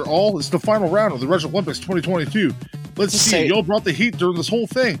 Give it your all. It's the final round of the Retro Olympics 2022. Let's see. Y'all brought the heat during this whole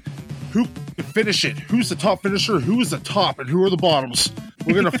thing. Who can finish it? Who's the top finisher? Who is the top? And who are the bottoms?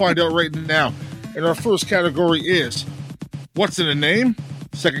 We're going to find out right now. And our first category is what's in a name?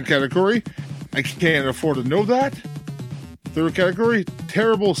 Second category, I can't afford to know that. Third category,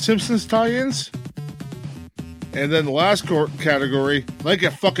 terrible Simpsons tie-ins. And then the last category, like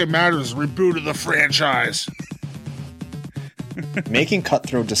it fucking matters, rebooted the franchise. Making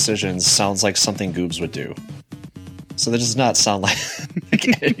cutthroat decisions sounds like something Goobs would do. So that does not sound like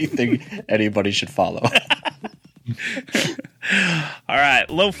anything anybody should follow. All right,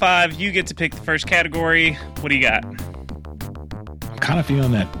 Low 5, you get to pick the first category. What do you got? I'm kind of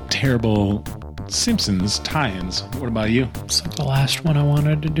feeling that terrible Simpsons tie-ins. What about you? It's like the last one I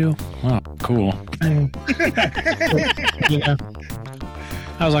wanted to do. Oh, cool. Yeah.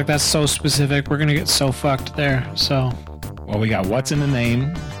 I was like, that's so specific. We're going to get so fucked there. So, well, we got what's in the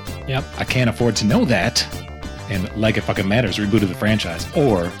name. Yep. I can't afford to know that. And like it fucking matters, rebooted the franchise.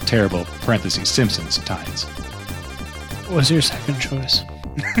 Or terrible, parentheses, Simpsons tie-ins. What was your second choice?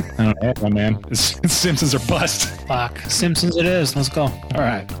 I don't know, man. It's Simpsons or bust. Fuck. Simpsons it is. Let's go. All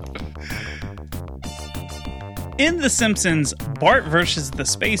right. In The Simpsons, Bart versus the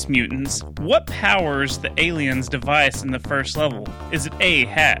Space Mutants, what powers the aliens' device in the first level? Is it A,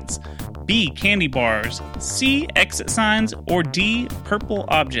 hats, B, candy bars, C, exit signs, or D, purple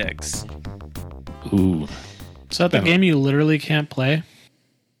objects? Ooh. Is that the game you literally can't play?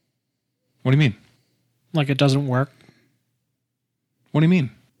 What do you mean? Like it doesn't work? What do you mean?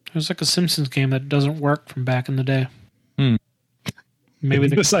 There's like a Simpsons game that doesn't work from back in the day. Maybe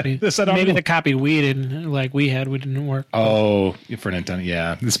the the copy we didn't like we didn't work. Oh, for Nintendo,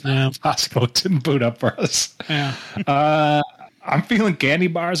 yeah. This possible it didn't boot up for us. Yeah. I'm feeling candy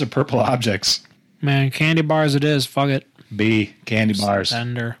bars or purple objects. Man, candy bars it is. Fuck it. B, candy bars.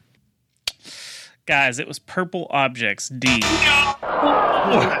 Sender. Guys, it was purple objects. D.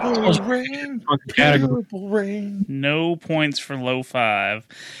 Purple rain. Purple rain. No points for Low 5.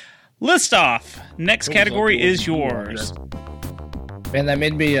 List off. Next category is yours. Man, that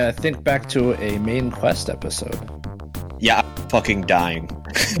made me think back to a main quest episode. Yeah, I'm fucking dying.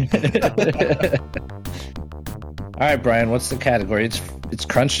 All right, Brian, what's the category? It's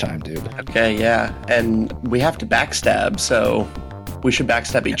crunch time, dude. Okay, yeah. And we have to backstab, so we should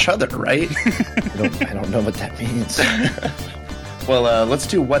backstab each other, right? I don't know what that means. Well, let's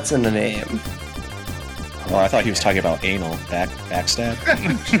do what's in the name. Oh, I thought he was talking about anal. Backstab?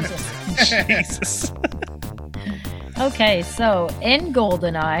 Jesus. Okay, so in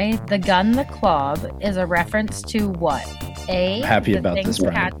GoldenEye, the gun, the club is a reference to what? A. I'm happy the about thing's this,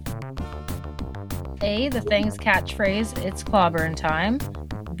 Brian. A. The thing's catchphrase, it's clobbering time.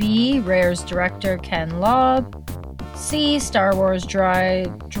 B. Rare's director, Ken Lobb. C. Star Wars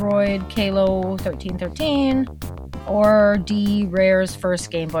droid, Kalo 1313. Or D, Rare's first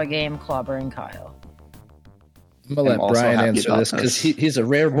Game Boy game, Clobbering Kyle. I'm going to let Brian answer this because he's a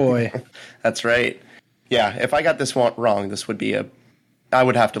Rare boy. That's right. Yeah, if I got this one wrong, this would be I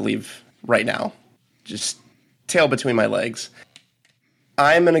would have to leave right now. Just tail between my legs.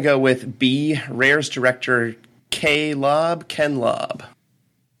 I'm going to go with B, Rare's director Ken Lobb.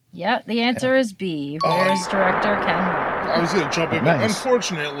 Yeah, the answer is B, Rare's director Ken Lobb. I was going to jump in, but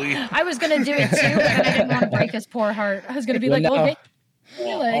unfortunately... I was going to do it too, but I didn't want to break his poor heart. I was going to be Well, like, well, now-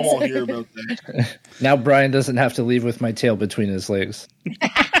 I'm all here about that. Now Brian doesn't have to leave with my tail between his legs.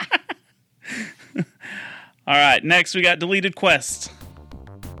 All right, next we got Deleted Quest.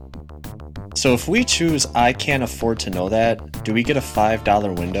 So if we choose I can't afford to know that, do we get a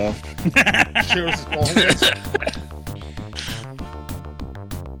 $5 window?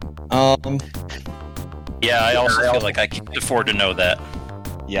 Yeah, I also feel like I can't afford to know that.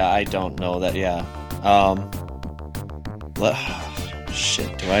 Yeah, I don't know that. Yeah.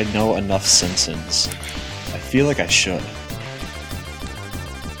 Shit, do I know enough Simpsons? I feel like I should.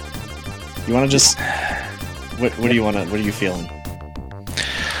 You want to just... What do you want to... What are you feeling?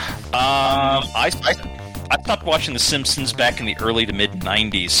 I stopped watching The Simpsons back in the early to mid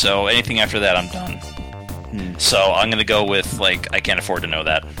 90s, so anything after that, I'm done. So I'm gonna go with I can't afford to know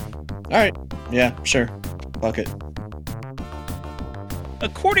that. All right. Yeah, sure. Fuck it.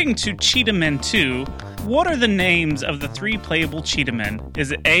 According to Cheetah Men 2, what are the names of the 3 playable Cheetah Men?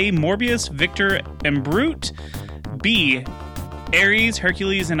 Is it A, Morbius, Victor, and Brute? B, Ares,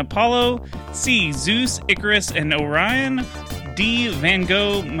 Hercules, and Apollo? C, Zeus, Icarus, and Orion? D, Van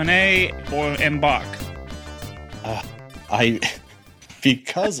Gogh, Monet, and Bach?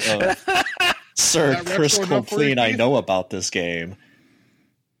 Because of Sir Chris Complete, I know about this game.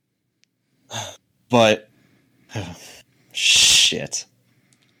 But... shit.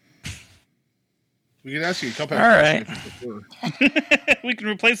 We can ask you a Cuphead All right. question if you prefer. We can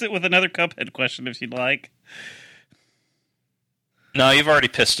replace it with another Cuphead question if you'd like. No, you've already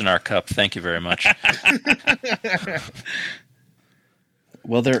pissed in our cup. Thank you very much.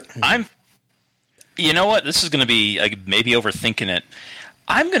 Well, you know what? This is going to be maybe overthinking it.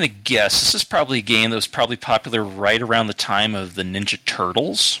 I'm going to guess this is probably a game that was probably popular right around the time of the Ninja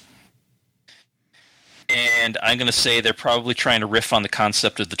Turtles. And I'm going to say they're probably trying to riff on the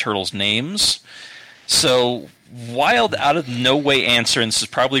concept of the Turtles' names. So, wild out of no way answer, and this is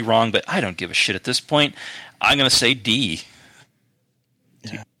probably wrong, but I don't give a shit at this point. I'm going to say D.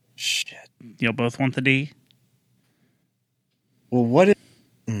 Yeah. Shit. You'll both want the D? Well, what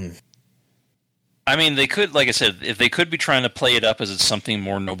I mean, they could, like I said, if they could be trying to play it up as it's something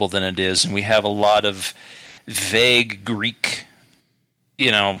more noble than it is, and we have a lot of vague Greek,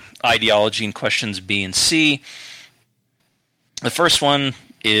 ideology and questions B and C. The first one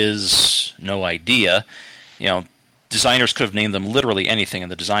is no idea. Designers could have named them literally anything in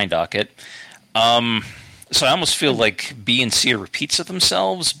the design docket. So I almost feel like B and C are repeats of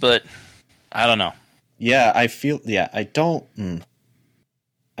themselves, but I don't know. Yeah, I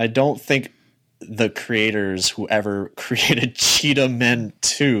don't think the creators, whoever created Cheetah Men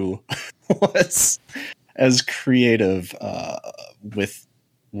 2, was as creative with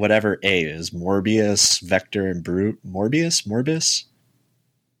whatever A is. Morbius, Vector, and Brute. Morbius?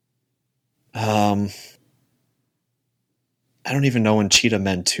 I don't even know when Cheetah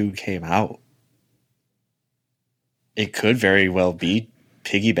Men 2 came out. It could very well be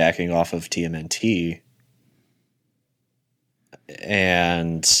piggybacking off of TMNT.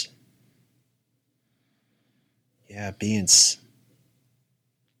 And yeah, beans.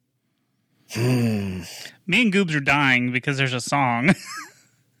 Me and Goobs are dying because there's a song.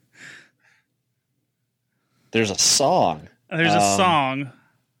 There's a song. There's a song.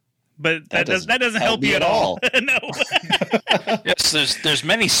 But that doesn't help you at all. No. Yes, there's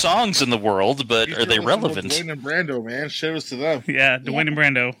many songs in the world, but are they relevant? Dwayne and Brando, man. Shout outs to them. Yeah, Dwayne and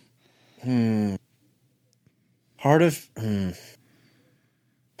Brando.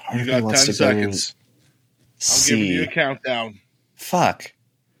 You got 10 seconds. I'm giving you a countdown. Fuck.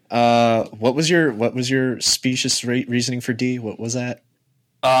 What was your specious reasoning for D? What was that?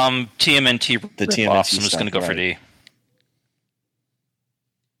 TMNT. The TMNT off, I'm just going to go right. for D.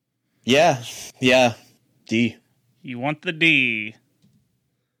 Yeah, D. You want the D.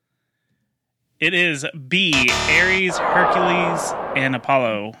 It is B, Ares, Hercules, and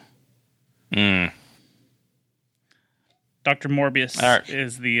Apollo. Dr. Morbius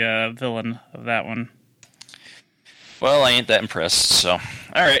is the villain of that one. Well, I ain't that impressed, so...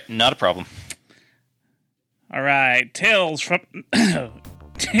 Alright, not a problem. Alright, Tales from...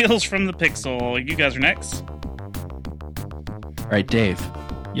 Tales from the Pixel. You guys are next. All right, Dave.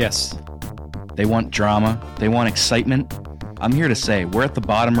 Yes. They want drama. They want excitement. I'm here to say, we're at the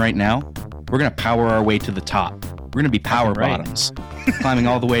bottom right now. We're going to power our way to the top. We're going to be power bottoms, climbing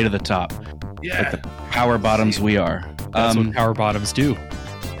all the way to the top. Yeah. Like the power bottoms we are. That's what power bottoms do.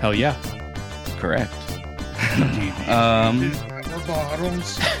 Hell yeah. Correct. Power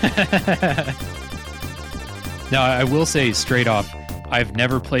bottoms. Now, I will say straight off, I've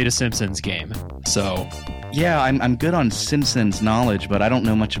never played a Simpsons game, so... Yeah, I'm good on Simpsons knowledge, but I don't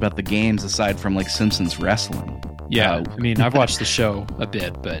know much about the games aside from, like, Simpsons wrestling. Yeah, I mean, I've watched the show a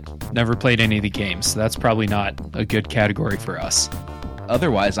bit, but never played any of the games, so that's probably not a good category for us.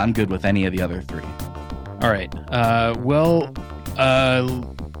 Otherwise, I'm good with any of the other three. All right. I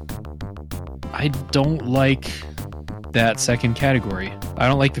don't like that second category. I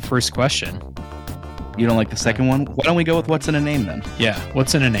don't like the first question. You don't like the second one? Why don't we go with what's in a name then? Yeah,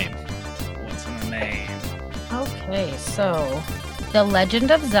 what's in a name? What's in a name? Okay, so The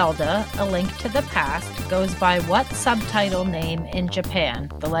Legend of Zelda: A Link to the Past goes by what subtitle name in Japan?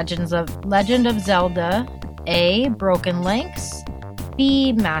 The Legend of Zelda: A. Broken Links,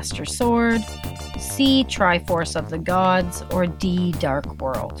 B. Master Sword, C. Triforce of the Gods, or D. Dark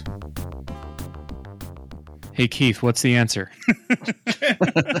World. Hey, Keith, what's the answer?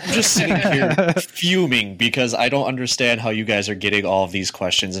 I'm just sitting here fuming because I don't understand how you guys are getting all of these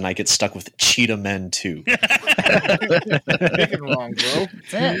questions, and I get stuck with Cheetah Men 2. Picking wrong, bro.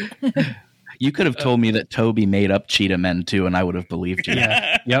 That's it. You could have told me that Toby made up Cheetah Men too, and I would have believed you.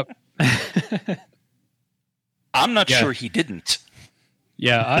 Yeah. Yep. I'm not sure he didn't.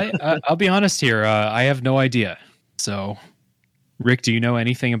 Yeah, I'll be honest here. I have no idea. So, Rick, do you know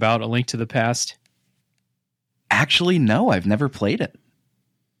anything about A Link to the Past? Actually, no. I've never played it.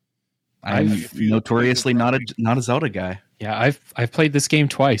 I'm notoriously not a Zelda guy. Yeah, I've played this game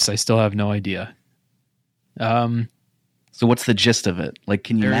twice. I still have no idea. So what's the gist of it? Like,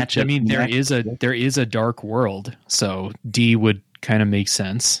 can you match it? I mean, there is a dark world, so D would kind of make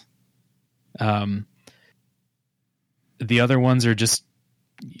sense. The other ones are just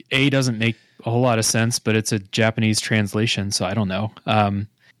A doesn't make a whole lot of sense, but it's a Japanese translation, so I don't know.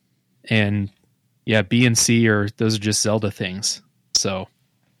 And yeah, B and C those are just Zelda things. So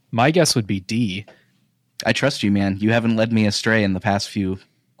my guess would be D. I trust you, man. You haven't led me astray in the past few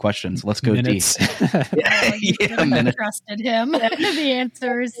questions. Let's go Minutes. D. You trusted him. The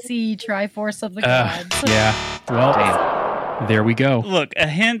answer is C. Triforce of the Gods. Yeah. Well, there we go. Look, a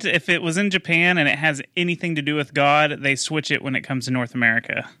hint: if it was in Japan and it has anything to do with God, they switch it when it comes to North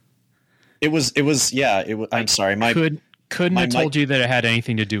America. It was. I'm sorry. Couldn't have told you that it had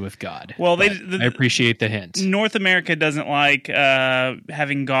anything to do with God. Well, I appreciate the hint. North America doesn't like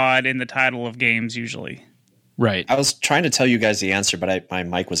having God in the title of games usually. Right. I was trying to tell you guys the answer, but my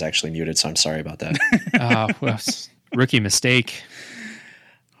mic was actually muted, so I'm sorry about that. Well, rookie mistake.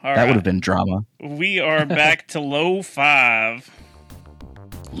 All that right. would have been drama. We are back to low 5.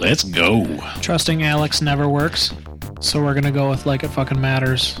 Let's go. Trusting Alex never works, so we're gonna go with Like It Fucking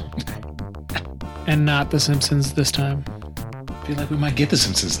Matters, and not The Simpsons this time. I feel like we might get The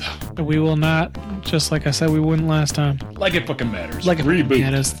Simpsons though. We will not. Just like I said, we wouldn't last time. Like It Fucking Matters. Like it Reboot.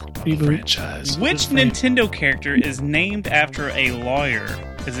 matters. Reboot. Franchise. Which Nintendo character is named after a lawyer?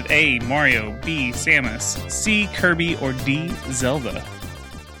 Is it A, Mario, B, Samus, C, Kirby, or D, Zelda?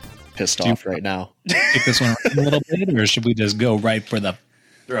 Pissed off right now. Take this one a little bit, or should we just go right for the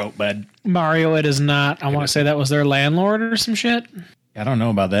throat, bud? Mario, it is not. I want to say that was their landlord or some shit. I don't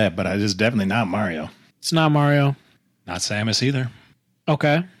know about that, but it's definitely not Mario. It's not Mario. Not Samus either.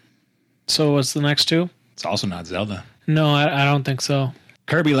 Okay. So what's the next two? It's also not Zelda. No, I don't think so.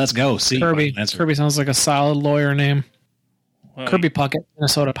 Kirby, let's go. See, Kirby. Kirby sounds like a solid lawyer name. Well, Kirby Puckett,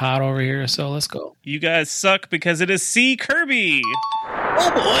 Minnesota Pod over here. So let's go. You guys suck because it is C, Kirby.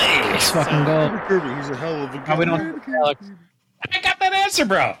 Oh boy! Let's fucking go. Kirby, he's a hell of a Oh, we guy. don't. Alex. I got that answer,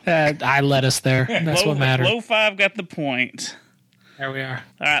 bro. I led us there. That's what matters. Low 5 got the point. There we are.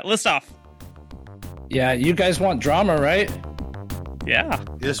 All right, list off. Yeah, you guys want drama, right? Yeah.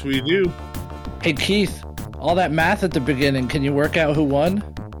 Yes, we do. Hey, Keith, all that math at the beginning, can you work out who won?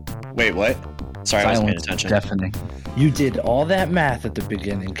 Wait, what? Sorry, I wasn't paying Silence attention. deafening. You did all that math at the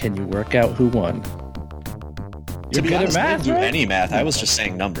beginning. Can you work out who won? To You're be good at honest, I math, didn't do right? any math. I was just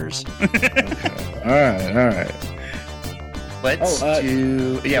saying numbers. All right. Let's Oh,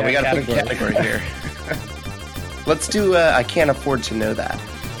 do. Yeah, we got to put a category here. Let's do. I can't afford to know that.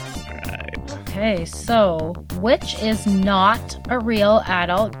 Okay, so which is not a real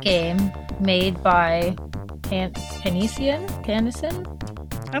adult game made by Panician?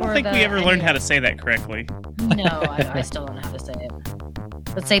 I don't think we ever learned how to say that correctly. No, I still don't know how to say it.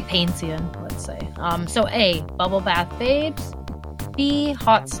 Let's say Painsian, let's say. So A, Bubble Bath Babes, B.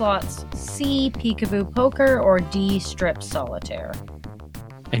 Hot Slots, C. Peekaboo Poker, or D. Strip Solitaire?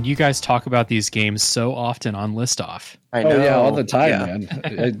 And you guys talk about these games so often on List Off. I Oh yeah, all the time,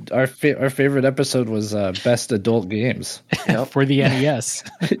 man. Our favorite episode was best adult games for the NES.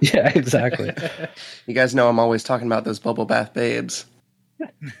 Yeah, exactly. You guys know I'm always talking about those bubble bath babes.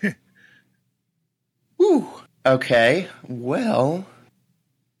 Whew. Okay, well,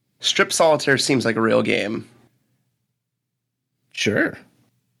 Strip Solitaire seems like a real game. Sure.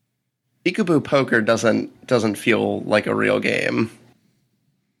 Peekaboo Poker doesn't feel like a real game.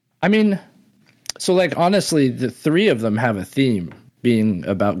 I mean, so like honestly, the three of them have a theme being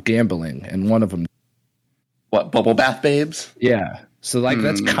about gambling, and one of them. What, Bubble Bath Babes? Yeah. So like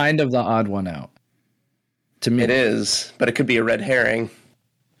that's kind of the odd one out. To me, it is, but it could be a red herring.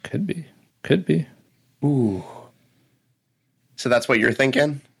 Could be. Ooh. So that's what you're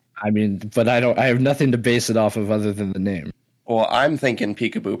thinking? I mean, but I have nothing to base it off of other than the name. Well, I'm thinking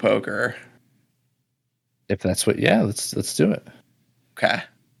Peekaboo Poker. If that's what, yeah, let's do it. Okay.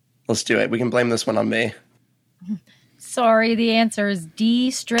 Let's do it. We can blame this one on me. Sorry, the answer is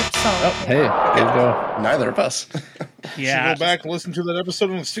D. Strip Solitaire. Oh, hey, there you go. Neither of us. Yeah. So go back and listen to that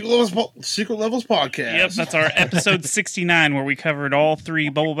episode on the Secret Levels podcast. Yep, that's our episode 69 where we covered all three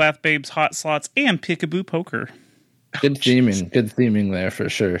Bubble Bath Babes, Hot Slots, and Peekaboo Poker. Good theming there for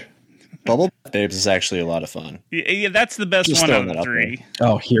sure. Bubble Bath Babes is actually a lot of fun. Yeah, that's the best Just one throwing out of that out three.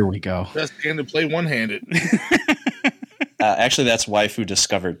 Oh, here we go. Best game to play one-handed. Actually, that's Waifu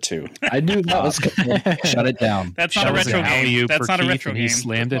Discovered too. I knew that was Shut it down. That's not a retro game. That's not a retro game. He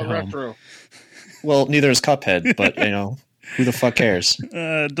slammed it home. Retro. Well, neither is Cuphead, but you know, who the fuck cares?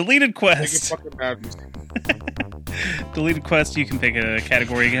 Deleted Quest. Fucking bad. Deleted Quest, you can pick a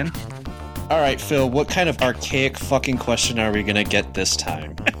category again. All right, Phil, what kind of archaic fucking question are we gonna get this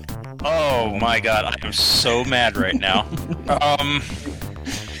time? Oh my god, I am so mad right now.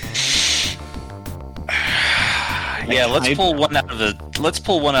 Yeah, let's pull one out of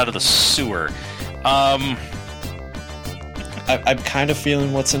the sewer. I'm kind of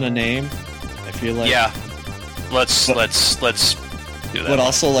feeling what's in a name. I feel like let's do that. But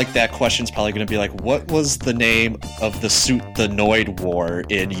also, like, that question's probably going to be like, what was the name of the suit the Noid wore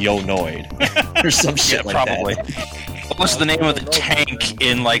in Yo Noid? Or some shit like probably. that. What was the name of the tank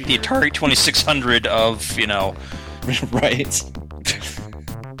in, like, the Atari 2600 of, you know... Right.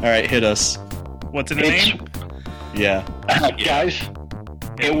 All right, hit us. What's in the name? Yeah. Guys,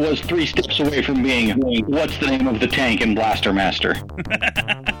 it was 3 steps away from being what's the name of the tank in Blaster Master?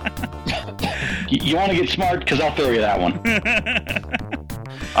 You want to get smart? Because I'll throw you that one.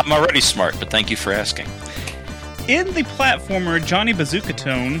 I'm already smart, but thank you for asking. In the platformer Johnny Bazooka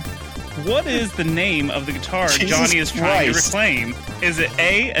Tone, what is the name of the guitar Johnny is trying to reclaim? Is it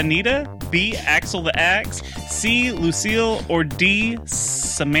A, Anita, B, Axel the Axe, C, Lucille, or D,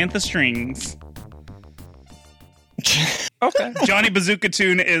 Samantha Strings? Okay. Johnny Bazooka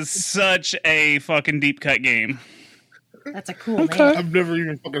Tune is such a fucking deep cut game. That's a cool name. I've never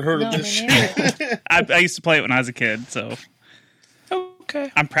even fucking heard of this shit. I used to play it when I was a kid, so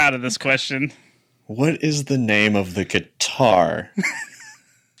okay. I'm proud of this question. What is the name of the guitar?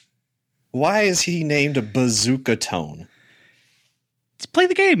 Why is he named a Bazooka Tone? Let's play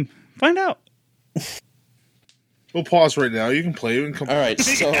the game. Find out. We'll pause right now. You can play it and come. All right,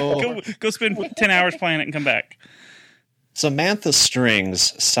 so go spend 10 hours playing it and come back. Samantha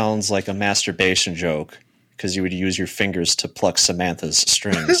Strings sounds like a masturbation joke because you would use your fingers to pluck Samantha's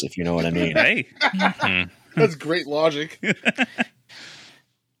strings, if you know what I mean. Hey. That's great logic.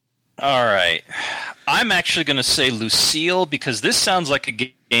 All right. I'm actually going to say Lucille because this sounds like a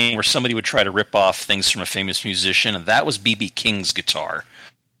game where somebody would try to rip off things from a famous musician, and that was B.B. King's guitar.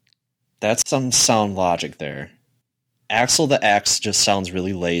 That's some sound logic there. Axel the Axe just sounds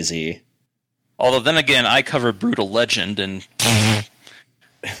really lazy. Although then again, I covered Brutal Legend, and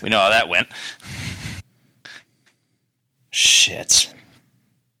we know how that went. Shit.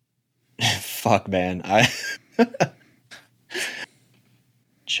 Fuck, man.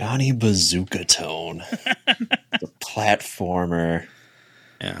 Johnny Bazooka Tone. The platformer.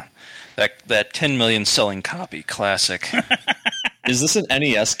 Yeah. That 10 million selling copy classic. Is this an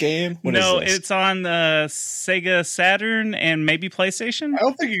NES game? What no, is this? It's on the Sega Saturn and maybe PlayStation. I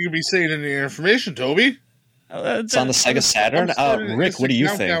don't think you could be saying any information, Toby. It's on the Sega Saturn? Rick, what do you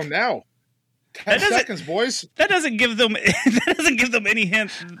think? Now. 10 seconds, boys. That doesn't give them any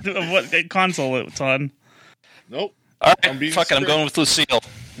hint of what console it's on. Nope. All right, fuck it, I'm going with Lucille.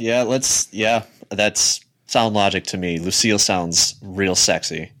 Yeah, that's sound logic to me. Lucille sounds real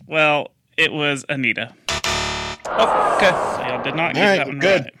sexy. Well, it was Anita. Oh, okay. So y'all did not get that one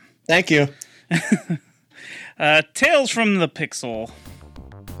good. right. Thank you. Tales from the Pixel.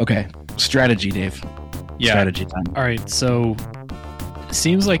 Okay, strategy, Dave. Yeah. Strategy time. All right, so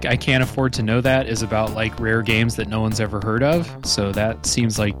seems like I Can't Afford to Know That is about like rare games that no one's ever heard of. So that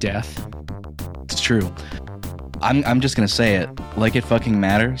seems like death. It's true. I'm just gonna say it. Like it fucking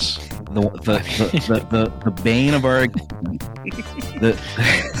matters. The bane of our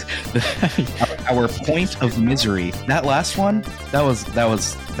our point of misery. That last one, that was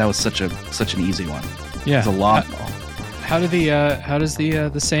such an easy one. Yeah, it's a lot. How does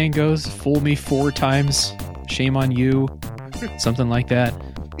the saying goes? Fool me 4 times, shame on you, something like that.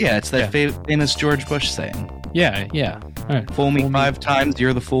 Yeah, it's that famous George Bush saying. Yeah. All right. Fool me 5 times,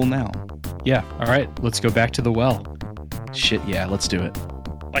 you're the fool now. Yeah. All right. Let's go back to the well. Shit. Yeah. Let's do it.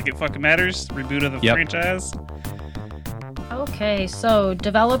 Like It Fucking Matters, reboot of the franchise. Okay, so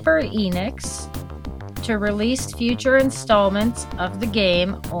developer Enix to release future installments of the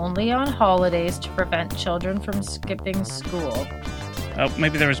game only on holidays to prevent children from skipping school. Oh,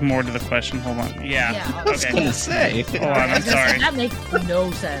 maybe there was more to the question. Hold on. Yeah. I was gonna say. Hold on, I'm sorry. That makes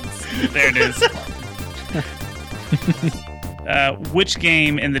no sense. There it is. Which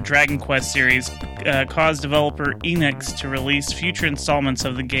game in the Dragon Quest series caused developer Enix to release future installments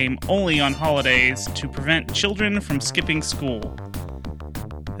of the game only on holidays to prevent children from skipping school?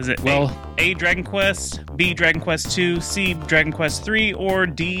 Is it A, Dragon Quest, B, Dragon Quest 2, C, Dragon Quest 3, or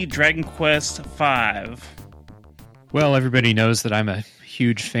D, Dragon Quest 5? Well, everybody knows that I'm a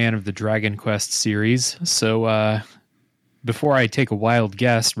huge fan of the Dragon Quest series. So before I take a wild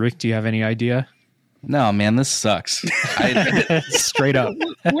guess, Rick, do you have any idea? No, man, this sucks. Straight up.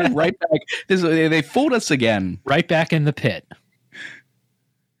 We're right back. They fooled us again. Right back in the pit.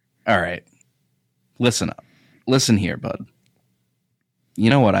 All right. Listen up. Listen here, bud.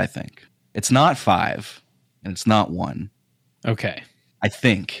 You know what I think? It's not 5, and it's not 1. Okay. I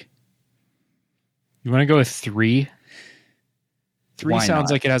think. You want to go with 3? 3 Why sounds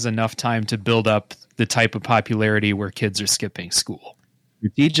not? like it has enough time to build up the type of popularity where kids are skipping school.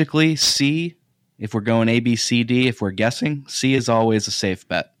 Strategically, C. If we're going A, B, C, D, if we're guessing, C is always a safe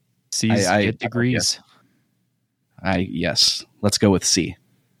bet. C's get degrees. Yes. Let's go with C.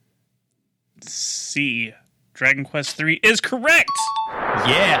 C. Dragon Quest 3 is correct.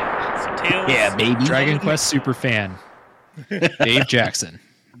 Yeah. So Tails. Yeah, baby. Dragon Quest super fan. Dave Jackson.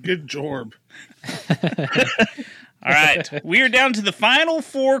 Good job. All right. We are down to the final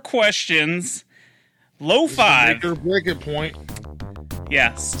 4 questions. Low 5. Make or break it point.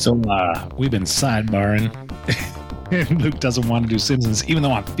 Yes. So we've been sidebarring. Luke doesn't want to do Simpsons, even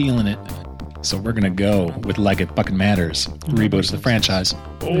though I'm feeling it. So we're gonna go with Like It Fucking Matters. Reboot the franchise.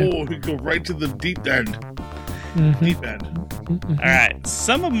 Oh, we go right to the deep end. Deep end. All right.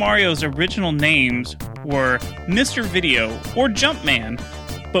 Some of Mario's original names were Mr. Video or Jumpman,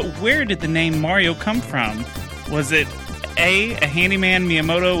 but where did the name Mario come from? Was it A, a handyman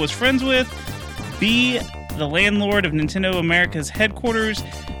Miyamoto was friends with, B, the landlord of Nintendo America's headquarters,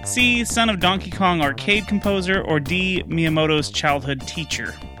 C, son of Donkey Kong arcade composer, or D, Miyamoto's childhood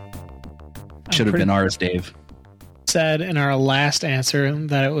teacher? Should have been ours, Dave. Said in our last answer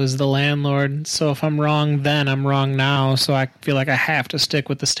that it was the landlord. So if I'm wrong then, I'm wrong now. So I feel like I have to stick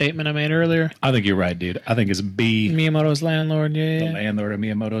with the statement I made earlier. I think you're right, dude. I think it's B. Miyamoto's landlord, The yeah. landlord of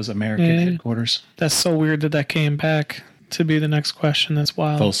Miyamoto's American headquarters. That's so weird that came back to be the next question. That's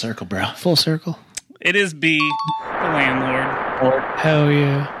wild. Full circle, bro. Full circle. It is B, the landlord. Hell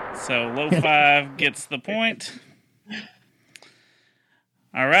yeah. So low 5 gets the point.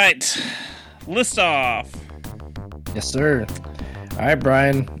 All right. List off. Yes, sir. All right,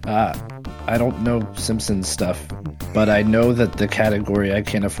 Brian. I don't know Simpsons stuff, but I know that the category I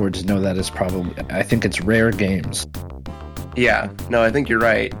Can't Afford to Know That is probably, I think it's rare games. Yeah, no, I think you're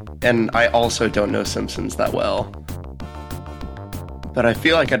right. And I also don't know Simpsons that well. But I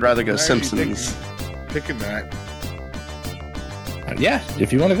feel like I'd rather go Simpsons. Picking that. Yeah,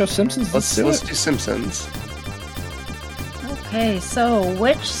 if you want to go Simpsons, let's do Simpsons. Okay, so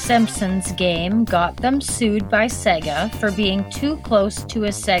which Simpsons game got them sued by Sega for being too close to a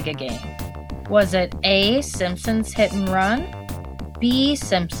Sega game? Was it A, Simpsons Hit and Run, B,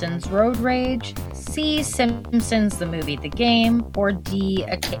 Simpsons Road Rage, C, Simpsons the Movie the Game, or D,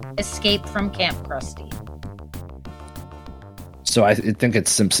 Escape from Camp Krusty? So I think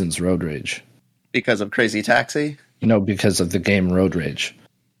it's Simpsons Road Rage. Because of Crazy Taxi? No, because of the game Road Rage.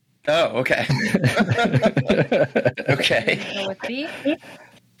 Oh, okay. Okay. Go with B?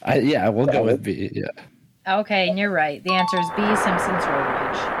 Yeah, we'll go with B, yeah. Okay, and you're right. The answer is B, Simpsons Road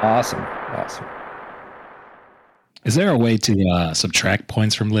Rage. Awesome. Is there a way to subtract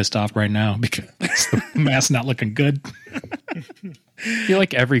points from list off right now because the math's not looking good? I feel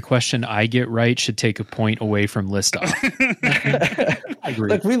like every question I get right should take a point away from list off. I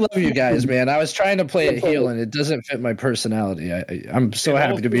agree. Look, we love you guys, man. I was trying to play it heel, and it doesn't fit my personality. I'm so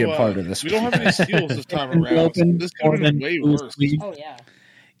happy to be a part of this. We don't have any steals this time around. This could have been way worse. Oh yeah.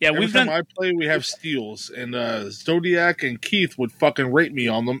 Yeah, Every time I play, we have steals, and Zodiac and Keith would fucking rate me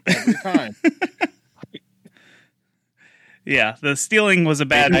on them every time. Yeah, the stealing was a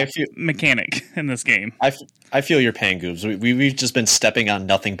bad mechanic in this game. I feel your pain, Goobs. We've just been stepping on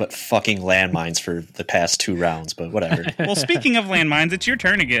nothing but fucking landmines for the past 2 rounds, but whatever. Well, speaking of landmines, it's your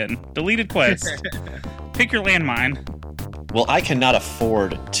turn again. Deleted quest. Pick your landmine. Well, I cannot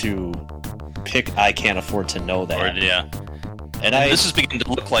afford to pick I can't afford to know that. Yeah. And this is beginning to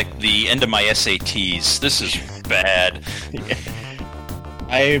look like the end of my SATs. This is bad.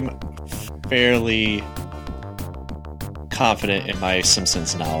 I'm fairly confident in my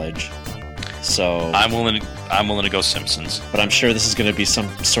Simpsons knowledge, so I'm willing to go Simpsons. But I'm sure this is going to be some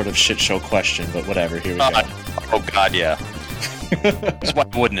sort of shit show question. But whatever, here we go. Oh God, yeah. Why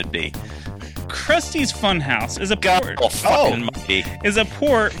wouldn't it be? Krusty's Funhouse is a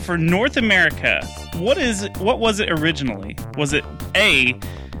port for North America. What was it originally? Was it A,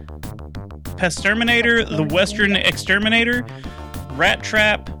 Pesterminator, the Western Exterminator, Rat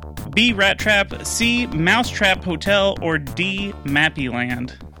Trap, B, Rat Trap, C, Mousetrap Hotel, or D,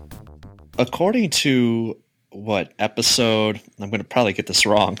 Mappyland? According to what episode, I'm going to probably get this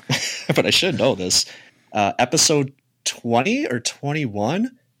wrong, but I should know this, episode 20 or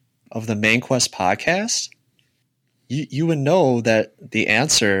 21 of the Main Quest podcast, you would know that the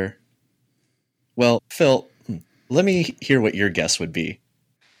answer, well, Phil, let me hear what your guess would be.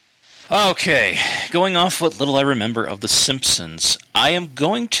 Okay, going off what little I remember of The Simpsons, I am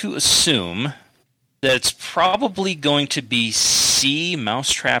going to assume that it's probably going to be C,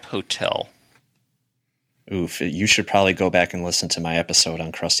 Mousetrap Hotel. Oof, you should probably go back and listen to my episode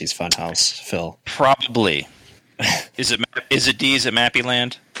on Krusty's Funhouse, Phil. Probably. Is it D, is it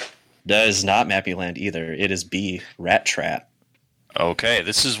Mappyland? That is not Mappyland either. It is B, Rat Trap. Okay,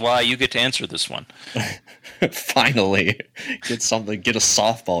 this is why you get to answer this one. Finally. Get a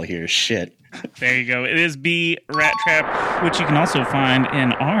softball here. Shit. There you go. It is B, Rat Trap, which you can also find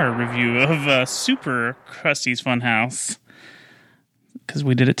in our review of Super Krusty's Funhouse. Because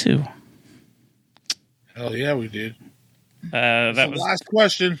we did it too. Hell yeah, we did. That was the last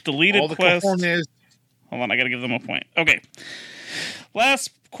question. Deleted quest. Hold on, I gotta give them a point. Okay. Last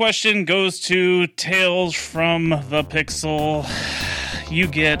question goes to Tales from the Pixel. You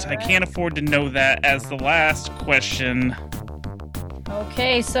get I can't afford to know that as the last question.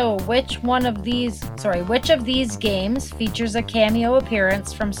 Okay, so which of these games features a cameo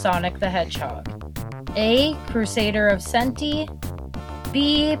appearance from Sonic the Hedgehog? A, Crusader of Senti,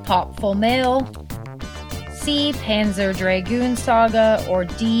 B, Popful Mail, C, Panzer Dragoon Saga, or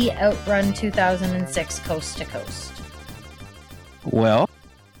D, Outrun 2006 Coast to Coast? Well,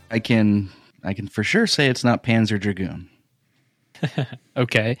 I can for sure say it's not Panzer Dragoon.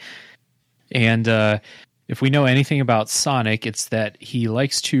 Okay. And if we know anything about Sonic, it's that he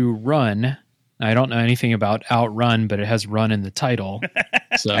likes to run. I don't know anything about Outrun, but it has run in the title.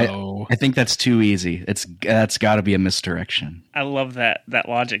 So I think that's too easy. That's got to be a misdirection. I love that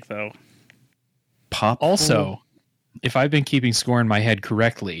logic, though. Also, if I've been keeping score in my head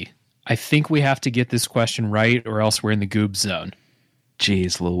correctly, I think we have to get this question right, or else we're in the goob zone.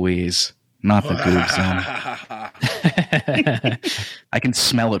 Jeez Louise. Not the goob zone. I can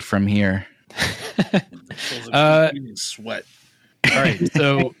smell it from here. Sweat. All right,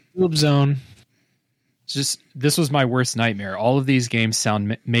 so goob zone. This was my worst nightmare. All of these games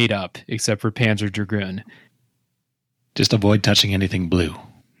sound made up, except for Panzer Dragoon. Just avoid touching anything blue.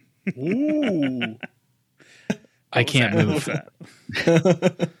 Ooh. I can't move.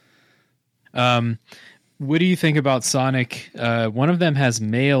 What do you think about Sonic? One of them has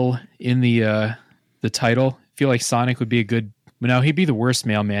mail in the title. I feel like Sonic would be a good. Now he'd be the worst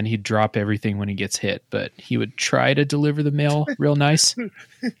mailman. He'd drop everything when he gets hit, but he would try to deliver the mail real nice.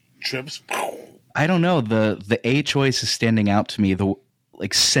 Trips. I don't know. The A choice is standing out to me. The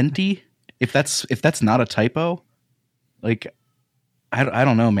Senti. If that's not a typo, I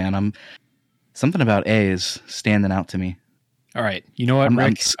don't know, man. Something about A is standing out to me. All right, you know what,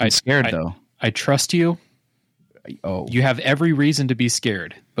 Rick? I'm scared though. I trust you. Oh, you have every reason to be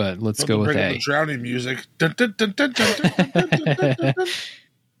scared, but let's go with A. The drowning music.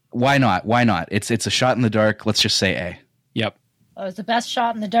 Why not? Why not? It's a shot in the dark. Let's just say A. Yep. Well, it's the best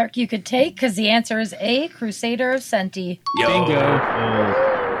shot in the dark you could take because the answer is A, Crusader of Senti. Bingo.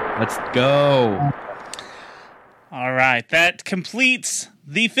 Let's go. All right, that completes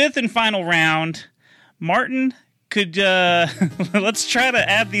the fifth and final round. Martin, could let's try to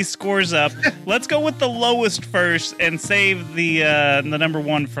add these scores up. Let's go with the lowest first and save the number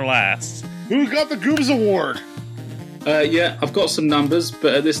one for last. Who got the Goobs Award? Yeah, I've got some numbers,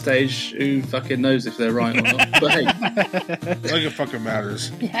 but at this stage, who fucking knows if they're right or not? But hey, like it fucking matters.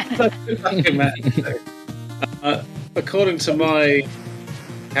 fucking matters. According to my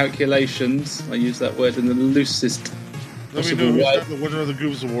calculations, I use that word in the loosest Let me possible know who's way. got the winner of the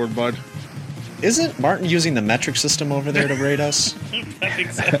Goobs Award, bud. Isn't Martin using the metric system over there to rate us? I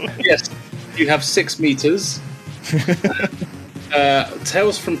think so. Yes, you have 6 meters.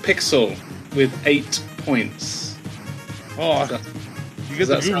 Tales from Pixel with 8 points. Oh, you get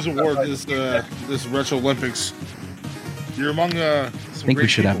the Does that Goobs sound Award right? this Retro Olympics. You're among some I think we great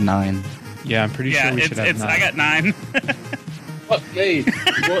should have people. 9. Yeah, I'm pretty sure we should have 9. I got 9. What me?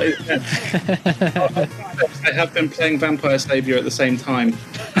 What is that? I have been playing Vampire Savior at the same time.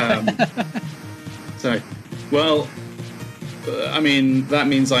 I mean, that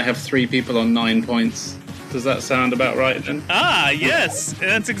means I have 3 people on 9 points. Does that sound about right then? Yes,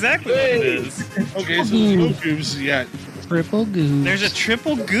 that's exactly what it is. Okay, so there's no Goobs yet. Triple Goobs. There's a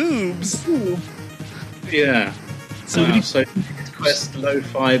triple Goobs. Yeah. So So Quest, Low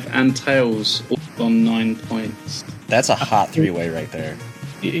 5, and Tails all on 9 points. That's a hot 3-way right there.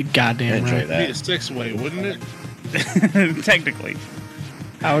 Goddamn Enjoy right. that. Be a 6-way, wouldn't it? Technically.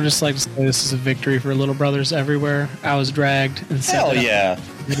 I would just like to say this is a victory for little brothers everywhere. I was dragged and set Hell it up yeah.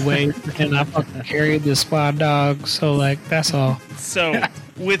 midway, and I fucking carried the squad dog. So like that's all. So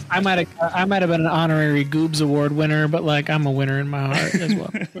with I might have been an honorary Goobs Award winner, but like I'm a winner in my heart as well.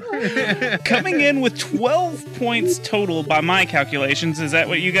 coming in with 12 points total by my calculations, is that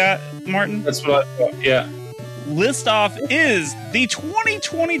what you got, Martin? That's what I thought, yeah. List off is the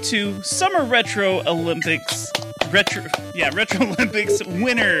 2022 Summer Retro Olympics Retro Olympics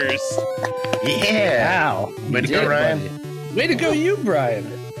winners. Yeah. Wow. Way to go, Ryan. Way to go, you, Brian.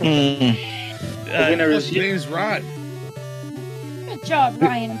 The winner Plus, is your name's Ryan. Good job,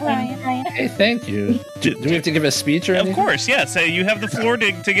 Ryan. Hey, thank you. Do we have to give a speech or anything? Of course, yes. You have the floor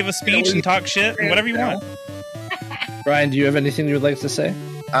to give a speech and talk shit and whatever you want. Brian, do you have anything you would like to say?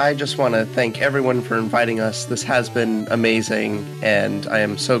 I just want to thank everyone for inviting us. This has been amazing, and I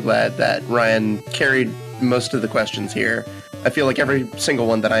am so glad that Ryan carried most of the questions here. I feel like every single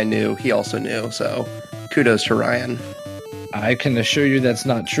one that I knew, he also knew, so kudos to Ryan. I can assure you that's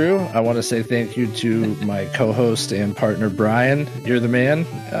not true. I want to say thank you to my co-host and partner, Brian. You're the man.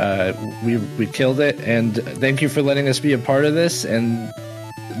 We killed it, and thank you for letting us be a part of this, and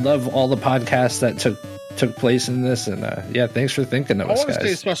love all the podcasts that took place in this, and yeah, thanks for thinking of I us, want to say a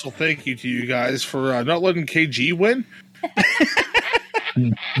guys. special thank you to you guys for not letting KG win.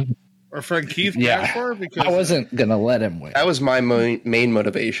 Our friend Keith Yeah, Gaspar, because I wasn't gonna let him win. That was my main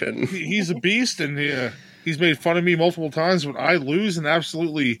motivation. he's a beast, and he's made fun of me multiple times when I lose and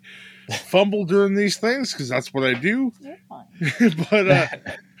absolutely fumble during these things, because that's what I do. But I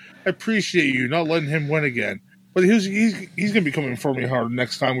appreciate you not letting him win again. But he's going to be coming for me hard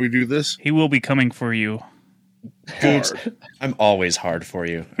next time we do this. He will be coming for you. Goobs, I'm always hard for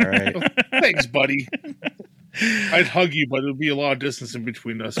you. All right. Thanks, buddy. I'd hug you, but it would be a lot of distance in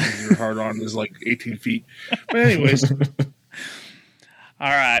between us because your hard on is like 18 feet. But anyways, All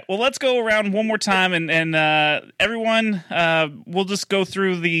right. Well, let's go around one more time, and everyone, we'll just go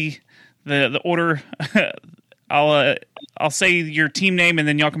through the order. I'll say your team name, and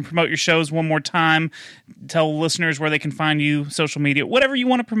then y'all can promote your shows one more time. Tell listeners where they can find you, social media, whatever you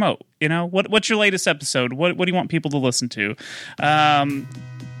want to promote. You know, what's your latest episode? What do you want people to listen to?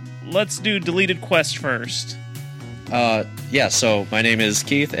 Let's do Deleted Quest first. Yeah, so my name is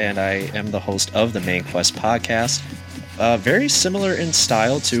Keith, and I am the host of the Main Quest podcast. Very similar in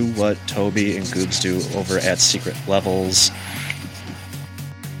style to what Toby and Goobs do over at Secret Levels.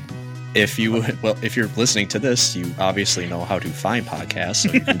 If you're listening to this, you obviously know how to find podcasts,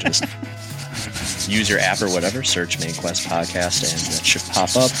 so you can just use your app or whatever, search Main Quest podcast, and it should pop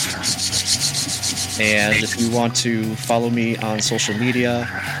up. And if you want to follow me on social media,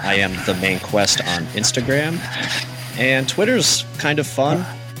 I am the Main Quest on Instagram. And Twitter's kind of fun.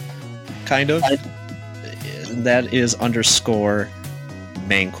 Kind of. That is _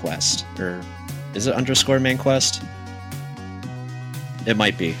 Main Quest. Or is it _ Main Quest? It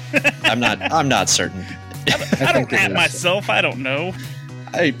might be. I'm not certain. I don't at myself. I don't know.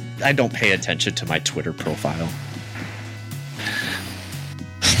 I don't pay attention to my Twitter profile.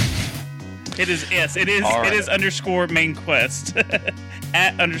 It is, yes, it is. All It right. is _ Main Quest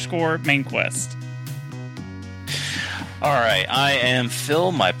at _ Main Quest. All right, I am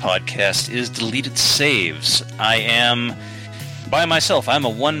Phil. My podcast is Deleted Saves. I am by myself. I'm a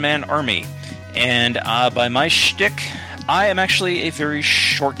one-man army. And by my shtick, I am actually a very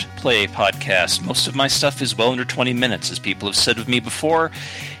short play podcast. Most of my stuff is well under 20 minutes, as people have said of me before.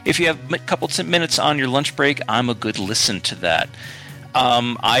 If you have a couple minutes on your lunch break, I'm a good listen to that.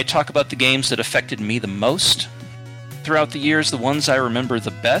 I talk about the games that affected me the most throughout the years, the ones I remember the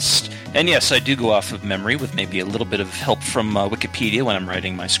best. And yes, I do go off of memory with maybe a little bit of help from Wikipedia when I'm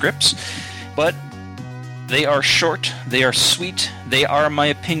writing my scripts. But they are short, they are sweet, they are my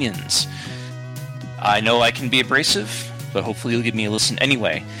opinions. I know I can be abrasive, but hopefully you'll give me a listen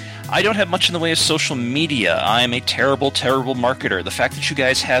anyway. I don't have much in the way of social media. I am a terrible, terrible marketer. The fact that you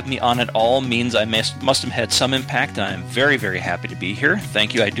guys have me on at all means I must have had some impact, and I'm very, very happy to be here.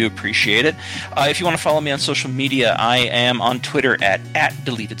 Thank you. I do appreciate it. If you want to follow me on social media, I am on Twitter at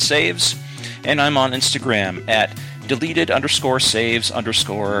DeletedSaves, and I'm on Instagram at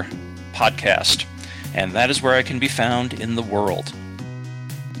deleted_saves_podcast. And that is where I can be found in the world.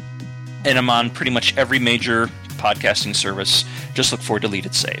 And I'm on pretty much every major podcasting service. Just look for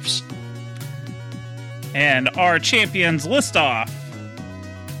Deleted Saves. And our champions list off.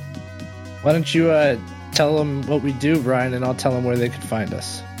 Why don't you tell them what we do, Brian, and I'll tell them where they can find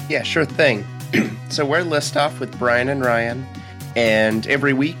us. Yeah, sure thing. So we're List Off with Brian and Ryan, and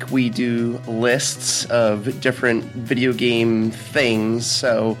every week we do lists of different video game things.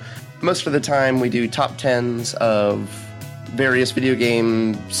 So most of the time we do top 10s of various video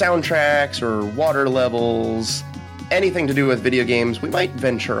game soundtracks or water levels, anything to do with video games. We might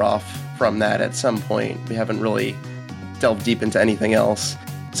venture off from that at some point. We haven't really delved deep into anything else.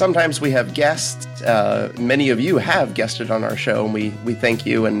 Sometimes we have guests. Many of you have guested on our show, and we thank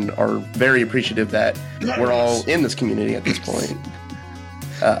you and are very appreciative that we're all in this community at this point.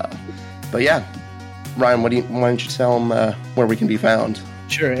 But yeah, Ryan, why don't you tell them where we can be found?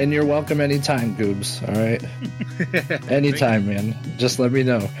 Sure, and you're welcome anytime, Goobs, all right? Anytime, man. Just let me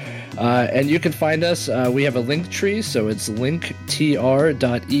know. And you can find us, we have a link tree, so it's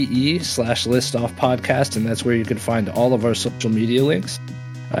linktr.ee/listoffpodcast, and that's where you can find all of our social media links.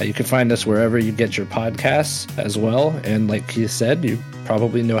 You can find us wherever you get your podcasts as well, and like he said, you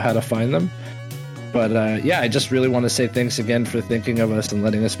probably know how to find them. But yeah, I just really want to say thanks again for thinking of us and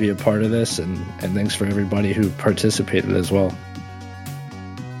letting us be a part of this, and thanks for everybody who participated as well.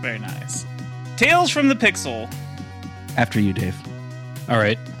 Very nice. Tales from the Pixel. After you, Dave. All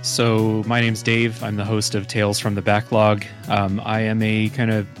right. So my name's Dave. I'm the host of Tales from the Backlog. I am a kind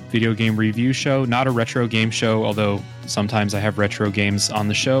of video game review show, not a retro game show, although sometimes I have retro games on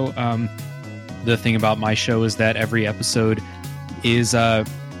the show. The thing about my show is that every episode is kind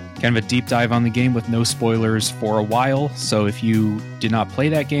of a deep dive on the game with no spoilers for a while. So if you did not play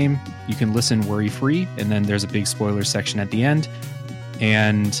that game, you can listen worry-free, and then there's a big spoiler section at the end.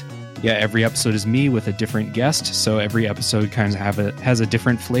 And yeah, every episode is me with a different guest, so every episode kind of has a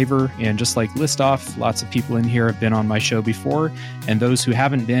different flavor. And just like List Off, lots of people in here have been on my show before, and those who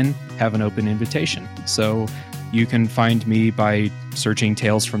haven't been have an open invitation. So you can find me by searching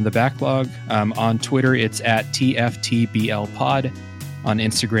Tales from the Backlog. On Twitter, it's at TFTBLPod. On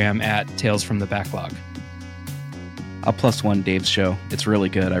Instagram, at Tales from the Backlog. I'll +1 Dave's show. It's really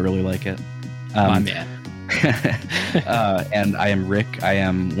good. I really like it. My man. And I am Rick. I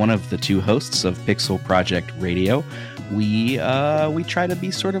am one of the two hosts of Pixel Project Radio. We try to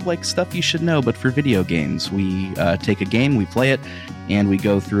be sort of like stuff you should know, but for video games. We take a game, we play it, and we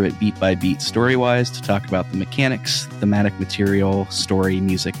go through it beat by beat, story-wise, to talk about the mechanics, thematic material, story,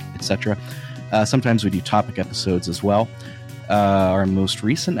 music, etc. Sometimes we do topic episodes as well. Our most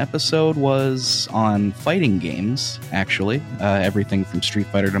recent episode was on fighting games, actually. Everything from Street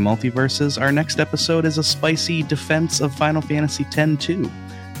Fighter to Multiverses. Our next episode is a spicy defense of Final Fantasy X-2.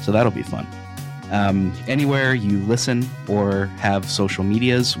 So that'll be fun. Anywhere you listen or have social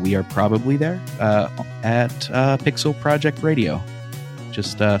medias, we are probably there at Pixel Project Radio.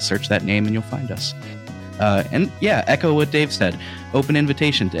 Just search that name and you'll find us. And yeah, echo what Dave said. Open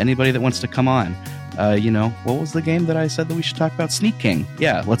invitation to anybody that wants to come on. What was the game that I said that we should talk about? Sneak King.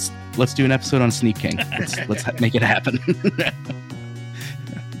 Yeah, let's do an episode on Sneak King. Let's make it happen.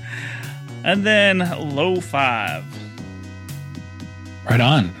 And then Low 5. Right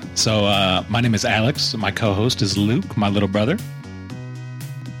on. So my name is Alex. My co-host is Luke, my little brother.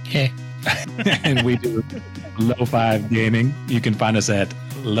 Hey. And we do Low 5 Gaming. You can find us at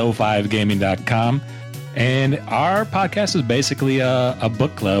low5gaming.com. And our podcast is basically a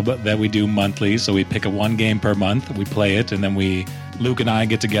book club that we do monthly. So we pick one game per month, we play it, and then Luke and I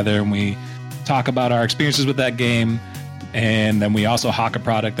get together and we talk about our experiences with that game. And then we also hawk a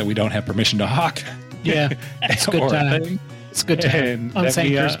product that we don't have permission to hawk. Yeah, it's a good or time. thing. It's a good time. And then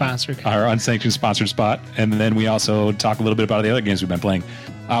Unsanctioned we, sponsored. Our unsanctioned sponsored spot. And then we also talk a little bit about the other games we've been playing.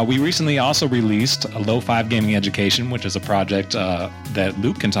 We recently also released a Low 5 Gaming Education, which is a project that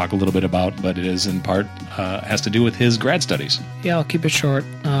Luke can talk a little bit about, but it is in part has to do with his grad studies. Yeah, I'll keep it short.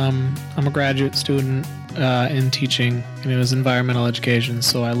 I'm a graduate student in teaching, and it was environmental education.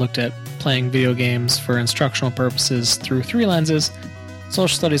 So I looked at playing video games for instructional purposes through 3 lenses: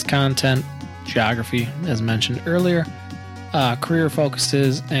 social studies content, geography, as mentioned earlier, career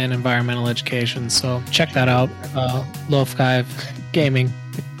focuses, and environmental education. So check that out.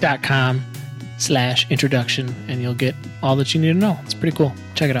 low5gaming.com/introduction, and you'll get all that you need to know. It's pretty cool.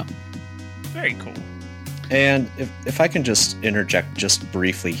 Check it out. Very cool. And if I can just interject just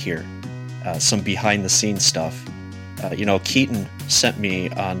briefly here, some behind the scenes stuff. Keaton sent me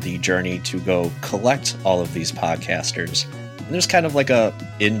on the journey to go collect all of these podcasters. And there's kind of like a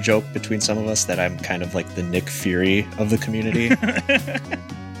in-joke between some of us that I'm kind of like the Nick Fury of the community.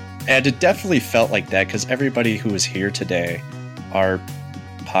 And it definitely felt like that because everybody who is here today are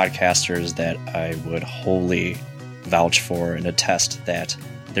podcasters that I would wholly vouch for and attest that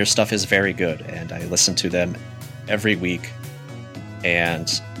their stuff is very good, and I listen to them every week. And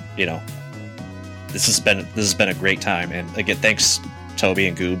this has been a great time. And again, thanks Toby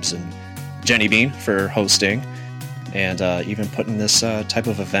and Goobs and Jenny Bean for hosting and even putting this type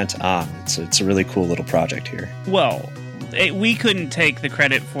of event on. It's a really cool little project here. Well, we couldn't take the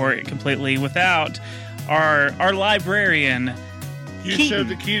credit for it completely without our librarian. You said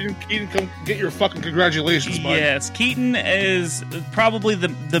that Keaton, come get your fucking congratulations, bud. Yes, Keaton is probably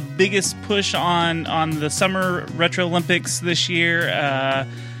the biggest push on the Summer Retro Olympics this year.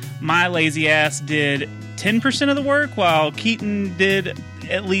 My lazy ass did 10% of the work, while Keaton did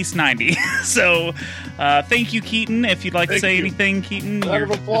at least 90. So, thank you, Keaton. If you'd like to say anything, Keaton, Round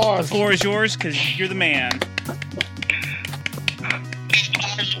of applause. the floor is yours because you're the man.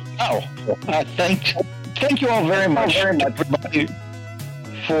 Thank you all very much, everybody,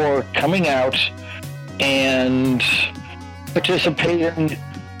 for coming out and participating.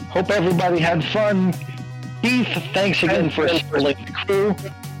 Hope everybody had fun. Keith, thanks again for assembling the crew.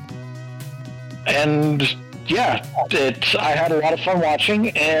 And yeah, I had a lot of fun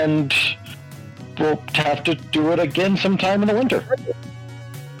watching, and we'll have to do it again sometime in the winter.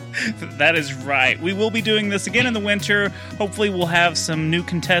 That is right. We will be doing this again in the winter. Hopefully we'll have some new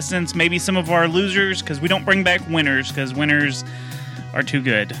contestants, maybe some of our losers, because we don't bring back winners, because winners are too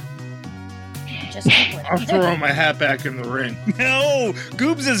good. I'm throwing my hat back in the ring. No!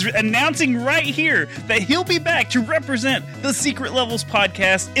 Goobs is announcing right here that he'll be back to represent the Secret Levels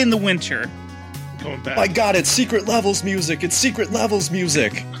podcast in the winter. Going back. My God, it's Secret Levels music. It's Secret Levels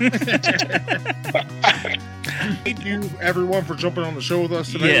music. Thank you, everyone, for jumping on the show with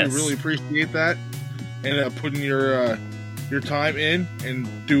us tonight. Yes. We really appreciate that, and putting your time in and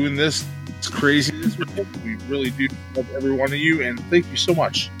doing this. It's crazy. We really do love every one of you, and thank you so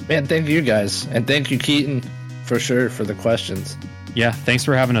much. Man, thank you guys, and thank you, Keaton, for sure, for the questions. Yeah, thanks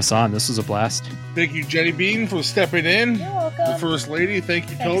for having us on. This was a blast. Thank you, Jenny Bean, for stepping in. You're welcome. The First Lady.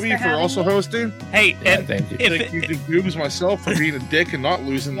 Thank you, Thanks Toby, for for having also me. hosting. Hey, and thank you. Thank you to Goobs, myself, for being a dick and not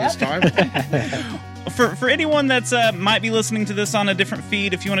losing this time. For anyone that's might be listening to this on a different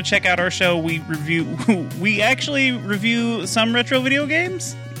feed, if you want to check out our show, we actually review some retro video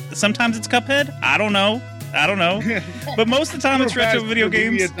games. Sometimes it's Cuphead. I don't know. But most of the time it's retro video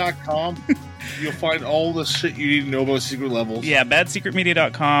games. BadSecretMedia.com. You'll find all the shit you need to know about Secret Levels. Yeah,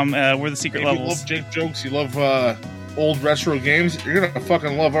 badsecretmedia.com. We're the Secret If Levels. you love Jake jokes, you love old retro games, you're gonna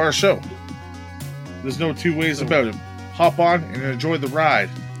fucking love our show. There's no two ways about it. Hop on and enjoy the ride.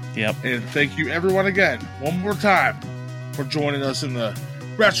 Yep. And thank you everyone again, one more time, for joining us in the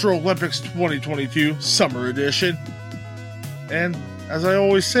Retro Olympics 2022 Summer Edition. And as I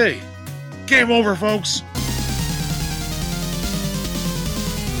always say, game over, folks.